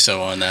any say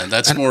so on that.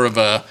 That's more of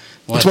a.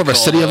 It's more of a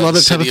City of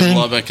Lubbock type of thing. City of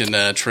Lubbock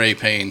and Trey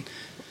Payne.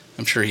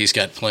 I'm sure he's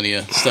got plenty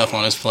of stuff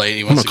on his plate.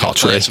 He wants to call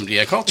Trey.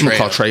 Call Trey.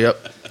 Call Trey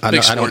up. I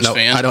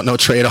don't know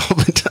Trey at all,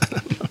 but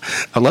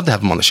I'd love to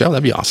have him on the show.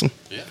 That'd be awesome.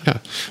 Yeah.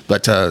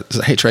 But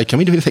hey, Trey, can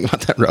we do anything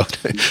about that road?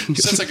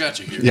 Since I got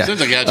you here. Yeah.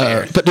 Since I got you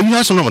here. But do you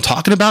guys know what I'm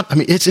talking about? I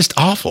mean, it's just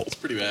awful. It's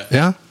pretty bad.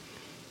 Yeah.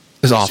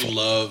 It's awful. You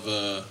love.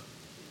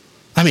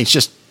 I mean, it's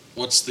just.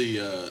 What's the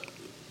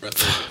right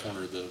there in the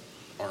corner? The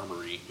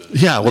armory. But.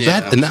 Yeah, well,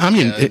 that, and I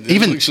mean,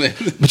 even,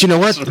 but you know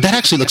what? That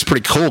actually looks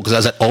pretty cool because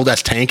there's that old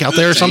ass tank out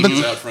there or something.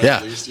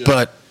 Yeah,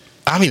 but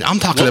I mean, I'm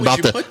talking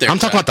about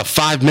the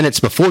 5 minutes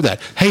before that.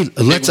 Hey,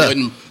 let's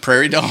wooden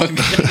prairie dog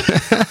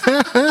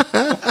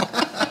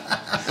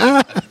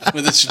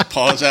with its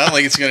paws out,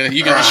 like it's gonna.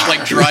 You can just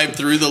like drive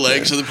through the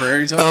legs of the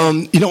prairie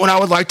dog. You know what I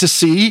would like to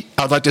see?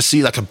 I'd like to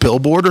see like a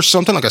billboard or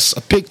something, like a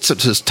big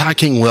that says Ty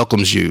King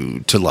welcomes you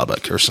to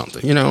Lubbock or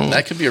something. You know,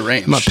 that could be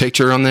arranged. My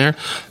picture on there,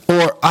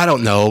 or I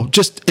don't know.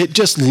 It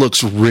just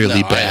looks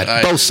really bad.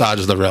 I both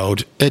sides of the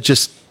road. It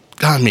just.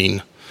 I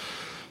mean,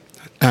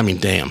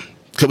 damn.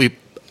 Could we?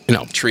 You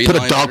know, put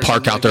a dog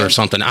park out there or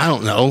something. I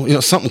don't know. You know,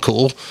 something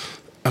cool.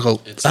 I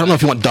don't know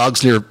if you want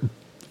dogs near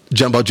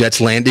Jumbo Jet's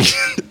landing.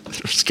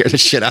 Scare the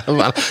shit out of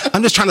them.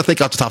 I'm just trying to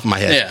think off the top of my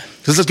head. Yeah.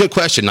 This is a good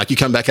question. Like, you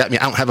come back at me,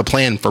 I don't have a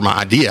plan for my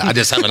idea. I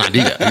just have an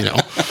idea, you know.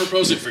 I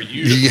propose it for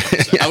you.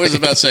 I was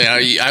about to say,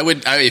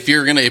 if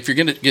you're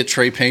gonna get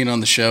Trey Payne on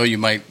the show, you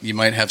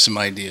might have some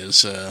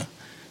ideas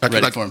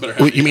ready for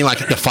him. You mean like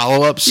the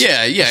follow-ups?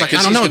 Yeah. Like,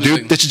 I don't know,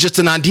 dude. This is just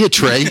an idea,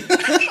 Trey.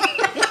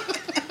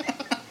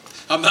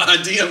 I'm the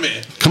idea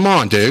man. Come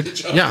on,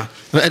 dude. Yeah.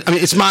 I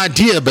mean, it's my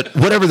idea, but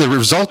whatever the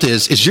result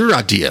is your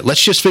idea.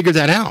 Let's just figure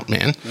that out,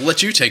 man. We'll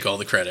let you take all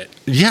the credit.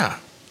 Yeah.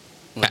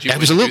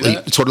 Absolutely.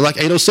 It's sort of like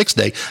 806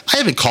 Day. I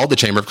haven't called the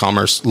Chamber of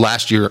Commerce.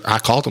 Last year, I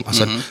called them. I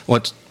said,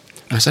 what?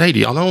 I said, hey,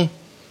 do y'all know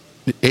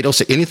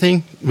 806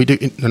 anything? We do.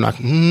 They're not,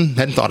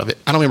 hadn't thought of it.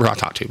 I don't remember who I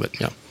talked to, but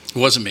yeah. It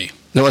wasn't me.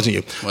 No, it wasn't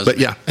you. But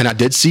yeah, and I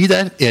did see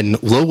that in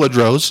Lil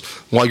Woodrow's.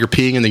 While you're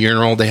peeing in the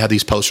urinal, they have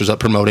these posters up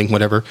promoting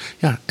whatever.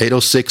 Yeah,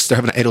 806. They're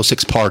having an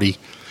 806 party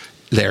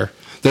there.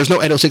 There's no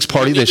 806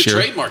 party this year.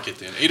 Trademark it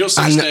then.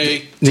 806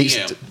 Day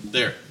TM.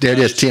 There it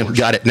is. TM.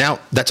 Got it. Now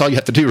that's all you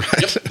have to do,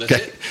 right? Yep, that's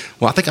it.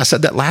 Well, I think I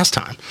said that last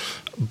time.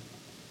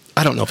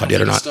 I don't know if I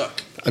did or not.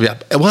 Stuck. Yeah.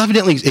 Well,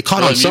 evidently it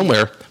caught on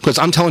somewhere because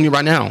I'm telling you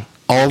right now.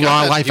 All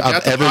my life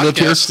I've ever lived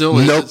here. It's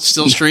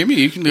still streaming.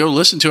 You can go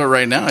listen to it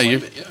right now.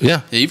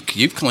 Yeah.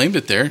 You've claimed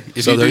it there.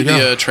 If you do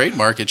the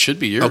trademark, it should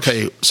be yours.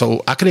 Okay,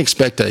 so I can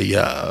expect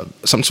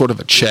some sort of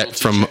a check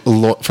from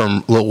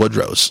Lil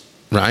Woodrow's,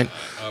 right?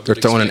 They're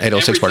throwing an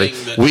 806 party.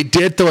 We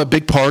did throw a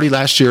big party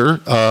last year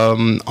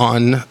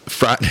on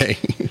Friday.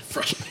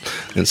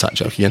 Inside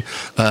joke again.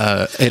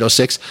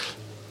 806.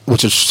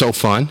 Which was so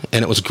fun,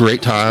 and it was a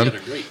great time.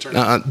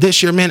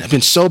 This year, man, I've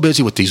been so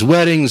busy with these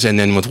weddings and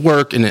then with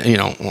work, and you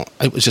know,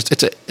 it was just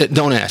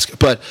don't ask.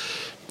 But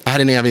I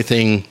didn't have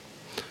anything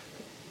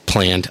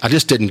planned. I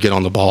just didn't get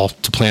on the ball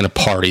to plan a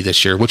party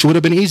this year, which would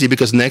have been easy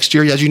because next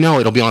year, as you know,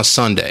 it'll be on a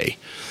Sunday,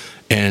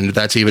 and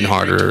that's even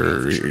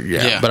harder.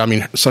 Yeah, but I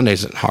mean,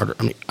 Sundays isn't harder.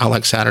 I mean, I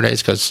like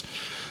Saturdays because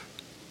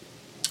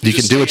you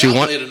can do what you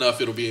want. Late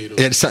enough, it'll be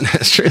 8:00.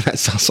 That's true.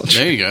 That's also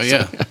true. There you go.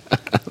 Yeah.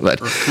 But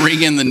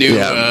bring in the new,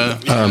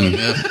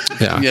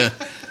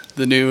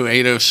 the new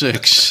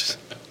 806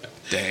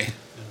 Day.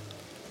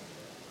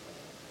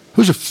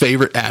 Who's your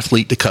favorite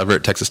athlete to cover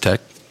at Texas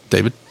Tech,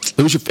 David?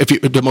 Who's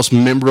the most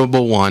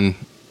memorable one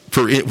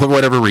for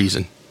whatever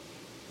reason?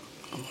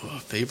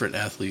 Favorite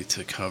athlete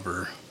to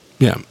cover?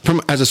 Yeah,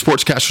 as a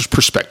sportscaster's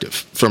perspective,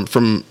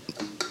 from.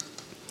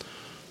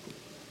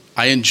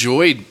 I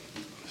enjoyed.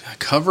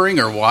 Covering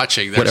or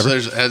watching? Whatever.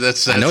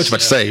 That's I know what you're about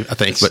to say. I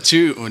think, but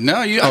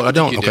I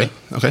don't. Okay.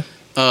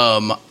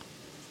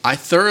 I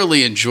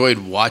thoroughly enjoyed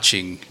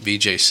watching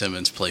B.J.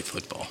 Simmons play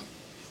football.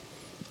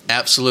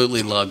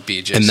 Absolutely loved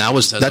B.J. And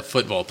Simmons as a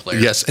football player.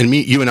 Yes, and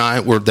you and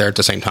I were there at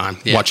the same time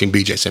watching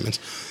B.J. Simmons.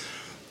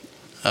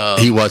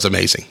 He was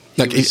amazing.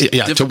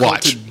 To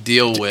watch, to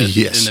deal with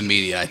in the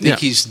media. I think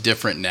he's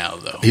different now,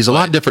 though. He's a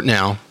lot different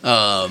now.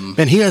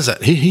 And he has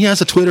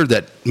a Twitter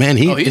that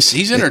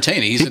he's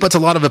entertaining. He puts a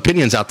lot of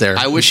opinions out there.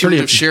 I wish he would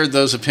have shared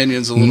those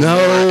opinions a little more.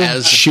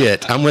 No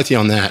shit, I'm with you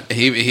on that.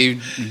 He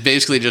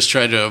basically just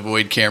tried to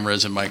avoid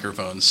cameras and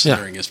microphones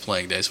during his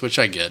playing days, which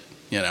I get.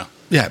 You know.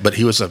 Yeah, but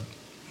he was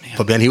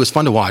he was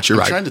fun to watch. You're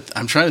right.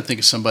 I'm trying to think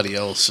of somebody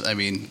else. I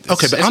mean,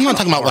 but I'm not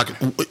talking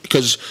about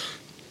because.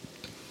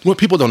 What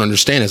people don't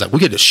understand is we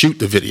get to shoot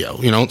the video,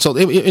 you know. So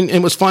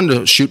it was fun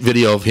to shoot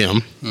video of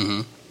him.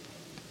 Mm-hmm.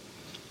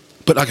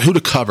 But who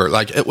to cover?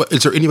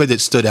 Is there anybody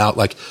that stood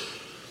out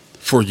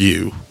for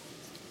you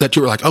that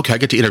you were okay, I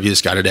get to interview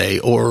this guy today,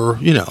 or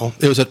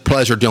it was a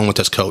pleasure dealing with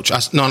this coach? I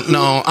don't.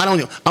 I'm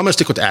going to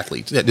stick with the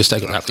athletes. Just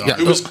stick with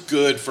athletes. It was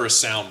good for a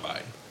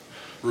soundbite,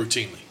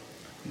 routinely.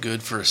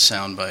 Good for a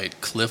soundbite.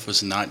 Cliff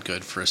was not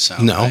good for a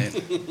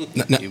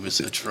soundbite. No. He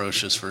was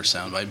atrocious for a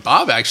soundbite.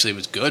 Bob actually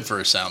was good for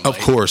a soundbite. Of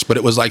course, but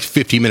it was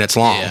 50 minutes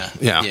long.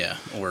 Yeah.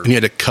 And you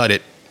had to cut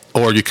it,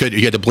 or you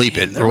had to bleep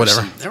it, or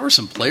whatever. There were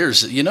some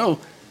players,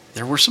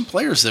 there were some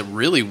players that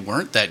really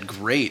weren't that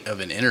great of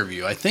an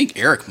interview. I think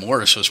Eric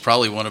Morris was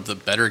probably one of the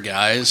better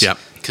guys. Yep.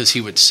 Because he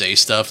would say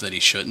stuff that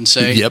he shouldn't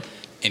say. Yep.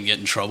 And get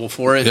in trouble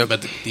for it,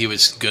 but he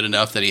was good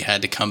enough that he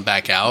had to come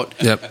back out.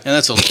 Yep. And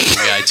that's a local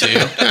guy too,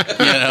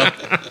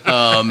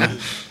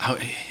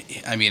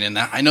 I mean, and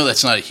I know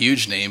that's not a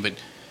huge name, but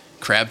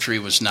Crabtree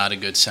was not a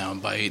good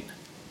soundbite.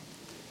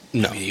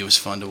 No, I mean, he was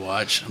fun to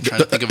watch. I'm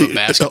trying to think of a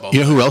basketball.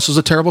 You know who else was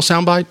a terrible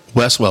soundbite?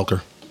 Wes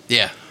Welker.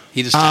 Yeah.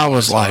 He just I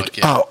was like,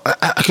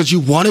 because you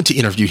wanted to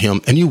interview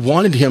him, and you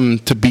wanted him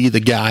to be the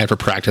guy for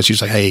practice. You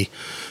say, hey,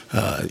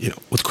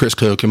 with Chris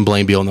Cook and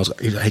Blaine Beal and those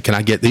guys, hey, can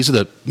I get, these are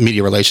the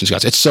media relations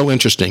guys. It's so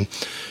interesting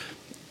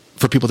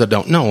for people that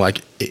don't know,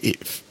 like,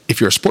 if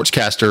you're a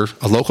sportscaster,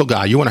 a local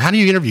guy, how do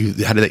you interview?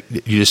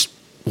 You just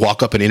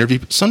walk up and interview?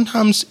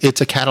 Sometimes it's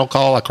a cattle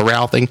call, a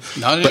corral thing.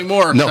 Not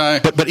anymore. No,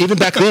 but even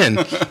back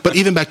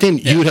then,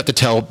 you would have to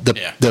tell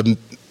the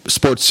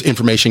sports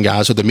information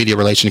guys or the media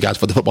relations guys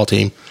for the football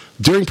team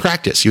during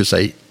practice. You would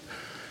say,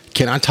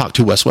 can I talk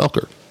to Wes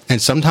Welker?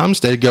 And sometimes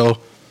they'd go,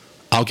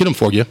 I'll get him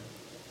for you.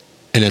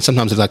 And then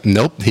sometimes it's like,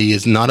 nope, he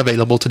is not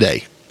available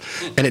today.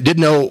 And it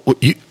didn't know,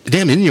 and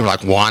you were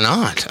like, why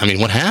not? I mean,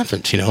 what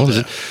happened?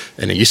 And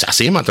then I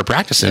see him out there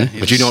practicing,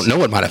 but you don't know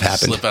what might have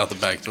happened. Slip out the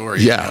back door.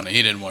 He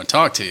didn't want to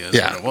talk to you.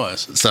 That's what it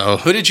was. So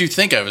who did you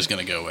think I was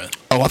going to go with?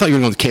 Oh, I thought you were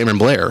going with Cameron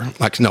Blair.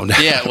 Like, no.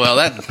 Yeah, well,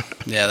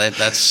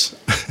 that's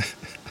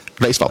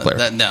baseball player.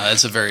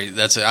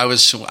 I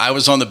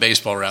was on the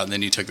baseball route, and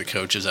then you took the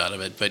coaches out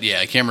of it. But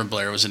yeah, Cameron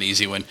Blair was an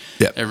easy one.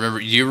 Yep. I remember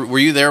were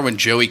you there when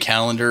Joey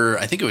Callender?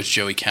 I think it was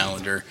Joey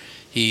Callender.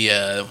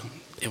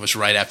 It was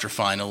right after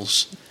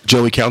finals.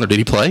 Joey Callender, did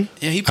he play?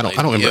 Yeah, he played.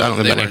 I don't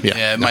remember that name.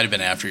 Yeah, it might have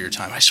been after your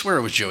time. I swear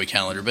it was Joey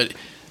Callender, but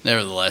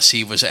nevertheless,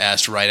 he was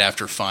asked right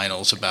after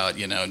finals about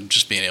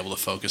just being able to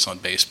focus on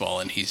baseball,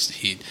 and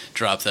he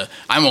dropped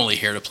 "I'm only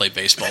here to play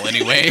baseball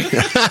anyway,"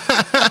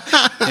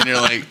 and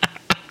you're like.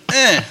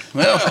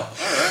 Well, all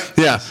right.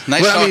 Yeah.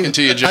 Nice talking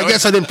to you, Joey. I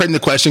guess I didn't frame the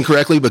question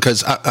correctly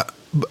because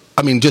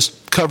I mean,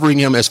 just covering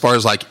him as far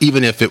as like,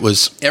 even if it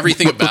was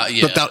everything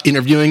without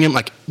interviewing him,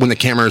 like when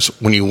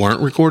you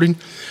weren't recording,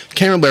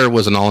 Cameron Blair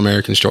was an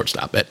All-American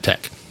shortstop at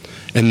Tech,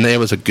 and there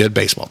was a good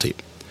baseball team.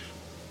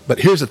 But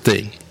here's the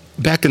thing: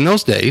 back in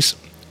those days,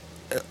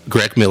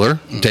 Greg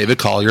Miller, David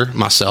Collier,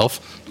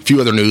 myself, a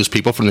few other news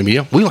people from the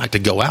media, we liked to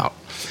go out,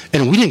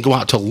 and we didn't go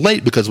out till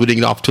late because we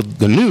didn't get off to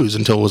the news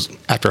until it was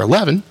after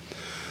 11.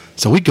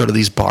 So we'd go to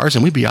these bars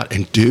and we'd be out,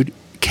 and dude,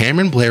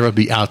 Cameron Blair would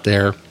be out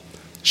there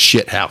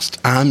shithoused.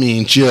 I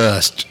mean,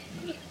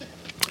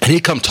 and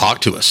he'd come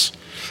talk to us.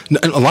 And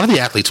a lot of the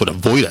athletes would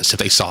avoid us if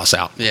they saw us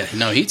out. Yeah,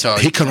 no, he'd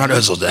come right to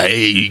us and say,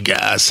 hey, you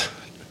guys,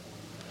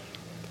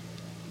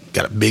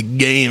 got a big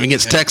game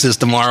against Texas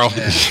tomorrow.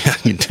 Yeah.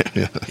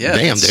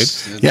 Damn,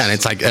 dude. Yeah, and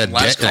it's like, man.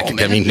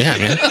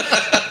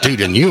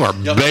 Dude, and you are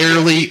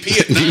barely,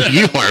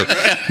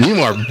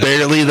 you are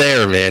barely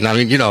there, man. I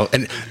mean,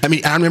 and I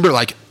mean, I remember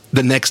like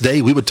the next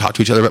day we would talk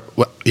to each other,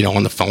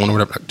 on the phone or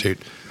whatever. Like, dude,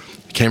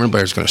 Cameron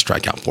Blair's going to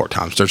strike out 4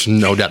 times. There's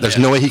no doubt. There's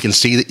no way he can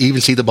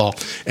even see the ball.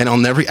 And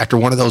after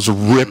one of those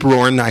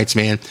rip-roaring nights,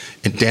 man,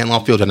 in Dan Law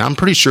Field, and I'm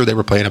pretty sure they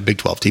were playing a Big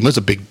 12 team. It was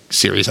a big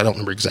series. I don't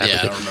remember exactly.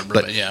 Yeah, I don't remember,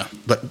 but yeah.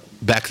 But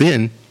back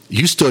then,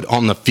 you stood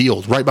on the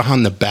field right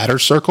behind the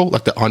batter's circle,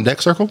 like the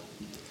on-deck circle.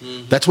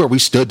 Mm-hmm. That's where we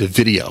stood to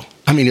video.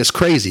 I mean, it's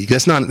crazy. They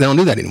don't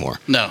do that anymore.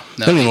 No.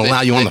 They don't even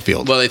allow you on the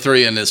field. Well, they throw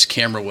you in this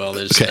camera well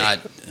that's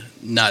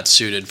not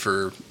suited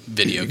for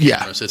video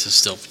cameras. It's a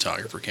still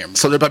photographer camera.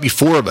 So there might be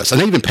 4 of us. And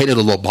they even painted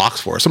a little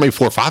box for us. So maybe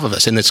 4 or 5 of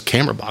us in this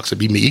camera box. It'd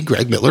be me,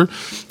 Greg Miller,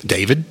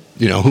 David,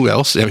 who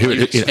else? And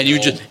you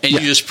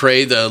just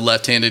pray the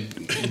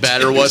left-handed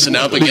batter wasn't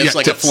up against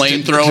like a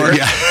flamethrower.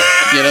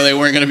 Yeah. They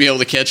weren't going to be able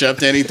to catch up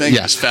to anything.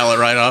 Yeah. Just foul it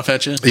right off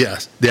at you. Yeah,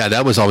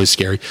 that was always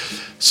scary.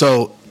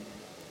 So,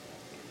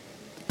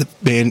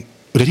 man,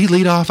 did he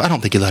lead off? I don't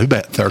think he led. He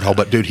bet third hole,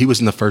 but dude, he was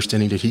in the first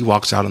inning. Dude, he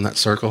walks out on that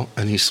circle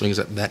and he swings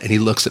at that, and he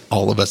looks at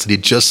all of us that he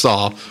just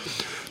saw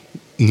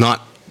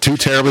not too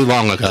terribly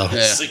long ago.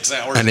 Yeah. 6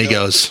 hours. And he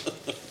goes,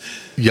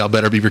 "Y'all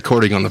better be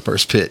recording on the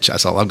first pitch."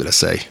 That's all I'm going to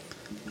say.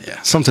 Yeah,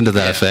 something to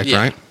that effect,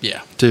 right?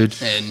 Yeah, dude.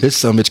 This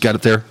summit got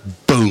up there.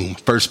 Boom!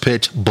 First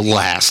pitch,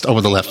 blast over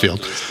the left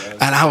field,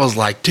 and I was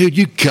like, "Dude,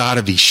 you got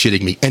to be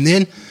shitting me!" And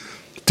then,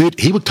 dude,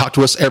 he would talk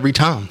to us every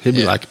time. He'd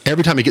be like,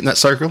 every time he get in that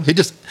circle,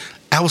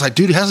 I was like,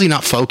 dude, how's he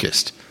not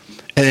focused?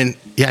 And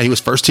then, he was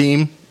first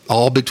team,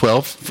 all Big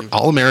 12,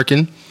 all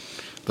American.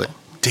 But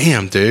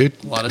damn, dude.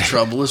 A lot of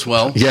trouble as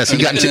well. Yes, he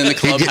got in the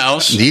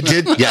clubhouse. He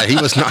did. Yeah, he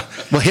was not.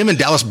 Well, him and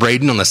Dallas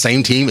Braden on the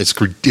same team is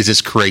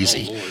just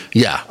crazy.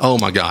 Oh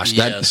my gosh.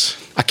 Yes.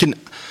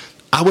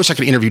 I wish I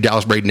could interview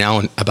Dallas Braden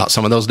now about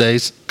some of those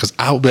days, because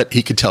I'll bet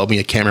he could tell me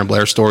a Cameron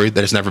Blair story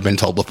that has never been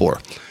told before.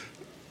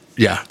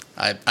 Yeah.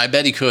 I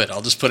bet he could.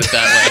 I'll just put it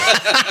that way.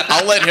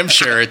 I'll let him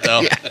share it,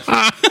 though.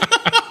 Yeah.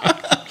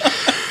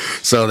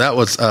 So that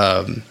was,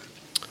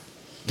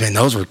 man,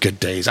 those were good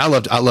days. I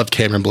loved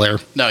Cameron Blair.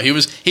 No, he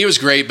was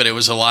great, but it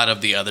was a lot of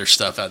the other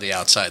stuff out the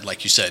outside,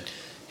 like you said,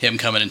 him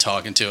coming and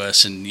talking to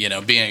us and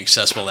being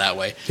accessible that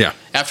way. Yeah.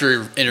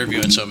 After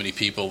interviewing so many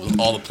people,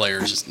 all the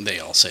players, they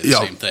all say the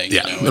same thing.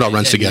 Yeah, it all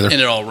runs together. And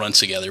it all runs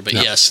together. But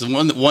yes, the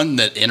one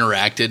that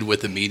interacted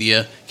with the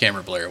media,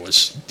 Cameron Blair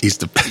was. He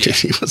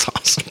was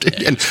awesome,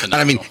 dude. Yeah, and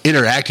I mean,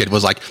 interacted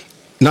was like.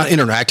 Not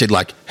interacted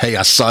like, hey,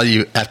 I saw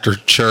you after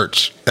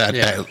church at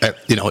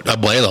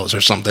Abuelos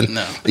or something,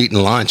 eating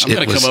lunch. I'm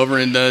going to come over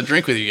and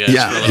drink with you guys.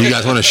 Yeah, you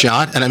guys want a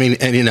shot? And I mean,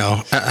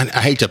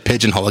 I hate to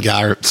pigeonhole a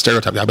guy or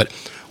stereotype a guy, but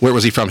where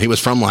was he from? He was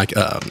from like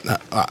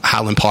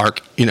Highland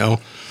Park,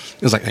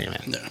 It was like, hey,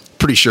 man,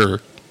 pretty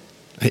sure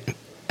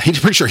he's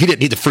pretty sure he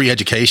didn't need the free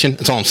education.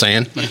 That's all I'm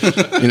saying.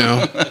 You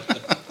know.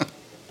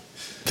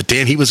 But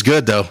damn, he was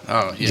good though.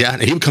 Oh yeah.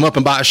 He would come up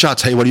and buy us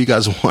shots. Hey, what do you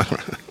guys want?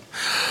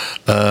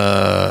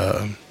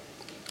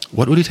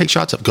 What would he take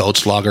shots of?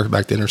 Goldschlager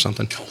back then or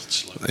something?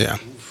 Goldschlager. Yeah.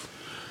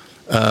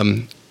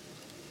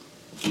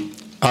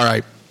 All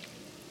right.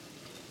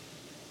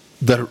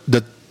 The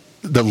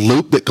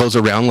loop that goes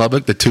around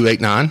Lubbock, the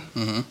 289.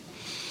 Mm-hmm.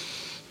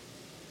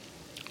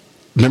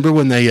 Remember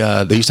when they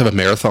used to have a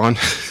marathon,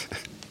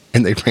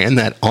 and they ran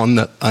that on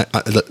the.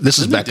 This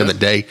is back in the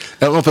day.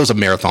 I don't know if it was a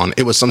marathon.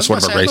 It was some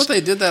sort of a race. I thought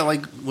they did that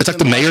like. It's like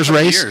the mayor's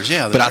race. Years.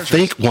 Yeah, but I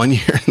think one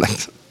year, like,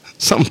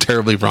 something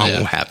terribly wrong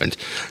happened,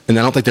 and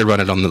I don't think they run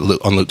it on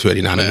Loop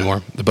 289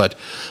 anymore. But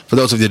for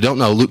those of you that don't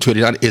know, Loop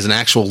 289 is an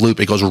actual loop.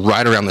 It goes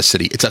right around the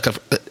city. It's like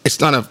it's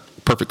not a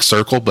perfect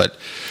circle, but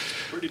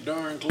pretty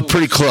darn close.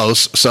 Pretty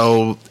close.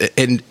 So,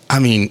 and I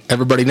mean,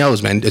 everybody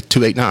knows, man. At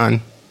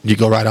 289, you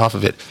go right off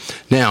of it.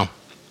 Now,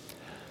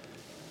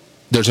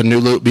 there's a new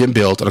loop being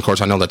built, and of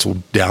course, I know that's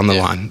down the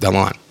line.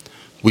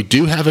 We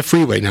do have a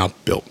freeway now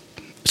built.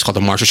 It's called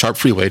the Marshall Sharp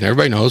Freeway, and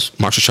everybody knows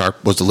Marshall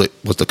Sharp was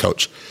the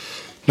coach.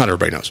 Not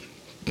everybody knows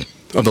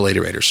of the Lady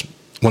Raiders.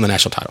 Won the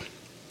national title.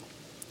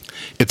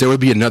 If there would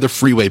be another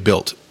freeway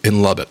built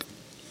in Lubbock,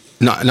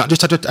 not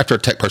just after a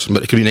Tech person,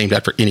 but it could be named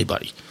after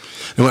anybody.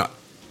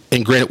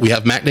 And granted, we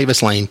have Mac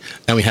Davis Lane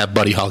and we have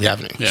Buddy Holly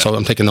Avenue, so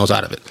I'm taking those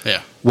out of it.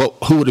 Yeah. Well,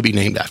 who would it be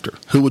named after?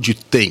 Who would you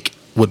think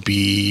would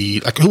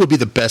be who would be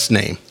the best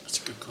name?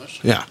 That's a good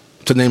question. Yeah,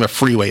 to name a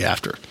freeway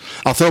after.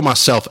 I'll throw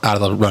myself out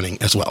of the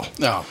running as well.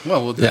 Oh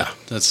well, yeah,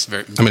 that's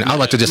very. I mean, I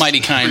like to just mighty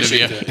kind of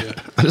you.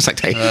 I'm just like,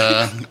 hey,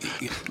 hey,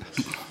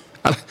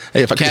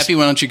 if I Caffey,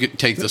 why don't you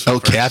take this one? Oh,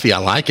 Caffey, I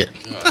like it.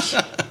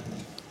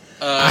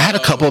 I had a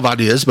couple of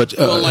ideas, but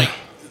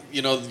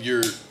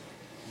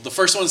the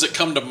first ones that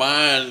come to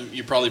mind,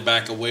 you probably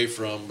back away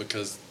from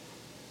because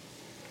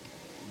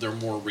they're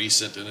more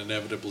recent, and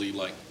inevitably,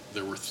 like,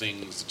 there were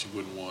things that you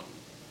wouldn't want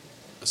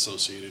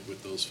associated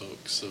with those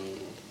folks. So,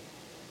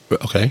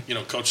 okay,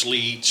 Coach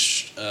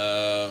Leach,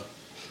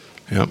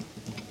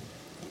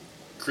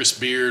 Chris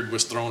Beard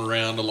was thrown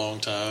around a long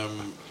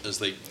time as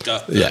they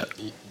got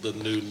the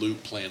new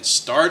loop plan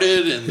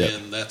started, and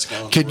then that's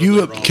gone.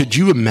 Could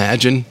you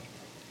imagine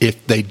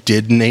if they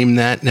did name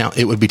that now?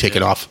 It would be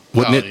taken off,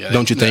 wouldn't it?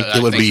 Don't you think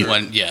it would be?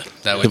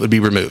 It would be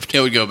removed. It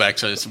would go back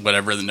to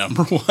whatever the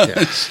number was.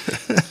 Yeah.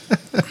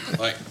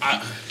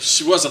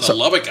 She wasn't a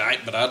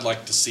Lubbockite, but I'd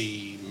like to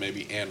see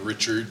maybe Ann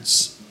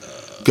Richards.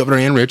 Governor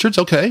Ann Richards,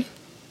 okay,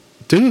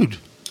 dude,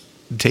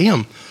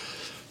 damn.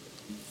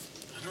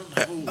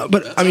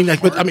 But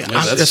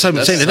that's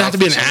I'm saying it doesn't have to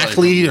be an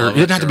athlete, or it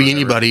doesn't have to be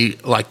anybody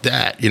like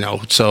that,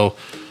 So,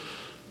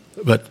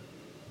 but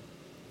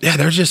yeah,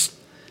 they're just,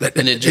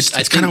 and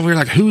it's kind of weird.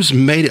 Like, who's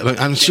made it?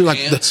 I'm sure, like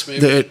he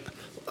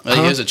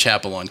has a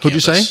chapel on campus. Who'd you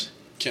say?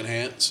 Ken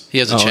Hance. He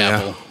has a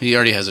chapel. Yeah. He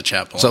already has a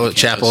chapel. So a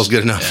chapel is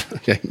good enough.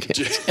 Yeah.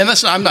 And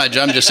that's not. I'm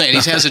just saying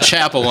he has a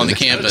chapel on the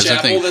campus. I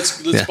think.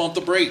 Let's bump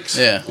the brakes.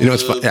 Yeah.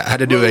 It's fun. I had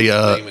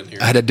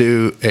to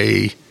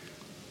do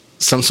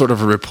some sort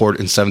of a report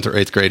in 7th or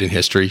 8th grade in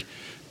history,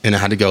 and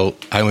I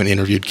went and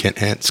interviewed Kent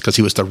Hance because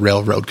he was the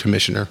railroad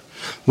commissioner,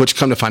 which,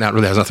 come to find out,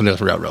 really has nothing to do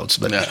with railroads.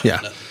 But it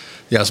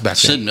was back then.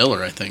 Sid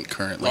Miller, I think,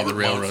 currently Robert the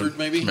railroad Montford,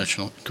 maybe?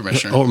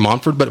 commissioner. Or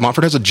Montford, but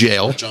Montford has a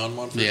jail. John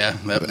Montford. Yeah,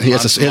 he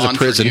has a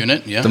prison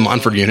unit. Yeah, the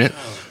Montford unit.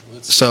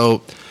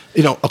 So,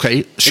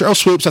 okay, Cheryl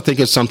Swoops, I think,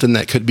 is something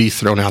that could be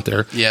thrown out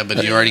there. Yeah,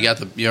 but you already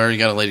got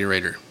a Lady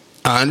Raider.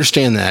 I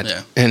understand that.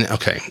 Yeah. And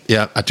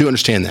I do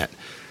understand that.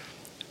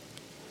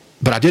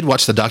 But I did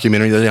watch the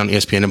documentary the other day on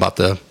ESPN about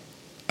the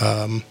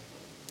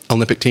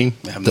Olympic team.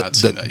 I have not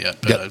seen that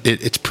yet. But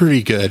it's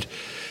pretty good.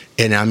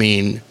 And I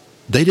mean,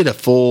 they did a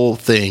full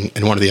thing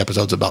in one of the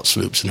episodes about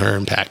Swoops and her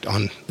impact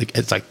on.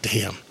 It's like,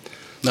 damn.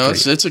 No,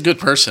 it's a good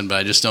person, but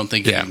I just don't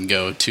think you can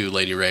go to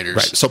Lady Raiders.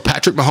 Right. So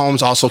Patrick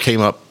Mahomes also came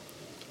up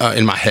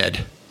in my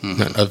head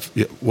of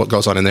what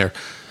goes on in there.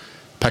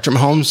 Patrick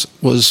Mahomes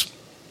was,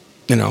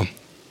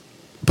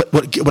 But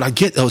what I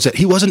get, though, is that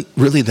he wasn't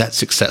really that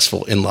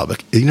successful in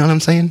Lubbock. You know what I'm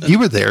saying? You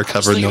were there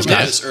covering those guys.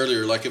 I was thinking about this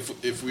earlier. Like,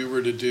 if we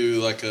were to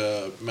do, like,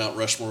 a Mount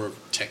Rushmore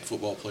of Tech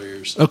football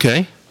players.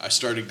 Okay. I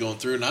started going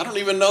through, and I don't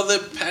even know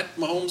that Pat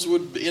Mahomes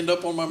would end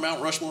up on my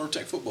Mount Rushmore of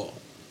Tech football.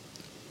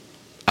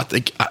 I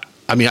think,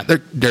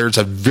 there's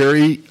a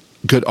very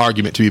good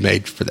argument to be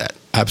made for that.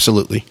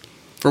 Absolutely.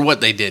 For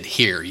what they did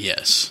here,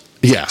 yes.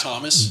 Yeah.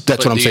 Thomas?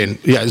 That's what I'm saying.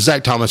 Yeah,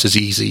 Zach Thomas is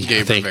easy.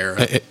 Gabe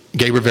Rivera.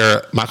 Gabe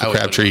Rivera, Michael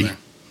Crabtree.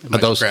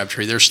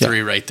 Crabtree. There's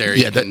three right there.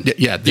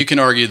 Yeah, you can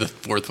argue the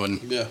fourth one.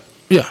 Yeah.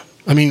 Yeah.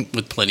 I mean,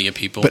 with plenty of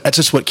people. But that's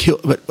just what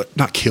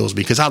not kills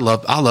me, because I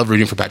love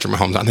rooting for Patrick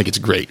Mahomes. I think it's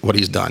great what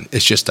he's done.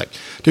 It's just like,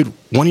 dude,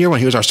 one year when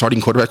he was our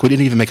starting quarterback, we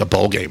didn't even make a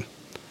bowl game.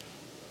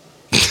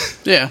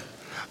 Yeah.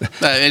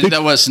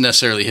 That wasn't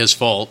necessarily his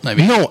fault. I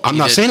mean, no, I'm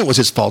not saying it was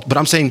his fault, but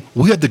I'm saying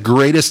we had the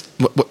greatest,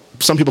 what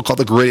some people call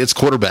the greatest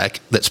quarterback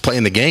that's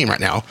playing the game right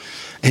now.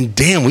 And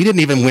damn, we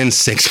didn't even win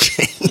 6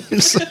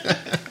 games.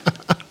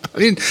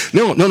 mean,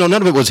 no,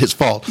 none of it was his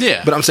fault.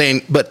 Yeah. But I'm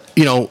saying, for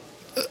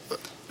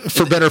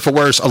better or for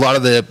worse, a lot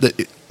of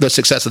the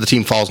success of the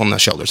team falls on the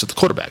shoulders of the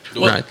quarterback,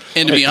 right?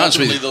 And to be honest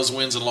with you, those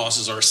wins and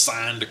losses are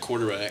assigned to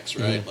quarterbacks,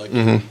 right?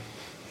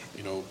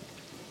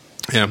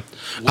 Yeah.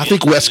 I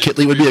think Wes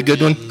Kitley would be a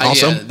good one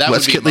also.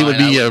 Wes Kitley would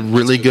be a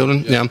really good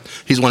one. Yeah.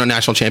 He's won a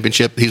national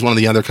championship. He's one of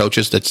the other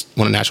coaches that's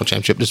won a national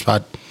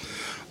championship.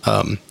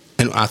 And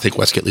I think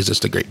Wes Kitley's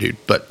just a great dude.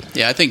 But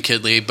yeah, I think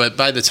Kitley, but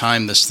by the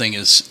time this thing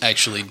is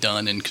actually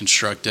done and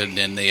constructed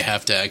and they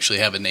have to actually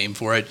have a name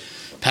for it,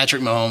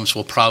 Patrick Mahomes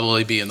will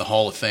probably be in the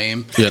Hall of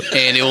Fame,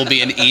 and it will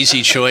be an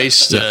easy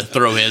choice to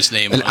throw his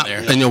name on there.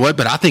 And you know what?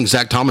 But I think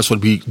Zach Thomas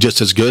would be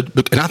just as good.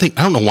 And I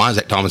don't know why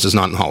Zach Thomas is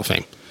not in the Hall of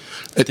Fame.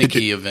 I think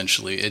he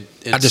eventually.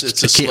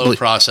 It's a slow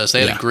process.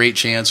 They had a great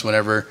chance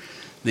whenever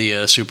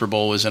the Super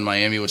Bowl was in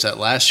Miami. Was that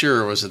last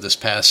year or was it this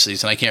past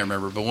season? I can't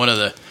remember. But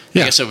I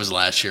guess it was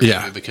last year.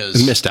 Yeah,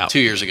 because missed out. 2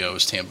 years ago it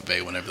was Tampa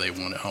Bay whenever they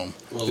won at home.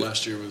 Well,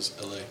 last year was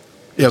LA.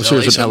 Yeah, it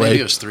was LA. LA. Maybe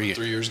it was 3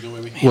 years ago,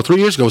 maybe. Well, 3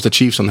 years ago was the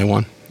Chiefs when they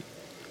won.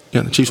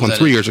 Yeah, the Chiefs won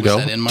 3 years ago.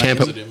 Was that in Miami?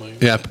 Tampa. Was it in Miami?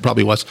 Yeah,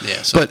 probably was.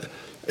 Yeah, but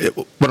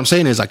what I'm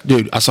saying is, like,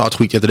 dude, I saw a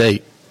tweet the other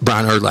day.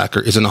 Brian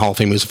Urlacher is in the Hall of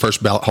Fame. He's the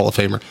first ballot Hall of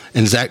Famer.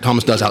 And Zach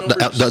Thomas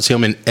outdoes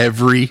him in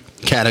every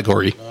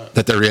category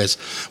that there is.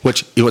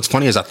 Which, what's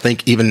funny is I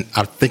think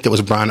it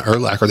was Brian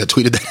Urlacher that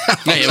tweeted that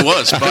out. Yeah, it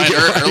was. Brian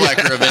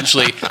Urlacher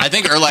eventually. I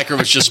think Urlacher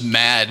was just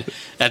mad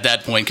at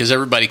that point because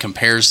everybody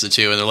compares the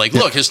two. And they're like,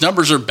 look, his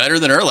numbers are better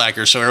than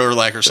Urlacher. So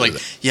Urlacher's like,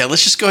 yeah,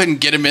 let's just go ahead and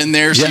get him in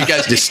there so you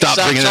guys just stop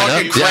talking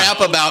crap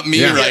about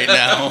me right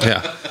now.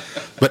 Yeah.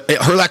 But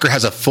Urlacher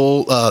has a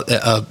full,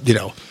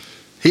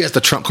 he has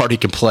the trump card he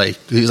can play.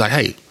 He's like,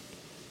 hey,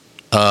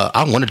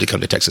 I wanted to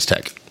come to Texas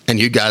Tech, and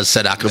you guys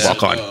said I could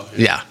walk on.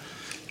 Yeah.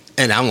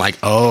 And I'm like,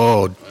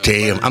 oh,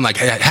 damn. I'm like,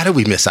 hey, how did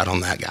we miss out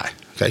on that guy?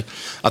 Okay.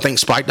 I think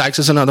Spike Dykes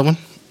is another one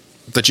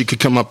that you could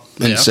come up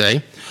and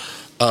say.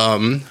 Hear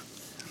me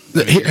out.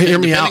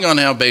 Depending on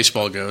how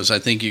baseball goes, I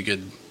think you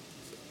could.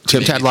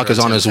 Tim Tadlock is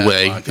on his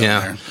way.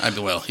 Yeah.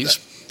 He's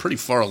pretty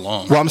far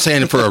along. Well, I'm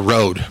saying for a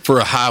road, for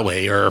a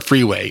highway or a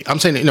freeway. I'm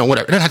saying,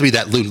 whatever. It doesn't have to be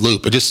that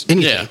loop, but just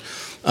anything. Yeah.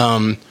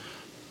 I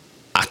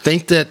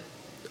think that,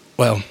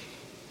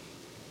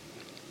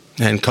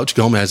 and Coach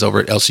Gomez over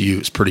at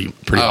LCU is pretty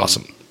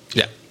awesome.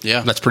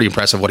 Yeah, that's pretty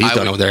impressive what he's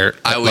done over there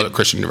at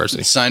Christian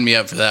University. Sign me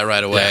up for that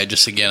right away. I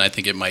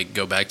think it might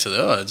go back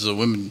to it's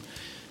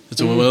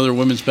another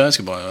women's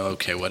basketball.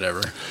 Okay,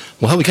 whatever.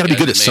 Well, we got to be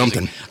good at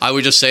something. I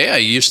would just say I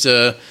used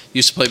to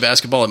play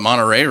basketball at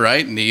Monterey,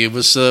 right? And he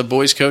was the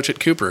boys coach at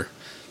Cooper.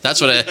 That's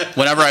what.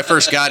 Whenever I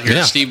first got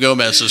here, Steve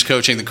Gomez was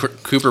coaching the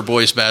Cooper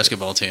boys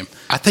basketball team.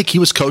 I think he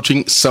was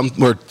coaching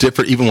somewhere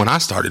different even when I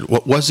started.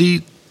 What was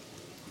he?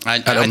 I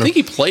think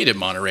he played at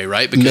Monterey,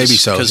 right? Maybe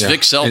so. Because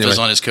Vic Self is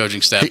on his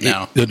coaching staff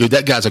now. Dude,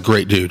 that guy's a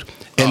great dude.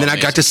 And then I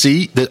got to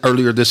see that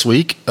earlier this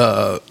week.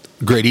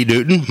 Grady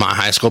Newton, my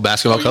high school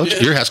basketball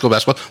coach, your high school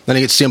basketball. Then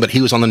I get to see him, but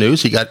he was on the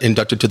news. He got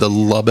inducted to the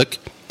Lubbock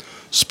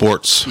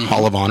Sports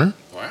Hall of Honor.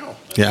 Wow.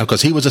 Yeah,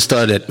 because he was a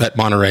stud at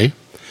Monterey.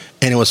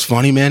 And it was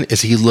funny, man,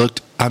 is he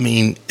looks a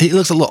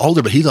little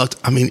older, but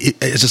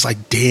it's just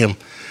like, damn.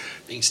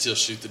 He can still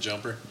shoot the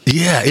jumper.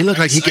 Yeah, he looked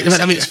like he could.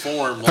 His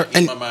form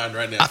in my mind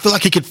right now. I feel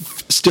like he could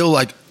still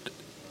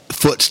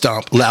foot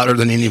stomp louder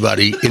than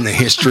anybody in the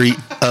history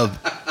of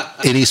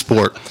any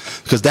sport.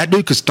 Because that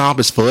dude could stomp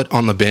his foot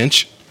on the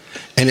bench,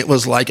 and it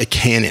was like a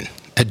cannon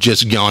had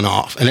just gone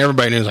off. And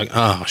everybody knew, like,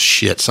 oh,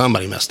 shit,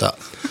 somebody messed up.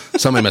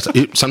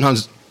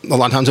 A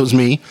lot of times it was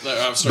me.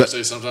 I was starting to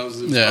say sometimes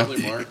it was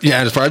probably Mark.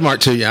 Yeah, it's probably Mark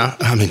too, yeah.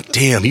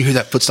 Damn, you hear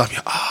that foot stomp,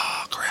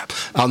 crap.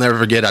 I'll never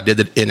forget, I did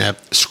it in a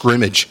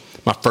scrimmage,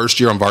 my first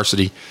year on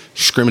varsity,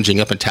 scrimmaging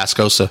up in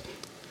Tascosa.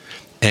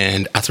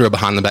 And I threw a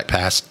behind the back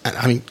pass.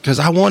 Because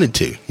I wanted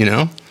to,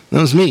 That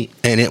was me.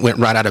 And it went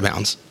right out of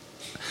bounds.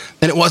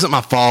 And it wasn't my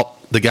fault.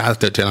 The guy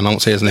that I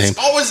won't say his name. It's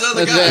always the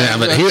other guy. Yeah,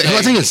 but he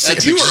wasn't even see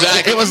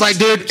it. It was like,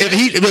 dude,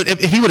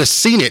 if he would have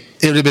seen it,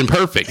 it would have been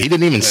perfect. He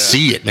didn't even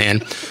see it,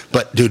 man.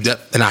 But dude,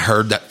 and I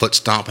heard that foot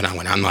stomp, and I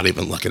went, I'm not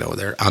even looking over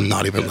there. I'm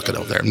not even looking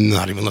over there.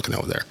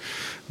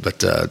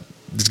 But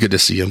it's good to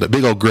see him. But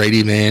big old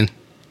Grady, man,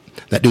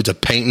 that dude's a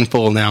painting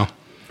full now.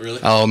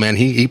 Really? Oh man,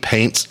 he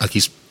paints like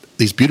he's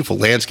these beautiful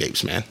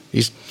landscapes, man.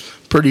 He's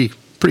pretty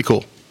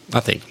cool,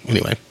 I think.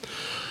 Anyway,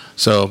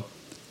 so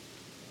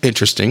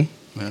interesting.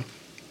 Yeah.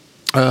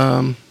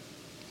 All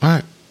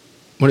right.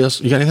 What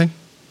else? You got anything?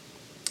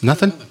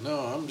 Nothing? No,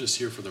 I'm just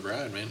here for the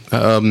ride,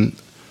 man.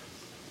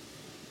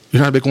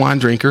 You're not a big wine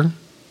drinker?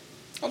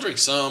 I'll drink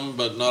some,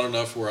 but not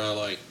enough where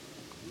I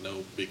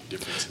no big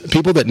differences.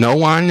 People that know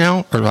wine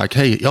now are like,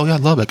 hey, oh yeah, I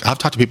love it. I've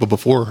talked to people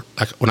before,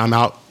 like when I'm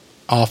out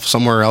off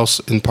somewhere else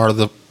in part of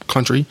the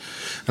country,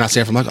 and I say,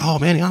 I'm like, oh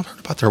man, yeah, I've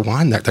heard about their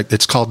wine.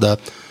 It's called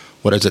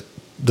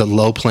the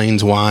Low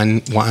Plains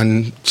wine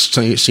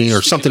scene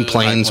or something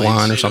Plains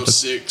wine or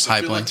something.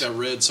 I feel like I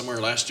read somewhere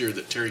last year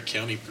that Terry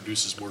County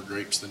produces more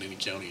grapes than any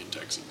county in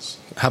Texas.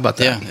 How about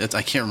that? Yeah,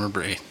 I can't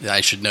remember. I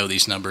should know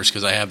these numbers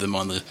because I have them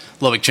on the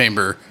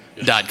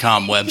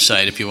LubbockChamber.com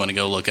website if you want to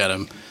go look at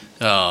them.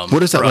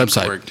 What is that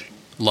website?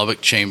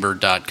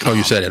 LubbockChamber.com. Oh,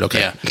 you said it. Okay.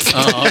 Yeah.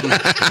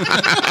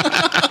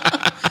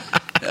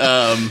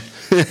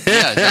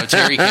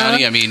 Terry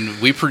County. I mean,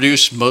 we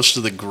produce most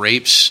of the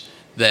grapes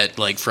that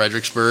like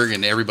Fredericksburg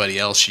and everybody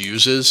else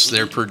uses.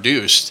 They're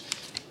produced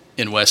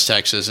in West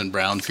Texas and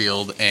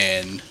Brownfield,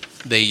 and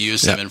they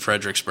use them in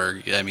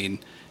Fredericksburg. I mean,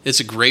 it's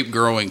a grape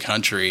growing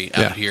country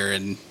out here,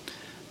 and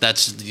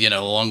that's,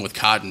 along with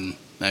cotton.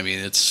 I mean,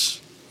 it's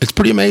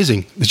pretty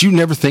amazing that you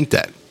never think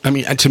that. I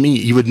mean, to me,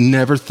 you would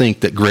never think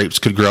that grapes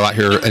could grow out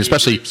here, and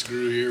especially grapes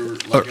grew here.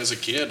 Like as a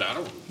kid,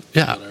 I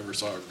never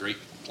saw a grape.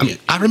 I mean,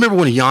 I remember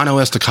when Llano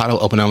Estacado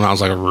opened up, and I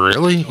was like,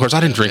 really? Of course, I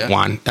didn't drink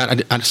wine.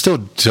 I still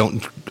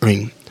don't. I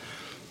mean,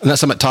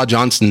 unless I'm at Todd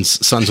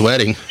Johnson's son's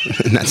wedding,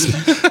 and that's.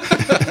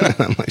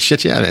 I'm like,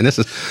 shit, yeah, man, this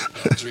is.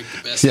 Drink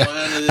the best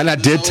wine and I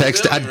did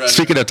text.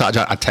 Speaking of Todd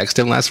Johnson, I texted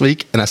him last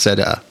week, and I said,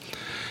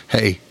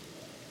 "Hey,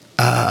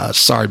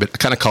 sorry, but I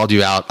kind of called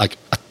you out. Like,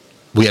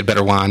 we had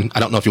better wine. I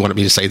don't know if you wanted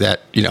me to say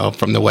that,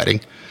 from the wedding."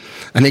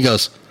 And he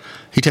goes.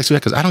 He texted me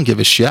back because I don't give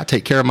a shit. I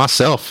take care of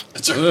myself.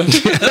 That's right.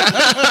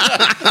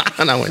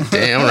 And I went,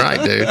 damn right,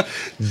 dude.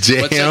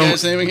 Damn. What's that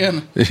guy's name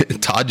again?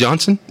 Todd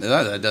Johnson?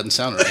 That doesn't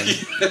sound right.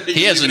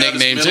 He has a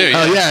nickname too.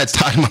 Yeah. Oh, yeah, it's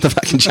Todd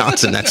motherfucking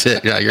Johnson. That's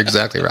it. Yeah, you're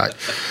exactly right.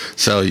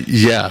 So,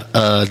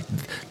 yeah.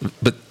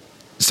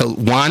 So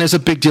wine is a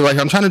big deal right here.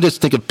 I'm trying to just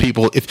think of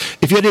people.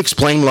 If you had to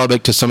explain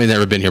Lubbock to somebody that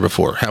never been here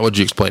before, how would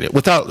you explain it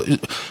without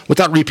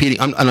repeating?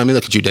 And let me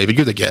look at you, David.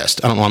 You're the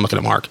guest. I don't know. I'm looking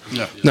at Mark.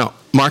 No,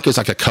 Mark is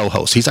like a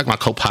co-host. He's like my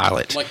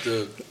co-pilot. Like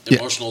the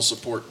emotional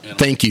support.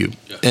 Thank you.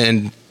 Yeah.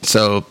 And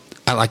so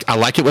I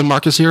like it when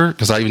Mark is here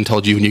because I even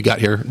told you when you got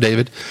here,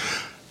 David.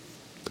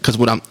 Because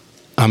what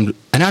I mean,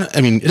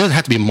 it doesn't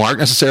have to be Mark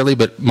necessarily,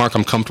 but Mark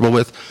I'm comfortable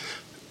with.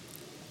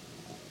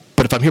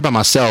 But if I'm here by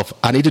myself,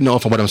 I need to know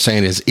if what I'm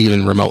saying is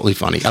even remotely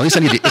funny. At least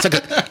I need to. It's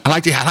like I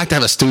like to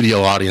have a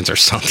studio audience or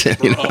something.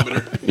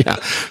 Yeah.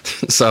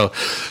 So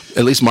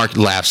at least Mark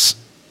laughs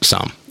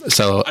some.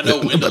 So,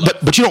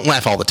 but you don't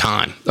laugh all the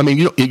time. I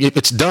mean, if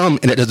it's dumb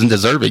and it doesn't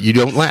deserve it, you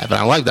don't laugh. And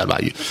I like that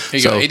about you. Here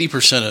you go.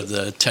 80% of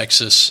the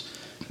Texas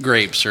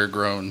grapes are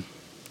grown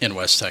in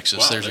West Texas.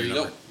 Wow, There's your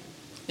number.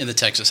 In the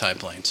Texas High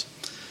Plains.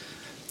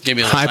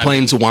 High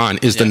Plains wine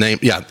is the name.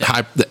 Yeah,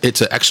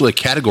 it's actually a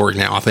category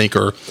now, I think,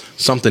 or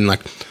something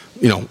like,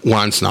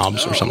 wine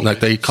snobs or something like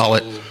they call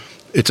it.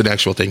 It's an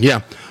actual thing.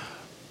 Yeah.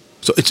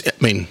 So it's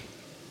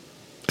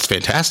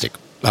fantastic.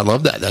 I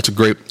love that. That's a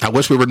great. I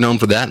wish we were known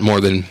for that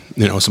more than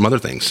some other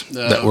things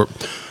that were.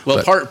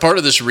 Well, part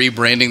of this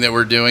rebranding that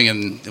we're doing,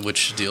 and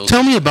which deals.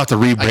 Tell me about the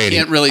rebranding. I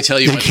can't really tell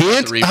you. You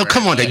can't. Oh,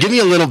 come on, Dave. Give me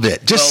a little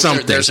bit, just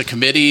something. There's a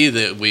committee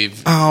that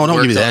we've. Oh, don't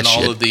give me that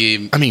all shit. of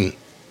the. I mean.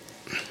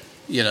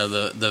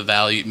 The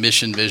value,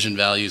 mission, vision,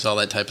 values, all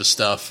that type of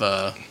stuff.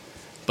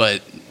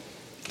 But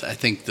I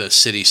think the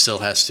city still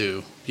has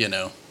to,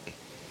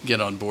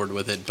 get on board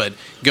with it. But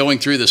going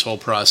through this whole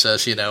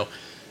process,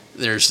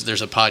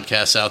 there's a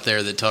podcast out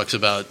there that talks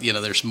about,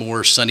 there's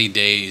more sunny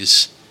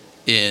days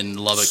in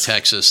Lubbock,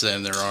 Texas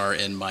than there are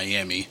in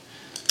Miami,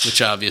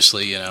 which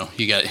obviously,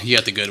 you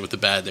got the good with the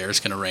bad there. It's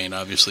going to rain,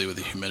 obviously, with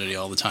the humidity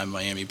all the time in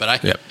Miami. But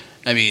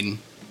I mean,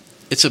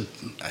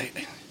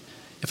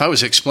 if I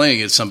was explaining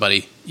it to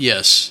somebody,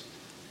 yes,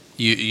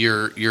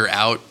 you're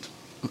out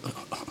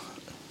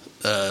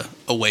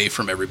away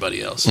from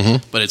everybody else,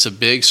 but it's a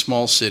big,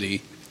 small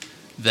city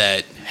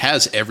that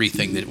has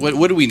everything.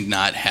 What do we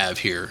not have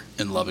here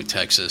in Lubbock,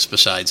 Texas,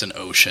 besides an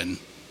ocean,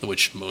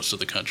 which most of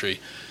the country,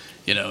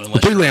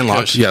 pretty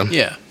landlocked,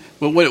 yeah.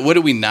 Well, what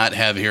do we not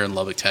have here in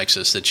Lubbock,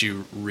 Texas that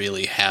you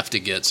really have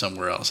to get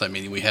somewhere else? I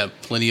mean, we have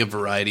plenty of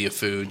variety of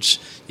foods.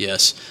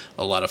 Yes,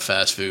 a lot of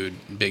fast food,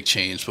 big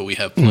chains, but we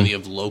have plenty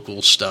of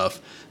local stuff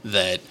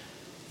that,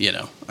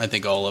 I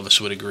think all of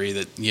us would agree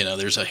that,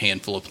 there's a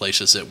handful of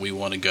places that we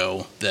want to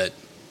go that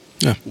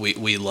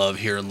we love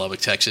here in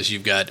Lubbock, Texas.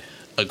 You've got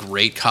a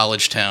great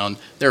college town.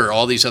 There are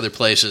all these other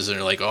places that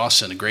are like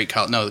Austin, a great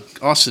college. No,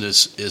 Austin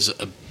is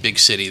a big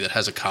city that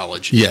has a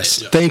college. Yes,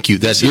 thank you.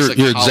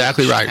 You're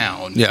exactly right.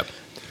 Town. Yeah,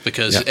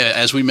 because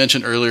as we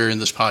mentioned earlier in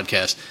this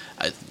podcast,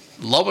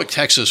 Lubbock,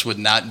 Texas would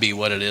not be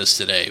what it is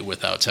today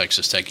without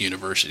Texas Tech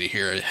University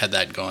here. Had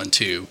that gone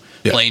to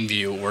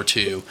Plainview or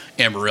to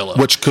Amarillo,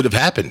 which could have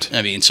happened.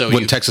 I mean, so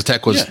when Texas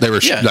Tech was, they were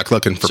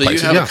looking for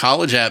places. So you have a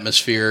college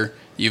atmosphere.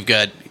 You've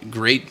got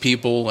great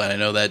people, and I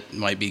know that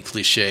might be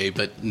cliche,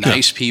 but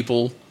nice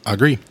people. I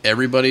agree.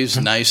 Everybody's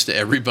nice to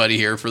everybody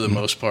here for the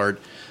most part.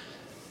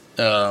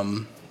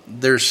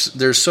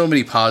 There's so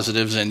many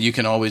positives, and you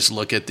can always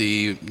look at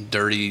the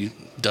dirty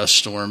dust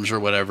storms or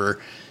whatever,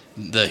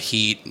 the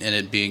heat and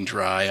it being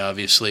dry,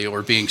 obviously,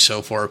 or being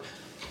so far.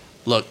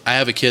 Look, I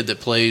have a kid that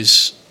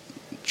plays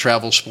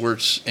travel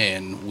sports,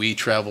 and we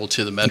travel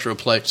to the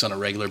Metroplex on a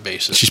regular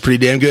basis. She's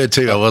pretty damn good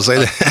too. I will say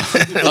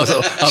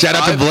that. Shout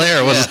out to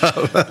Blair. What's up?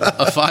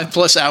 A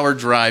 5+ hour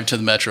drive to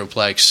the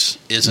Metroplex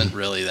isn't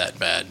really that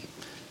bad.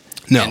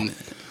 No, and,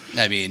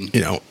 I mean,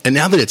 and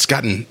now that it's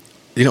gotten,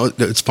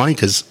 it's funny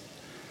because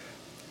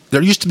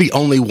there used to be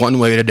only one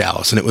way to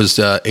Dallas, and it was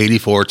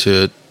 84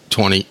 to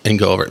 20 and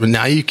go over it. But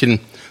now you can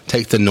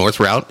take the north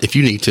route if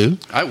you need to.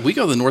 We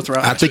go the north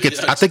route. I think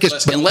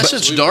it's unless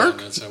it's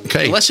dark.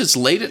 Okay. Unless it's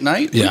late at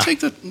night, we take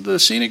the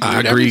scenic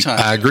route every time.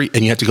 I agree.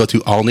 And you have to go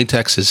to Olney,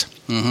 Texas.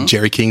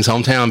 Jerry King's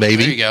hometown,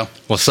 baby. There you go.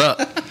 What's up?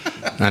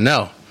 I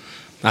know.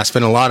 I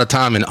spent a lot of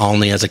time in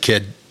Olney as a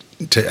kid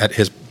at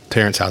his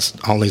parents' house.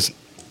 Olney's,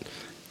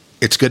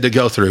 it's good to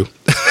go through.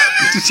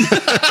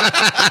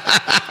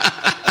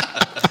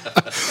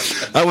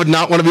 I would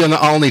not want to be on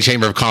the Olney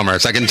Chamber of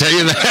Commerce. I can tell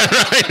you that.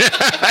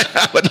 Right?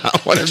 I would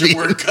not want to be.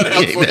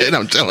 Man,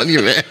 I'm telling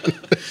you, man.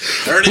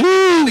 30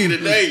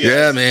 today, guys.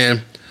 Yeah,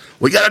 man.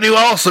 We got to do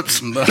Allsup's.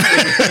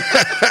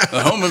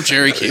 The home of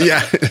Jerry King.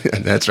 Yeah,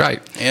 that's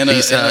right. And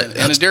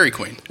a Dairy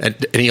Queen. And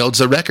he holds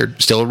a record,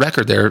 still a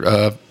record there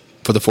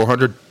for the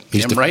 400.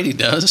 Damn right he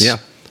does. Yeah,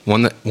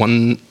 one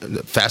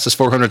the fastest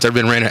 400 that's ever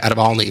been ran out of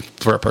Olney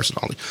for a person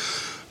only.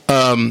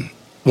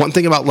 One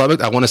thing about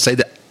Lubbock, I want to say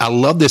that I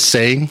love this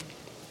saying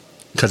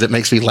because it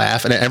makes me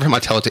laugh. And every time I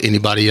tell it to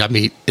anybody I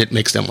meet, it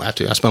makes them laugh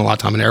too. I spend a lot of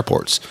time in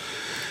airports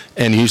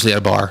and usually at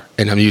a bar,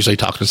 and I'm usually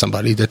talking to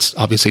somebody that's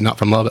obviously not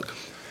from Lubbock.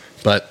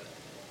 But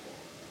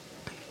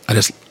I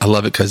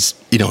love it because,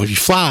 if you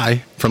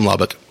fly from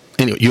Lubbock,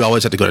 anyway, you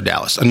always have to go to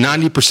Dallas.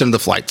 90% of the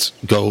flights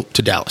go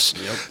to Dallas.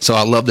 Yep. So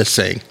I love this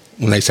saying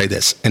when they say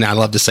this, and I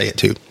love to say it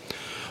too.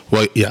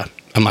 Well, yeah,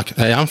 I'm like,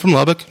 hey, I'm from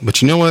Lubbock,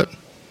 but you know what?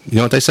 You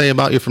know what they say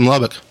about you from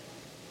Lubbock?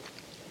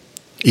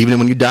 Even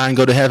when you die and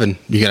go to heaven,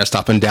 you got to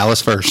stop in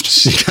Dallas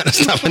first. You got to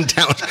stop in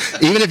Dallas.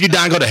 Even if you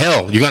die and go to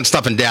hell, you got to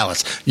stop in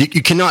Dallas. You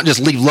cannot just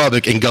leave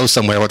Lubbock and go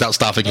somewhere without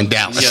stopping in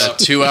Dallas. Yeah,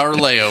 2-hour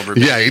layover.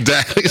 Yeah,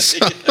 exactly.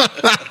 So,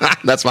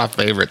 that's my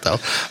favorite, though.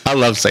 I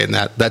love saying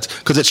that. That's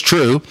because it's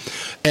true.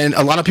 And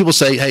a lot of people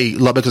say, hey,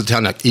 Lubbock is a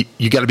town that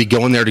you got to be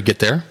going there to get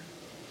there.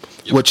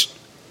 Yep. Which,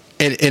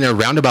 in a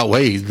roundabout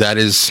way,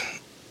 that's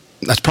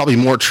probably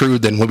more true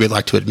than what we'd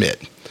like to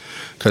admit.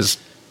 Because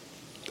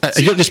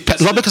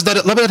Lubbock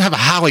doesn't have a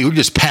highway. You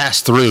just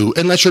pass through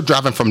unless you're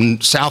driving from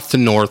south to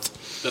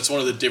north. That's one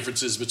of the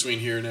differences between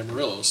here and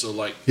Amarillo. So,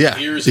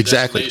 here's a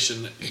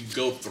destination. You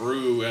go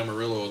through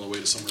Amarillo on the way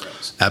to somewhere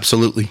else.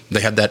 Absolutely.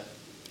 They have that,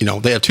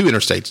 they have two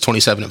interstates,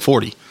 27 and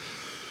 40.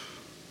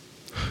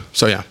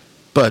 So, yeah.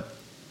 But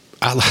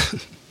I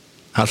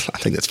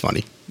think that's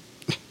funny.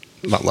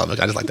 About Lubbock.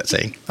 I just like that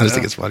saying. I just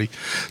think it's funny.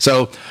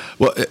 So,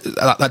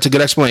 that's a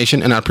good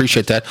explanation, and I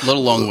appreciate that. A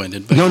little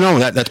long-winded. But no,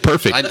 that's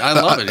perfect. I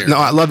love it here. No,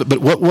 I love it. But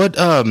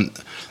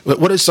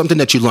what is something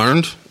that you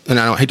learned, and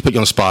I hate to put you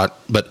on the spot,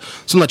 but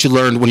something that you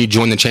learned when you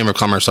joined the Chamber of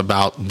Commerce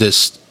about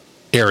this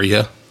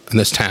area and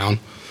this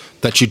town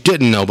that you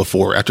didn't know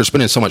before after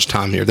spending so much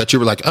time here, that you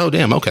were like, oh,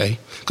 damn, okay.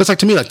 Because,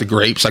 to me, the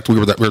grapes,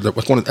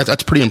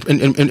 that's pretty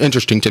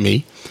interesting to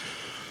me.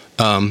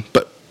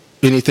 But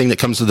anything that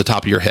comes to the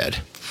top of your head,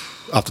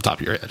 off the top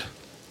of your head,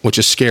 which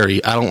is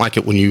scary. I don't like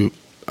it when you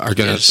are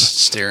going to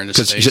stare into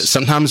space. Because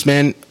sometimes,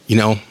 man,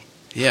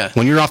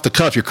 when you're off the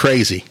cuff, you're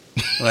crazy.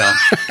 Well,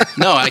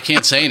 no, I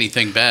can't say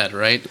anything bad,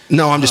 right?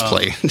 No, I'm just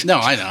playing. No,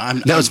 I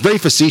know. That was very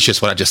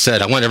facetious what I just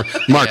said.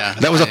 Mark,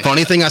 that was a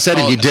funny thing I said,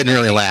 and you didn't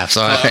really laugh.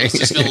 So I was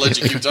just going to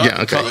let you keep talking.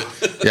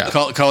 Yeah,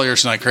 okay. Call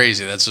yours not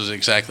crazy. That's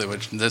exactly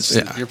what.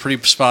 You're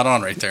pretty spot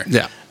on right there.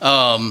 Yeah.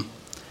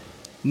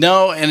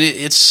 No, and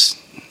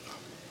it's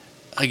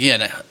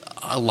again.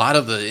 A lot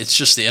of it's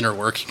just the inner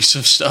workings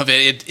of stuff.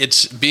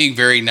 It's being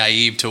very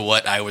naive to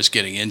what I was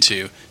getting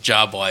into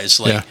job wise.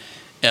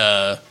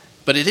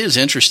 But it is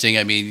interesting.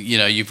 I mean,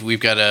 we've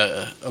got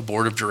a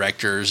board of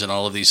directors and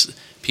all of these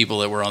people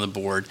that were on the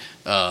board.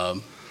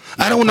 I'm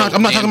not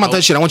talking about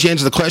that shit. I want you to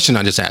answer the question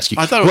I just asked you.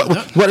 I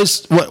thought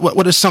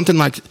what is something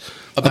like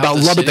about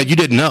Lubbock that you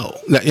didn't know?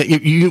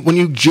 When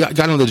you got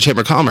into the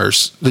Chamber of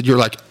Commerce, that you're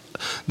like,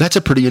 that's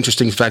a pretty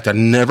interesting fact I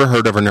never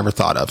heard of or never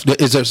thought of.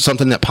 Is there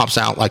something that pops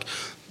out like?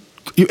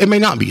 It may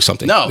not be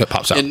something that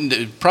pops out.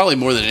 And probably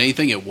more than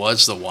anything, it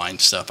was the wine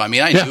stuff. I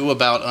mean, I knew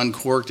about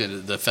Uncorked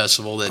and the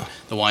festival,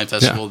 the wine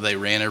festival they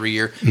ran every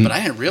year, but I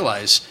didn't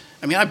realize.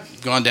 I mean,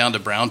 I've gone down to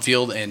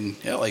Brownfield and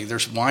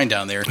there's wine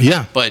down there.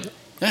 Yeah, but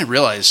I didn't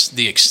realize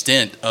the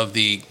extent of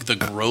the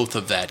growth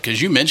of that,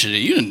 because you mentioned it.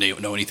 You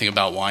didn't know anything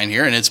about wine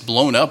here, and it's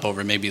blown up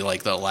over maybe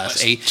the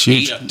last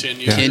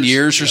 10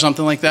 years or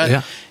something like that.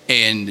 Yeah.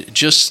 And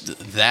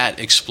just that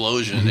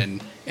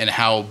explosion and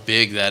how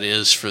big that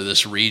is for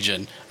this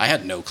region. I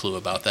had no clue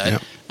about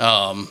that.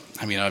 Yeah.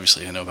 I mean,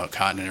 obviously, I know about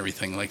cotton and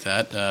everything like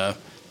that.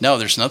 No,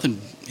 there's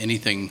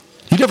anything.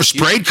 You never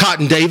sprayed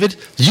cotton, David.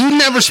 You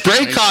never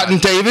sprayed cotton,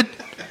 David.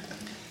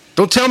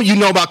 Don't tell me you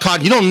know about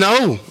cotton. You don't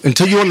know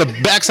until you're on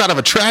the backside of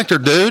a tractor,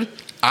 dude.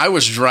 I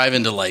was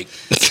driving to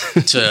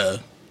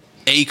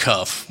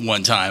ACUF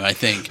one time, I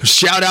think.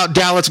 Shout out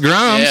Dallas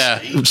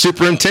Grimes,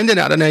 superintendent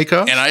out in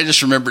ACUF. And I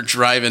just remember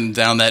driving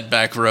down that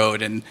back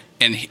road and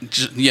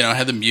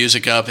had the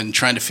music up and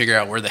trying to figure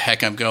out where the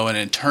heck I'm going,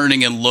 and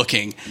turning and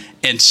looking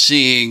and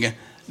seeing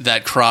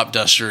that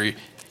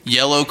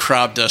yellow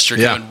crop duster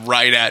coming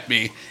right at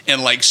me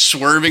and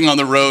swerving on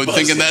the road,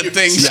 thinking that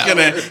thing's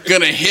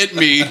gonna hit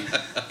me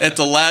at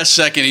the last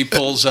second he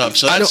pulls up.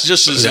 So that's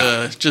just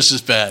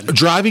as bad.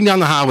 Driving down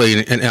the highway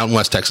out in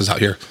West Texas out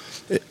here,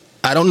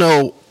 I don't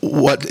know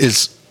what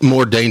is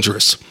more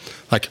dangerous.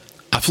 Like,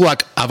 I feel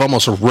like I've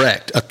almost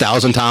wrecked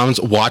 1,000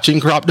 times watching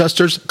crop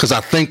dusters because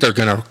I think they're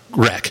going to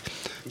wreck.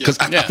 Because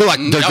I feel like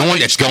they're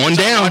it's going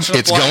down.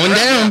 It's going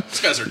down.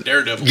 These guys are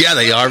daredevils. Yeah,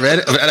 they are,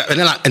 man.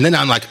 And then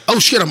I'm like, oh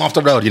shit, I'm off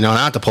the road, and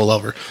I have to pull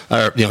over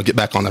or get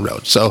back on the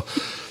road. So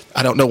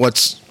I don't know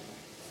what's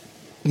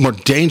more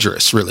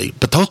dangerous, really.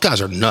 But those guys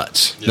are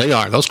nuts. Yeah. They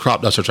are. Those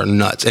crop dusters are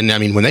nuts. And I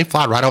mean, when they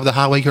fly right over the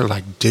highway, you're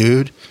like,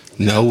 dude,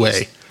 no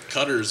way.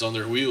 Cutters on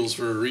their wheels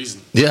for a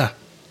reason. Yeah.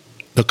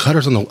 The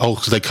cutters on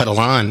because they cut a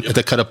line. Yep.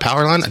 They cut a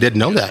power line. I didn't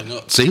know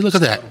that. See, look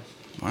at that.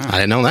 Wow. I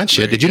didn't know that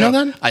shit. Did you know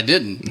that? I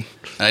didn't.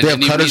 They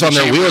have cutters on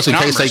their wheels in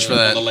case they for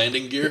the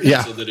landing gear.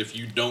 Yeah. So that if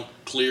you don't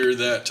clear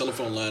that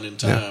telephone line in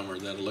time or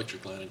that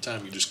electric line in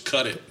time, you just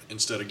cut it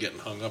instead of getting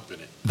hung up in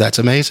it. That's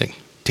amazing.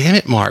 Damn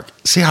it, Mark.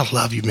 See, I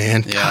love you,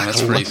 man. Yeah, God,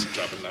 that's pretty.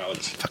 Dropping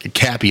knowledge. Fucking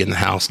Cappy in the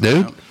house,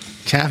 dude. Yep.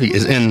 Cappy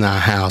is in the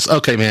house.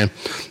 Okay, man.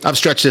 I've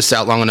stretched this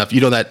out long enough. You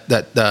know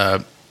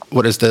that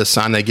what is the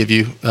sign they give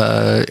you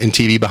in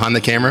TV behind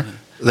the camera?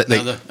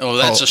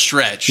 That's a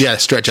stretch. Yeah,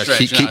 stretch.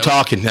 Keep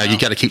talking. No, you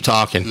got to keep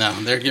talking. No,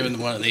 they're giving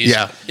one of these.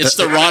 Yeah, it's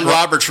the Ron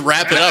Roberts.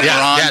 Wrap it up,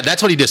 Ron. Yeah,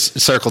 that's what he just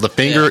circled the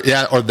finger.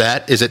 Yeah, or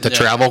that is it? The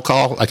travel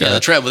call? Like the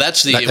travel.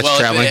 That's the. That's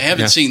traveling. If I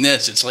haven't seen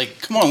this, it's like,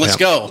 come on, let's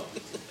go.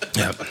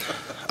 Yeah,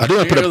 I do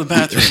want to put the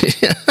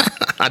bathroom.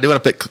 I do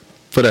want to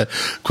put a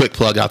quick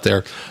plug out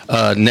there.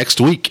 Next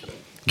week,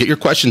 get your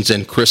questions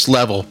in. Chris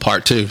Level,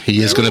 Part 2.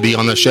 He is going to be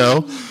on the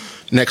show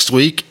next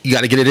week. You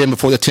got to get it in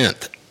before the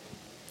 10th.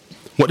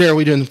 What day are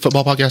we doing the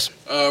football podcast?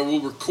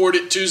 We'll record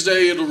it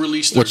Tuesday. It'll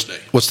release Thursday.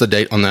 What's the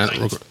date on that?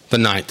 9th. The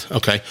 9th.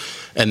 Okay.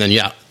 And then,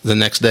 the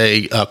next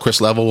day,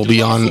 Chris Level will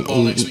be on.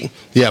 Next week.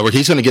 Yeah, where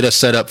he's going to get us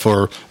set up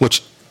for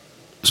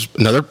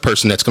another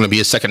person that's going to be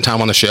his second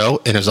time on the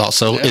show and is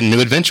also in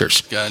New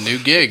Adventures. Got a new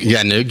gig.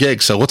 Yeah, new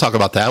gig. So we'll talk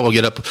about that.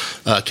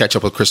 We'll catch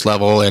up with Chris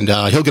Level, and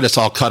he'll get us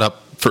all caught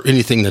up for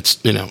anything that's,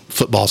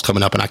 football's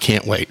coming up, and I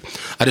can't wait.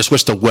 I just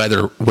wish the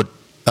weather would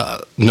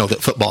know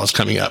that football is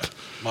coming up.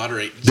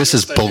 Moderate. This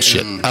is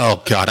bullshit.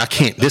 Oh God, I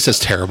can't. This is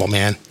terrible,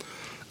 man.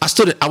 I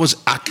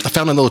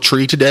found a little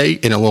tree today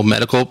in a little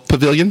medical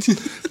pavilion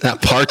that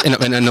parked in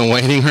the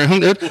waiting room,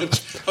 dude. I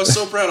was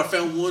so proud I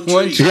found one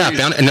tree. Yeah, I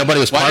found it, and nobody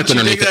was parked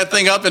underneath it. Why didn't you dig that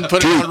thing up and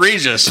put it on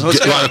Regis? That's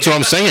what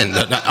I'm saying.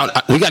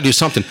 We got to do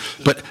something.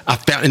 But I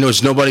found, and there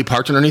was nobody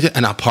parked underneath it,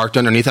 and I parked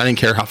underneath. I didn't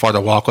care how far the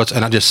walk was,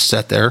 and I just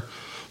sat there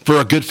for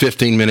a good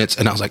 15 minutes,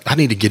 and I was like, I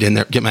need to get in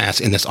there, get my ass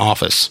in this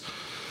office.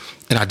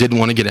 And I didn't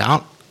want to get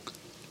out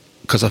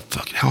because of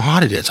fucking how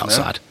hot it is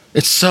outside.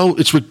 Yeah.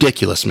 It's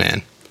ridiculous,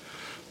 man.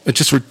 It's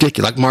just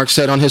ridiculous. Like Mark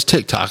said on his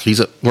TikTok,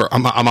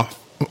 I'm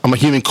a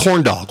human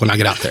corn dog when I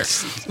get out there.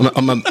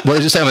 What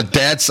did you say? I'm a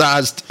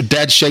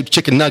dad-shaped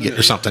chicken nugget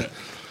or something.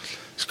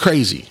 It's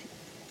crazy.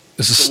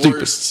 This is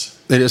stupid. Worst.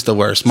 It is the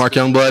worst. Mark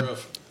Youngblood,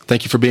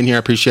 thank you for being here. I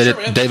appreciate it.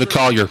 Man, David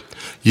Collier,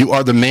 you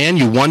are the man.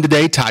 You won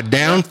today, tied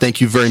down. Thank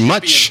you very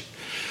much.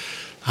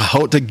 I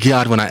hope to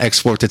God when I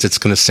export this, it's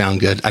going to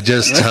sound good. God,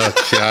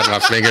 my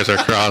fingers are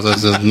crossed.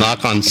 Let's just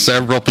knock on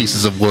several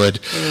pieces of wood.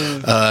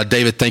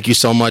 David, thank you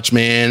so much,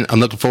 man. I'm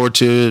looking forward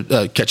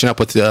to catching up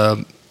with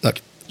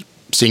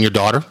seeing your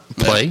daughter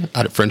play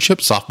out at Friendship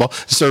softball.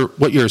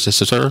 What year is this?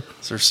 It's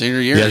her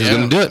senior year. Yeah, she's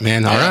going to do it,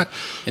 man. All right.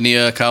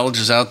 Any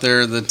colleges out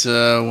there that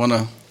want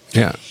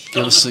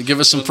to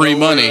give us some free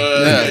money?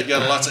 You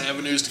got lots of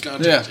avenues to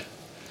contact you.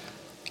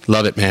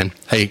 Love it, man.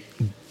 Hey,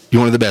 you're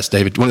one of the best,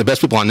 David. One of the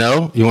best people I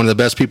know. You're one of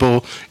the best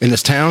people in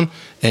this town,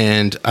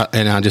 and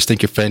I just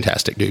think you're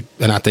fantastic, dude.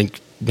 And I think,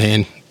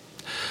 man,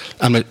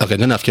 okay,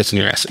 enough kissing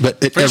your ass,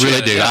 but I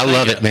really do. I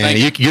love it, man.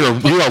 You are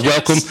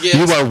welcome.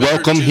 You are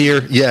welcome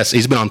here. Yes,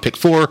 he's been on Pick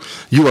 4.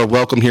 You are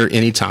welcome here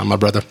anytime, my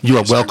brother. You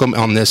are welcome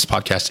on this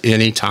podcast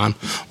anytime.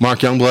 Mark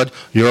Youngblood,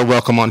 you're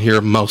welcome on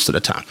here most of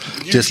the time.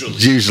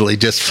 Usually,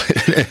 just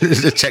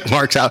check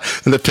Mark's out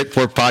in the Pick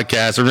 4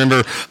 podcast.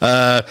 Remember,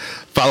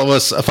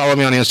 follow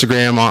me on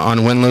Instagram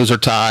on Win, Lose, or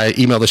Tie.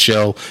 Email the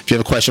show. If you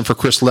have a question for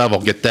Chris Level,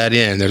 get that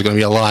in. There's going to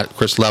be a lot.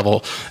 Chris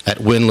Level at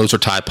Win, Lose, or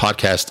Tie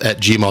podcast at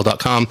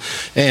gmail.com.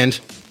 And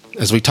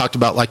as we talked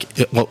about,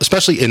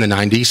 especially in the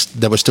 90s,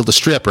 there was still the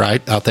strip,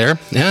 right, out there.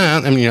 Yeah,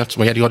 I mean, we had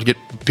to go to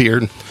get beer.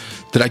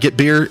 Did I get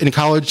beer in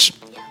college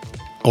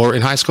or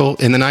in high school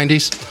in the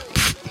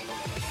 90s?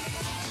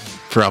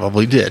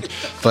 Probably did.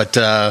 But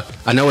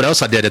I know what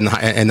else I did in the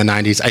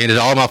 90s. I ended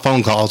all my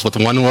phone calls with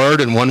one word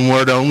and one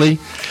word only,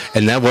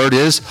 and that word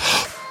is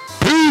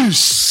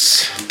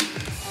peace.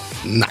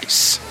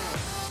 Nice.